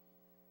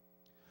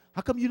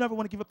 How come you never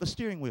want to give up the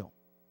steering wheel?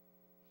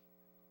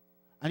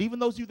 And even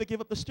those of you that give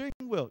up the steering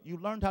wheel, you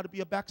learned how to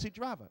be a backseat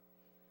driver.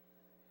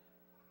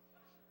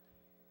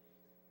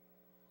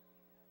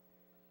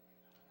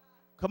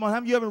 Come on,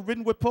 haven't you ever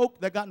ridden with folk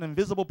that got an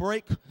invisible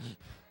brake?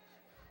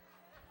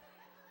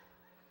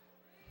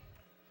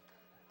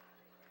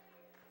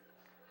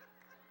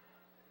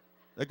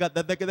 They got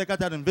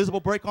that invisible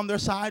brake on their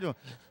side.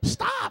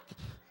 Stop!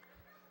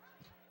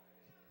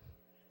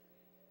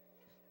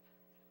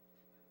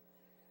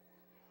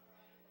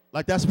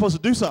 Like that's supposed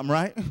to do something,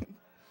 right?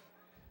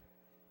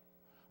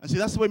 And see,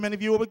 that's the way many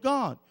of you are with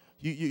God.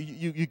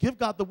 You give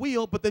God the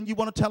wheel, but then you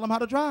want to tell him how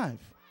to drive.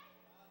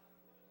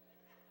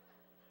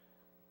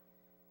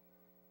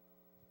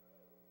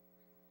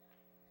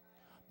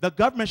 The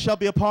government shall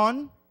be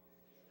upon.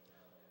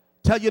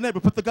 Tell your neighbor,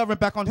 put the government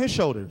back on his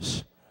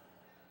shoulders.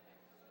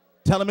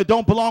 Tell him it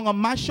don't belong on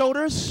my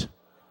shoulders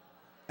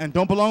and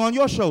don't belong on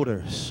your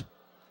shoulders.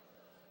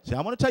 See,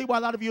 I want to tell you why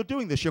a lot of you are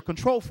doing this. You're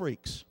control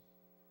freaks.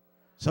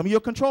 Some of you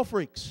are control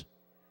freaks.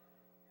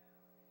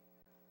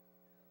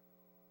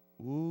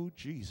 Ooh,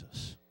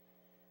 Jesus.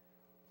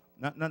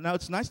 Now,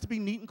 it's nice to be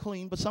neat and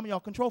clean, but some of y'all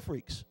are control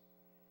freaks.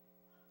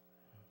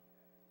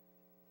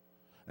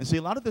 And see,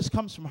 a lot of this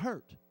comes from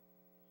hurt.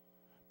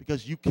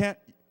 Because you can't,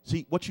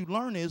 see, what you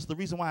learn is the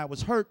reason why I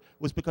was hurt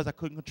was because I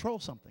couldn't control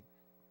something.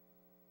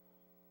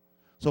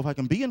 So if I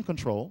can be in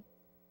control,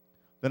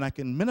 then I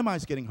can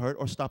minimize getting hurt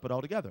or stop it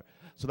altogether.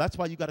 So that's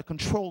why you got to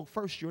control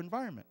first your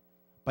environment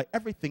by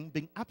everything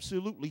being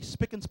absolutely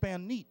spick and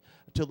span neat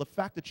until the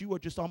fact that you are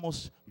just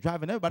almost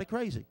driving everybody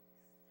crazy.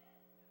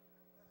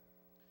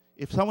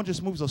 If someone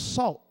just moves a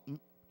salt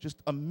just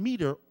a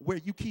meter where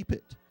you keep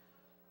it.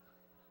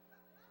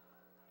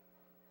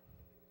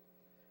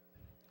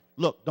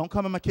 Look, don't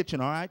come in my kitchen,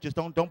 all right? Just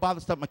don't bother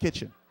stuff in my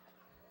kitchen.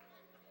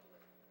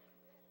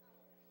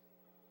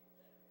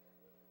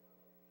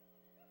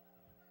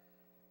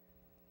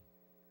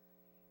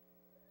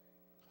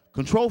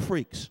 Control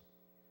freaks.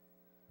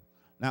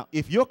 Now,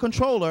 if you're a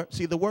controller,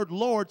 see, the word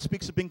Lord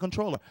speaks of being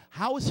controller.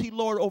 How is he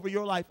Lord over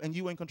your life and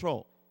you in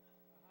control?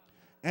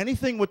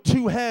 Anything with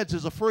two heads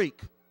is a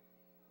freak.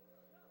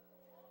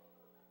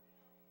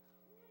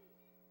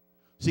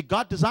 See,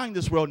 God designed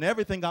this world and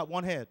everything got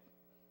one head.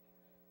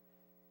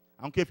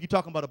 I don't care if you're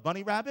talking about a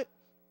bunny rabbit,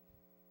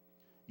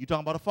 you're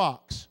talking about a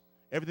fox.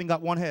 Everything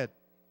got one head.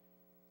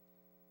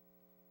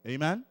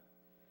 Amen?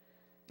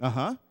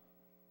 Uh-huh.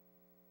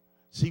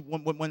 See,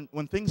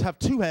 when things have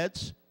two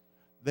heads,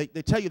 they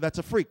tell you that's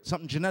a freak.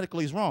 Something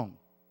genetically is wrong.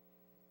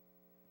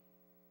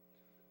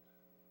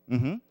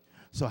 Mm-hmm.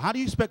 So how do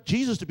you expect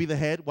Jesus to be the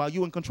head while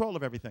you're in control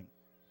of everything?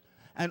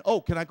 And, oh,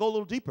 can I go a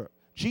little deeper?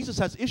 Jesus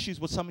has issues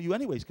with some of you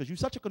anyways because you're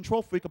such a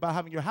control freak about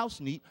having your house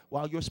neat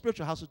while your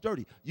spiritual house is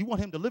dirty. You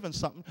want him to live in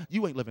something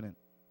you ain't living in.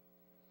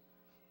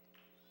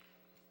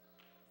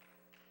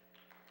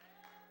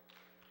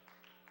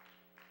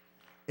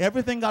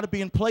 Everything got to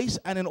be in place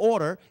and in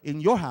order in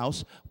your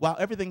house while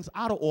everything's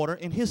out of order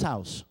in his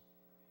house.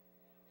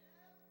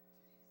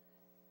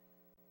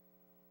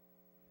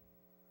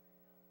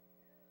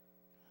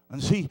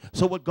 And see,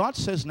 so what God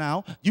says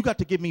now, you got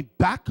to give me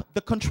back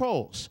the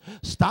controls.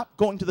 Stop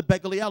going to the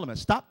beggarly element.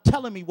 Stop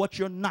telling me what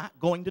you're not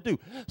going to do.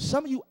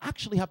 Some of you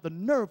actually have the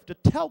nerve to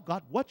tell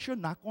God what you're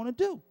not going to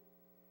do.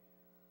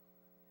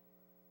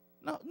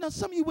 Now,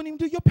 some of you wouldn't even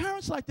do your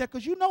parents like that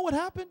because you know what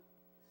happened.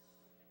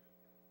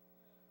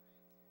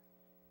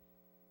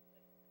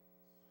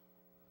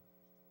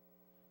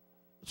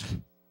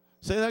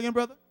 Say that again,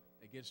 brother.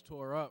 It gets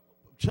tore up.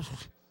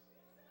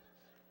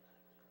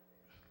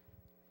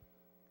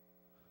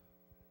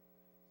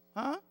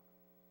 Huh?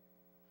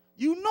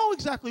 You know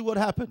exactly what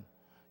happened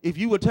if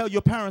you would tell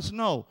your parents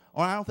no,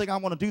 or I don't think I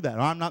want to do that, or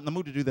I'm not in the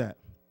mood to do that.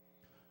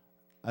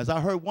 As I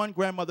heard one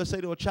grandmother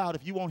say to a child,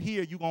 if you won't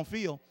hear, you're going to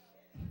feel.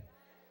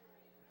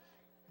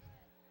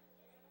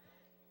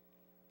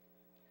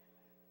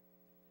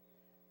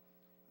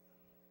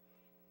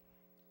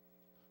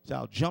 So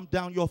I'll jump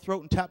down your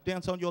throat and tap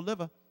dance on your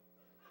liver.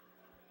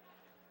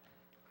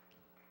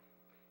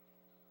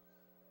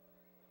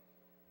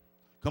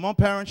 Come on,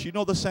 parents, you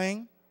know the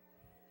saying.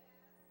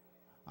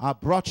 I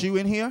brought you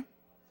in here.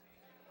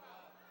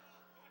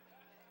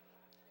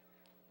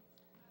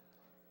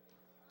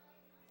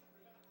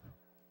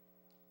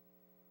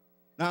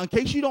 Now, in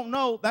case you don't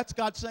know, that's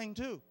God saying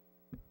too.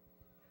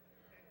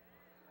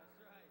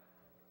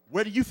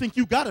 Where do you think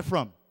you got it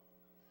from?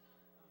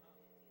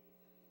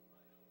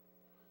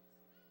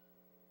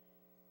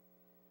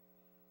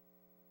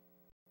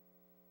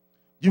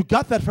 You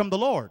got that from the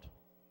Lord.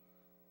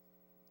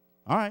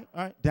 All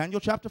right.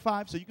 Daniel chapter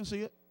 5, so you can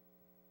see it.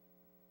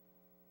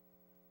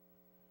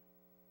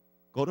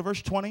 Go to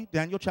verse 20.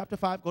 Daniel chapter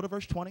 5, go to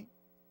verse 20.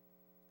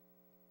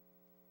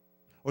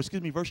 Or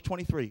excuse me, verse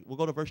 23. We'll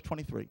go to verse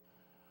 23.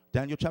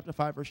 Daniel chapter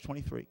 5, verse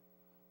 23.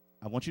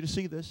 I want you to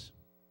see this.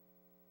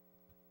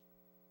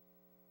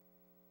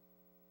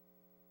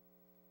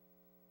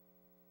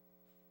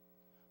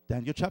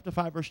 Daniel chapter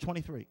 5, verse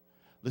 23.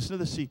 Listen to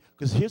this, see,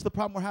 because here's the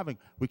problem we're having.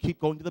 We keep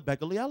going to the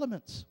beggarly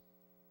elements.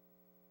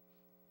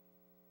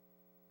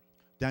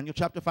 Daniel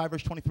chapter 5,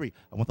 verse 23.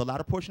 I want the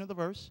latter portion of the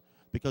verse,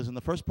 because in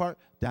the first part,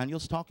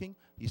 Daniel's talking.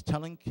 He's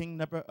telling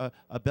King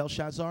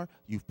Belshazzar,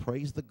 you've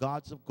praised the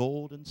gods of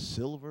gold and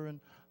silver, and,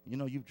 you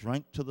know, you've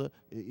drank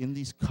in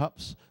these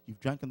cups. You've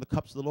drank in the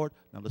cups of the Lord.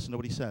 Now listen to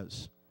what he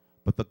says.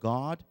 But the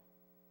God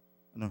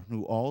who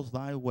knew all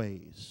thy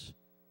ways,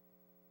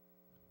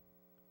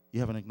 you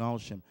haven't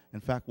acknowledged him.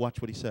 In fact,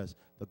 watch what he says.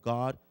 The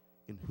God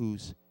in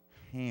whose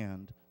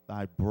hand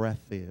thy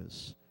breath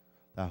is,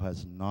 thou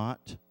hast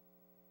not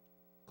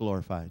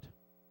glorified.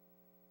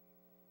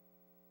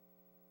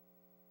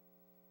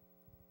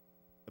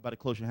 Everybody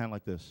close your hand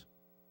like this.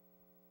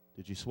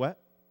 Did you sweat?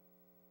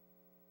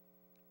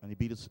 Any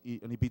beads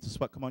of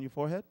sweat come on your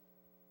forehead?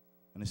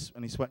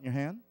 Any sweat in your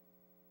hand?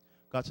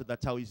 God said,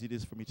 that's how easy it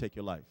is for me to take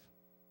your life.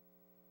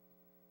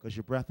 Because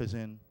your breath is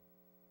in.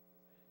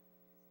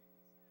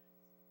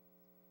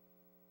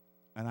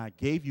 And I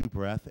gave you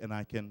breath, and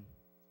I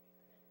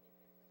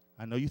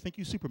know you think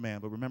you're Superman,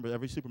 but remember,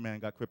 every Superman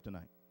got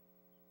kryptonite.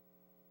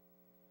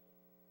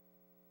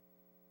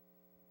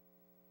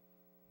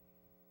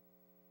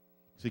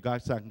 See,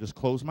 God said, I can just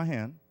close my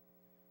hand.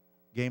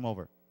 Game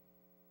over.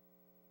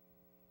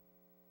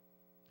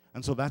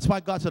 And so that's why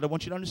God said, I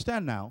want you to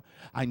understand now,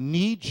 I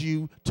need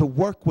you to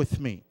work with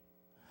me.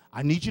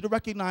 I need you to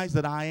recognize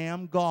that I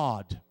am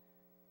God.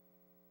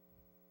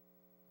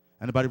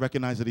 Anybody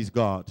recognize that he's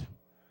God?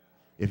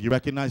 If you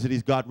recognize that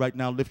he's God right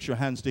now, lift your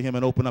hands to him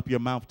and open up your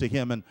mouth to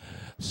him. And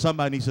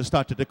somebody needs to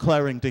start to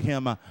declaring to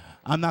him,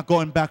 I'm not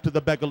going back to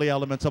the beggarly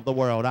elements of the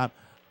world.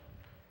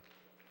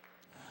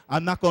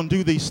 I'm not going to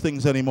do these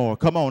things anymore.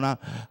 Come on. I'm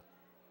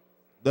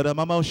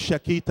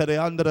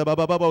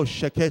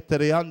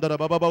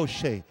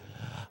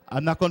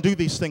not going to do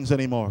these things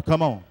anymore.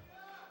 Come on.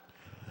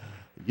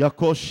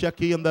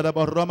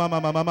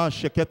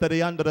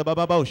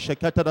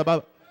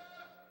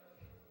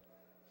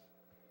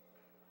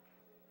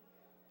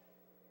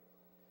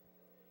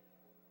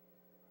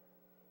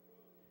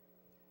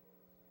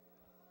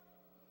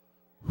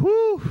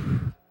 Whew.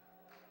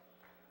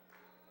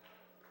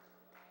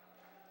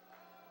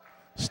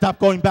 Stop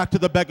going back to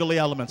the beggarly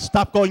elements.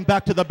 Stop going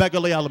back to the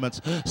beggarly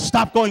elements.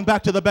 Stop going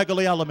back to the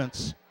beggarly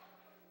elements.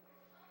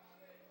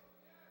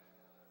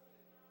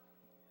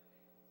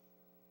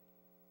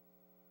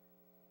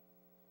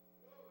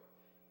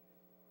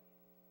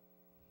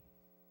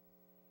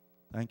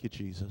 Thank you,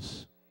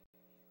 Jesus.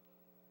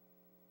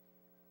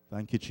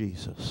 Thank you,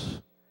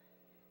 Jesus.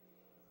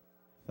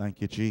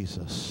 Thank you,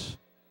 Jesus.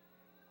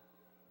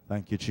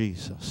 Thank you,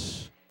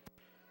 Jesus.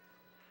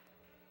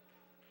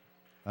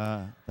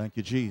 Thank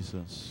you,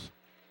 Jesus.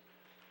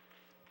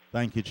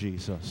 Thank you,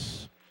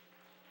 Jesus.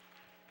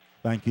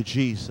 Thank you,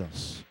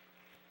 Jesus.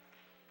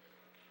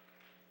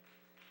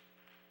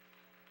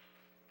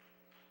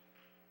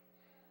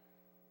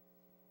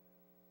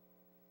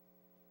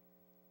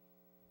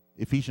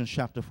 Ephesians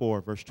chapter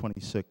 4, verse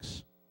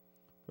 26,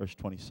 verse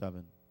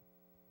 27.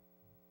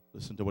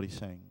 Listen to what he's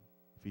saying.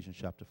 Ephesians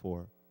chapter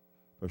 4,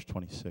 verse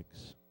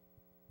 26.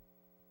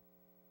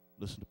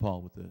 Listen to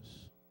Paul with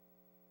this.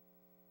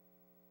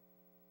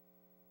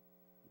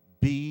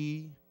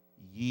 Be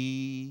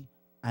ye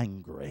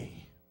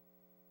angry,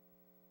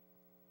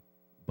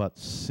 but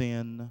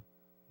sin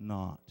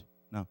not.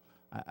 Now,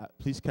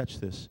 please catch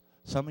this.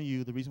 Some of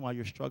you, the reason why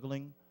you're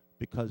struggling,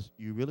 because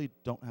you really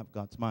don't have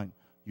God's mind.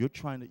 You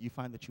find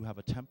that you have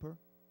a temper,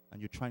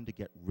 and you're trying to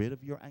get rid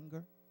of your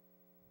anger,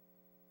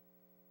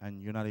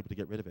 and you're not able to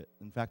get rid of it.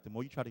 In fact, the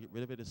more you try to get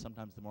rid of it, is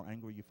sometimes the more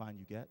angry you find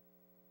you get.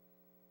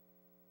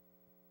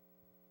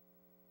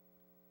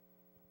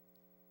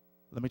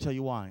 Let me tell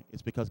you why.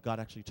 It's because God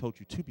actually told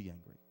you to be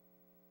angry.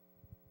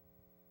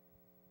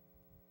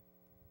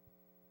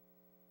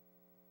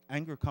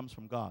 Anger comes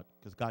from God,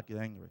 because God gets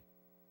angry.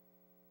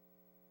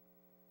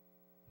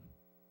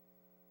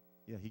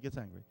 Yeah, he gets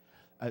angry.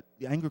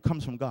 The anger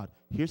comes from God.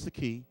 Here's the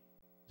key.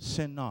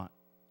 Sin not.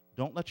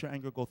 Don't let your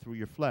anger go through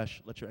your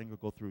flesh. Let your anger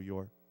go through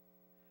your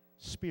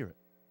spirit.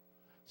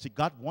 See,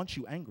 God wants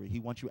you angry. He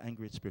wants you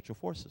angry at spiritual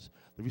forces.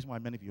 The reason why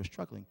many of you are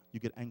struggling, you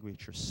get angry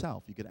at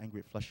yourself, you get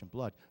angry at flesh and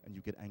blood, and you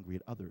get angry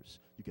at others.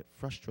 You get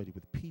frustrated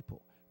with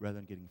people rather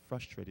than getting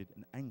frustrated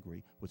and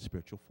angry with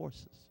spiritual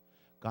forces.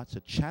 God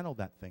said, channel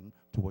that thing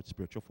towards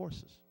spiritual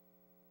forces.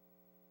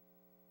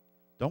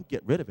 Don't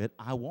get rid of it.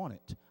 I want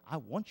it. I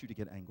want you to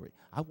get angry.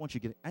 I want you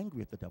to get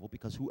angry at the devil,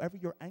 because whoever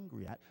you're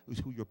angry at is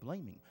who you're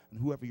blaming, and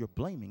whoever you're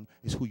blaming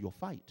is who you'll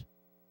fight.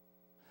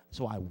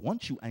 So I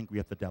want you angry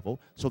at the devil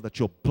so that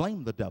you'll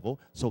blame the devil,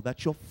 so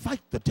that you'll fight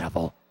the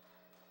devil.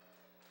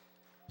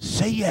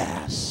 Say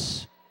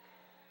yes.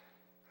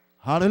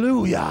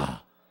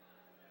 Hallelujah.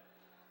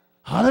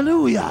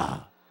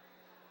 Hallelujah.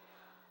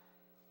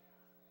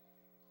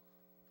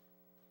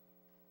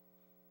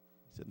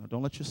 He said, no,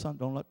 don't let the sun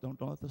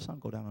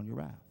go down on your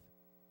wrath.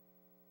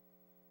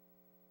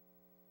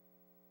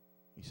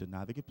 He said,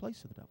 neither give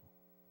place to the devil.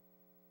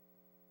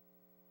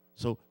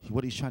 So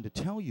what he's trying to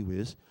tell you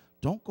is,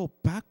 don't go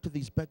back to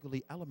these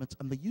beggarly elements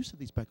and the use of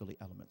these beggarly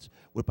elements,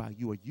 whereby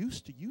you are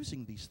used to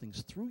using these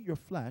things through your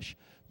flesh,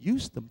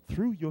 use them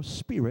through your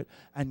spirit,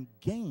 and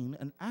gain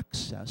an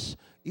access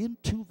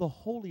into the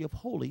Holy of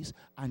Holies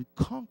and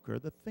conquer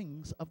the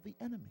things of the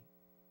enemy.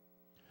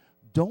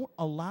 Don't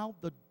allow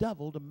the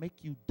devil to make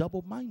you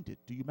double-minded.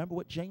 Do you remember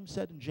what James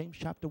said in James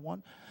chapter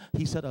 1?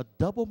 He said, a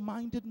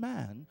double-minded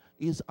man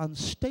is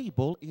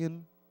unstable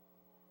in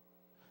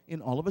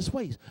all of his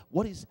ways.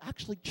 What he's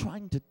actually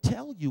trying to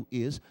tell you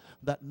is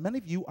that many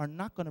of you are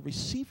not going to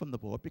receive from the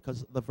Lord,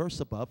 because the verse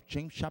above,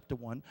 James chapter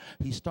 1,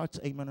 he starts,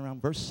 amen,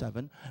 around verse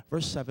 7.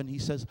 Verse 7, he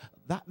says,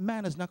 that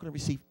man is not going to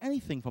receive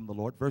anything from the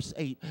Lord. Verse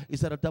 8 is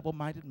that a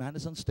double-minded man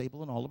is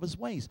unstable in all of his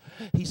ways.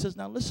 He says,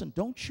 now listen,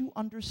 don't you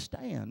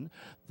understand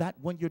that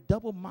when you're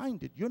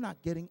double-minded, you're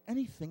not getting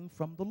anything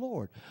from the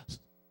Lord?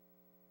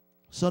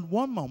 So in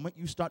one moment,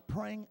 you start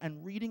praying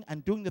and reading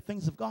and doing the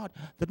things of God.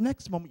 The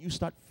next moment, you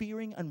start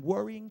fearing and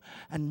worrying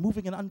and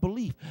moving in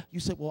unbelief. You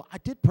say, well, I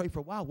did pray for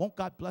a while. Won't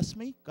God bless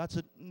me? God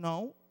said,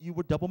 no, you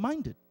were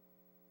double-minded.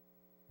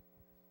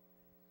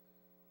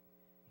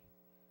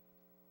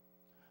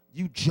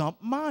 you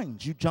jump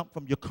minds. You jump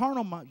from your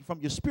carnal mind, from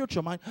your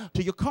spiritual mind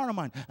to your carnal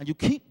mind, and you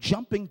keep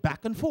jumping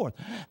back and forth.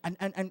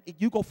 And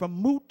you go from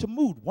mood to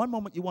mood. One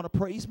moment you want to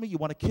praise me, you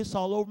want to kiss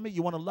all over me,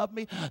 you want to love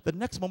me. The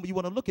next moment you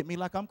want to look at me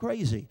like I'm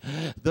crazy.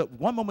 The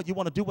one moment you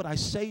want to do what I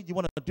say, you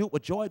want to do it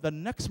with joy. The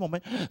next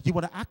moment you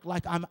want to act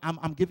like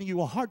I'm giving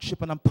you a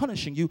hardship and I'm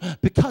punishing you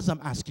because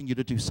I'm asking you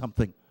to do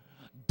something.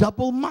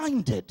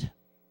 Double-minded.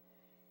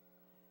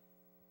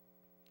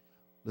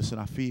 Listen,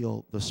 I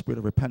feel the spirit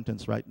of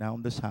repentance right now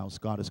in this house.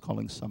 God is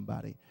calling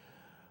somebody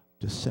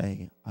to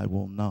say, I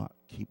will not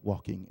keep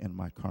walking in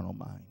my carnal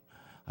mind.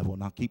 I will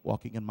not keep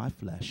walking in my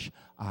flesh.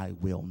 I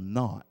will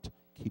not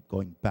keep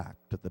going back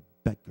to the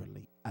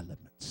beggarly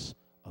elements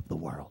of the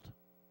world.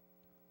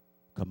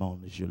 Come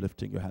on, as you're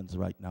lifting your hands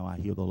right now, I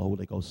hear the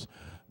Holy Ghost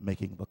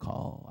making the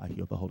call. I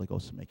hear the Holy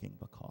Ghost making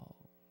the call.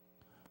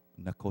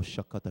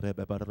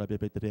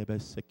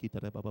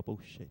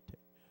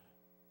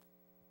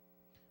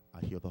 I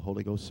hear the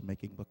Holy Ghost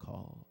making the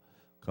call.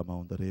 Come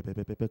on.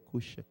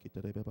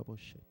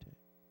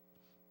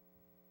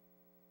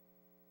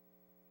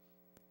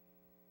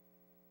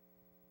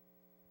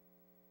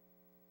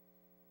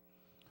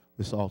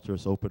 This altar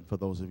is open for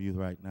those of you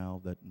right now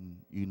that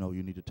you know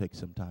you need to take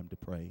some time to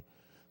pray.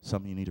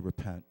 Some of you need to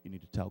repent. You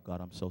need to tell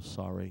God, I'm so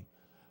sorry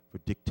for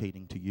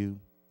dictating to you.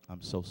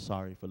 I'm so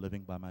sorry for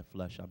living by my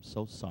flesh. I'm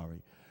so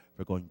sorry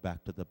for going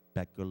back to the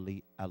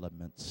beggarly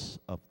elements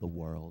of the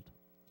world.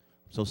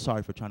 So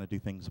sorry for trying to do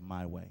things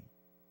my way.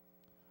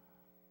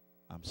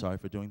 I'm sorry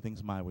for doing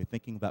things my way,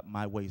 thinking that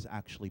my way is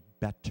actually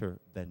better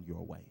than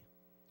your way.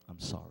 I'm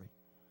sorry.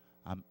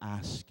 I'm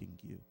asking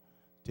you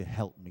to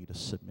help me to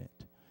submit.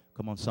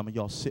 Come on, some of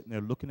y'all sitting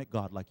there looking at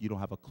God like you don't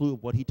have a clue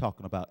of what he's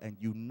talking about, and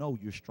you know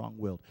you're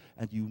strong-willed,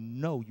 and you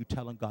know you're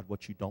telling God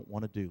what you don't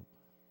want to do.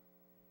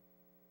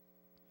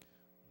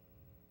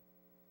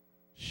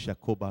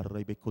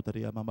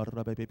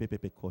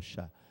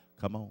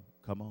 Come on,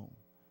 come on.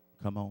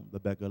 Come on, the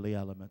beggarly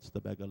elements,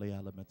 the beggarly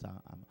elements.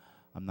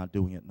 I'm not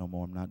doing it no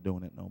more. I'm not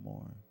doing it no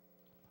more.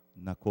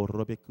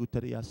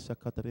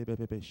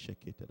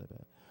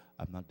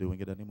 I'm not doing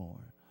it anymore.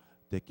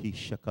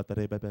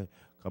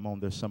 Come on,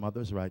 there's some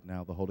others right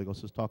now. The Holy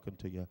Ghost is talking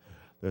to you.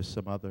 There's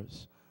some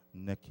others.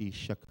 There's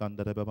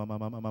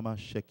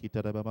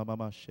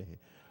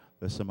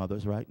some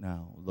others right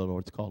now. The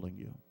Lord's calling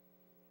you.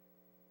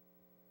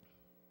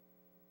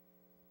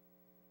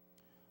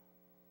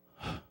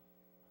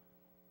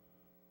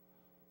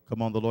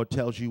 Come on, the Lord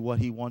tells you what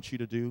he wants you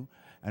to do.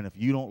 And if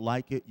you don't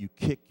like it, you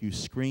kick, you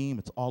scream.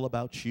 It's all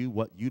about you,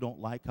 what you don't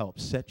like, how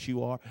upset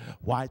you are,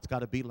 why it's got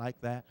to be like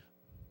that.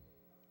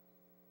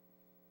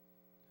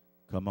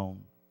 Come on.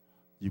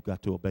 You've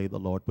got to obey the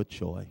Lord with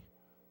joy.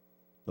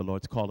 The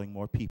Lord's calling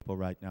more people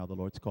right now. The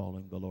Lord's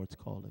calling. The Lord's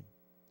calling.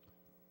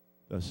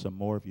 There's some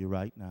more of you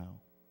right now.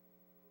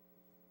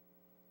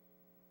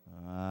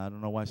 I don't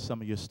know why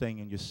some of you are staying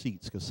in your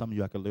seats, because some of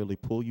you I can literally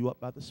pull you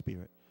up by the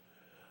Spirit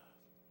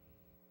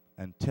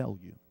and tell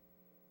you.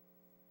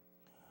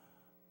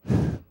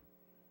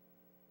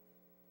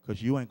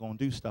 Because you ain't going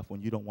to do stuff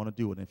when you don't want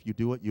to do it. And if you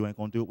do it, you ain't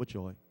going to do it with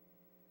joy.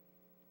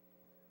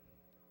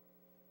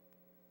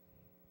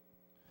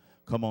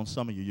 Come on,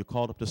 some of you, you're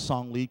called up to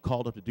song lead,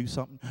 called up to do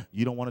something.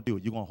 You don't want to do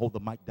it. You're going to hold the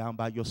mic down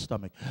by your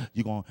stomach.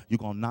 You're going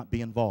to not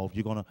be involved.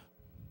 You're going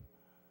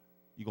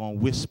to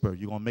whisper.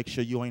 You're going to make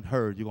sure you ain't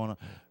heard. You're going to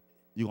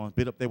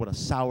be up there with a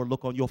sour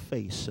look on your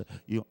face.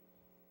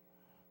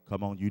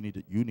 Come on, you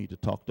need to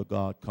talk to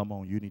God. Come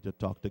on, you need to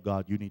talk to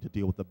God. You need to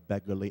deal with the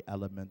beggarly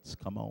elements.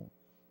 Come on.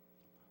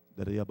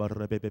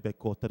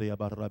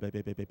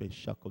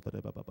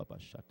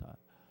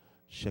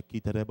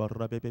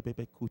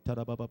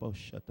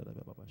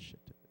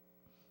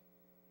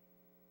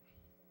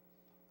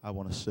 I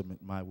want to submit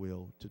my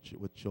will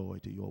with joy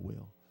to your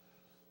will.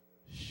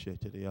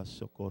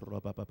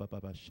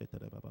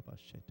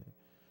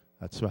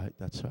 That's right,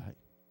 that's right.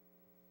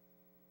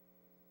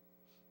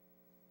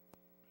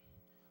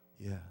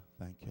 Yeah,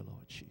 thank you,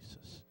 Lord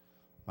Jesus.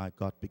 My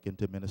God, begin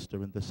to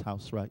minister in this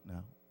house right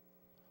now.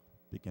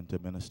 Begin to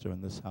minister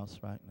in this house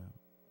right now.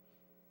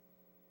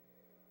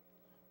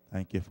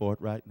 Thank you for it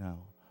right now.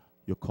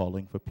 You're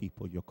calling for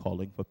people. You're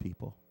calling for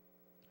people.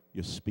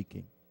 You're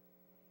speaking.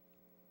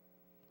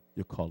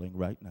 You're calling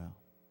right now.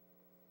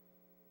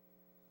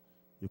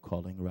 You're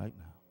calling right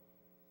now.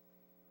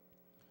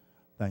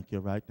 Thank you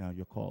right now.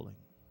 You're calling.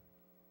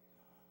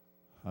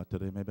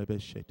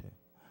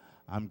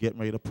 I'm getting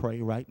ready to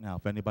pray right now.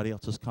 If anybody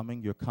else is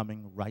coming, you're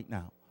coming right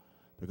now.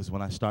 Because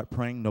when I start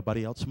praying,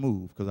 nobody else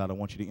move, because I don't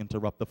want you to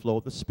interrupt the flow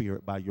of the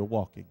Spirit by your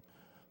walking.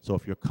 So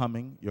if you're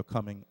coming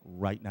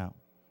right now.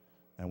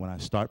 And when I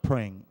start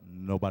praying,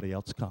 nobody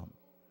else come.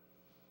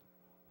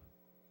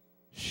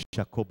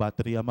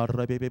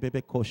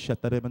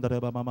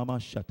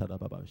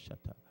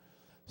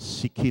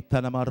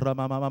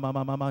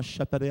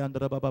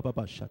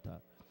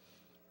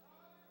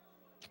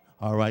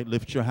 All right,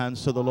 lift your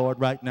hands to the Lord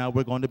right now.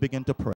 We're going to begin to pray.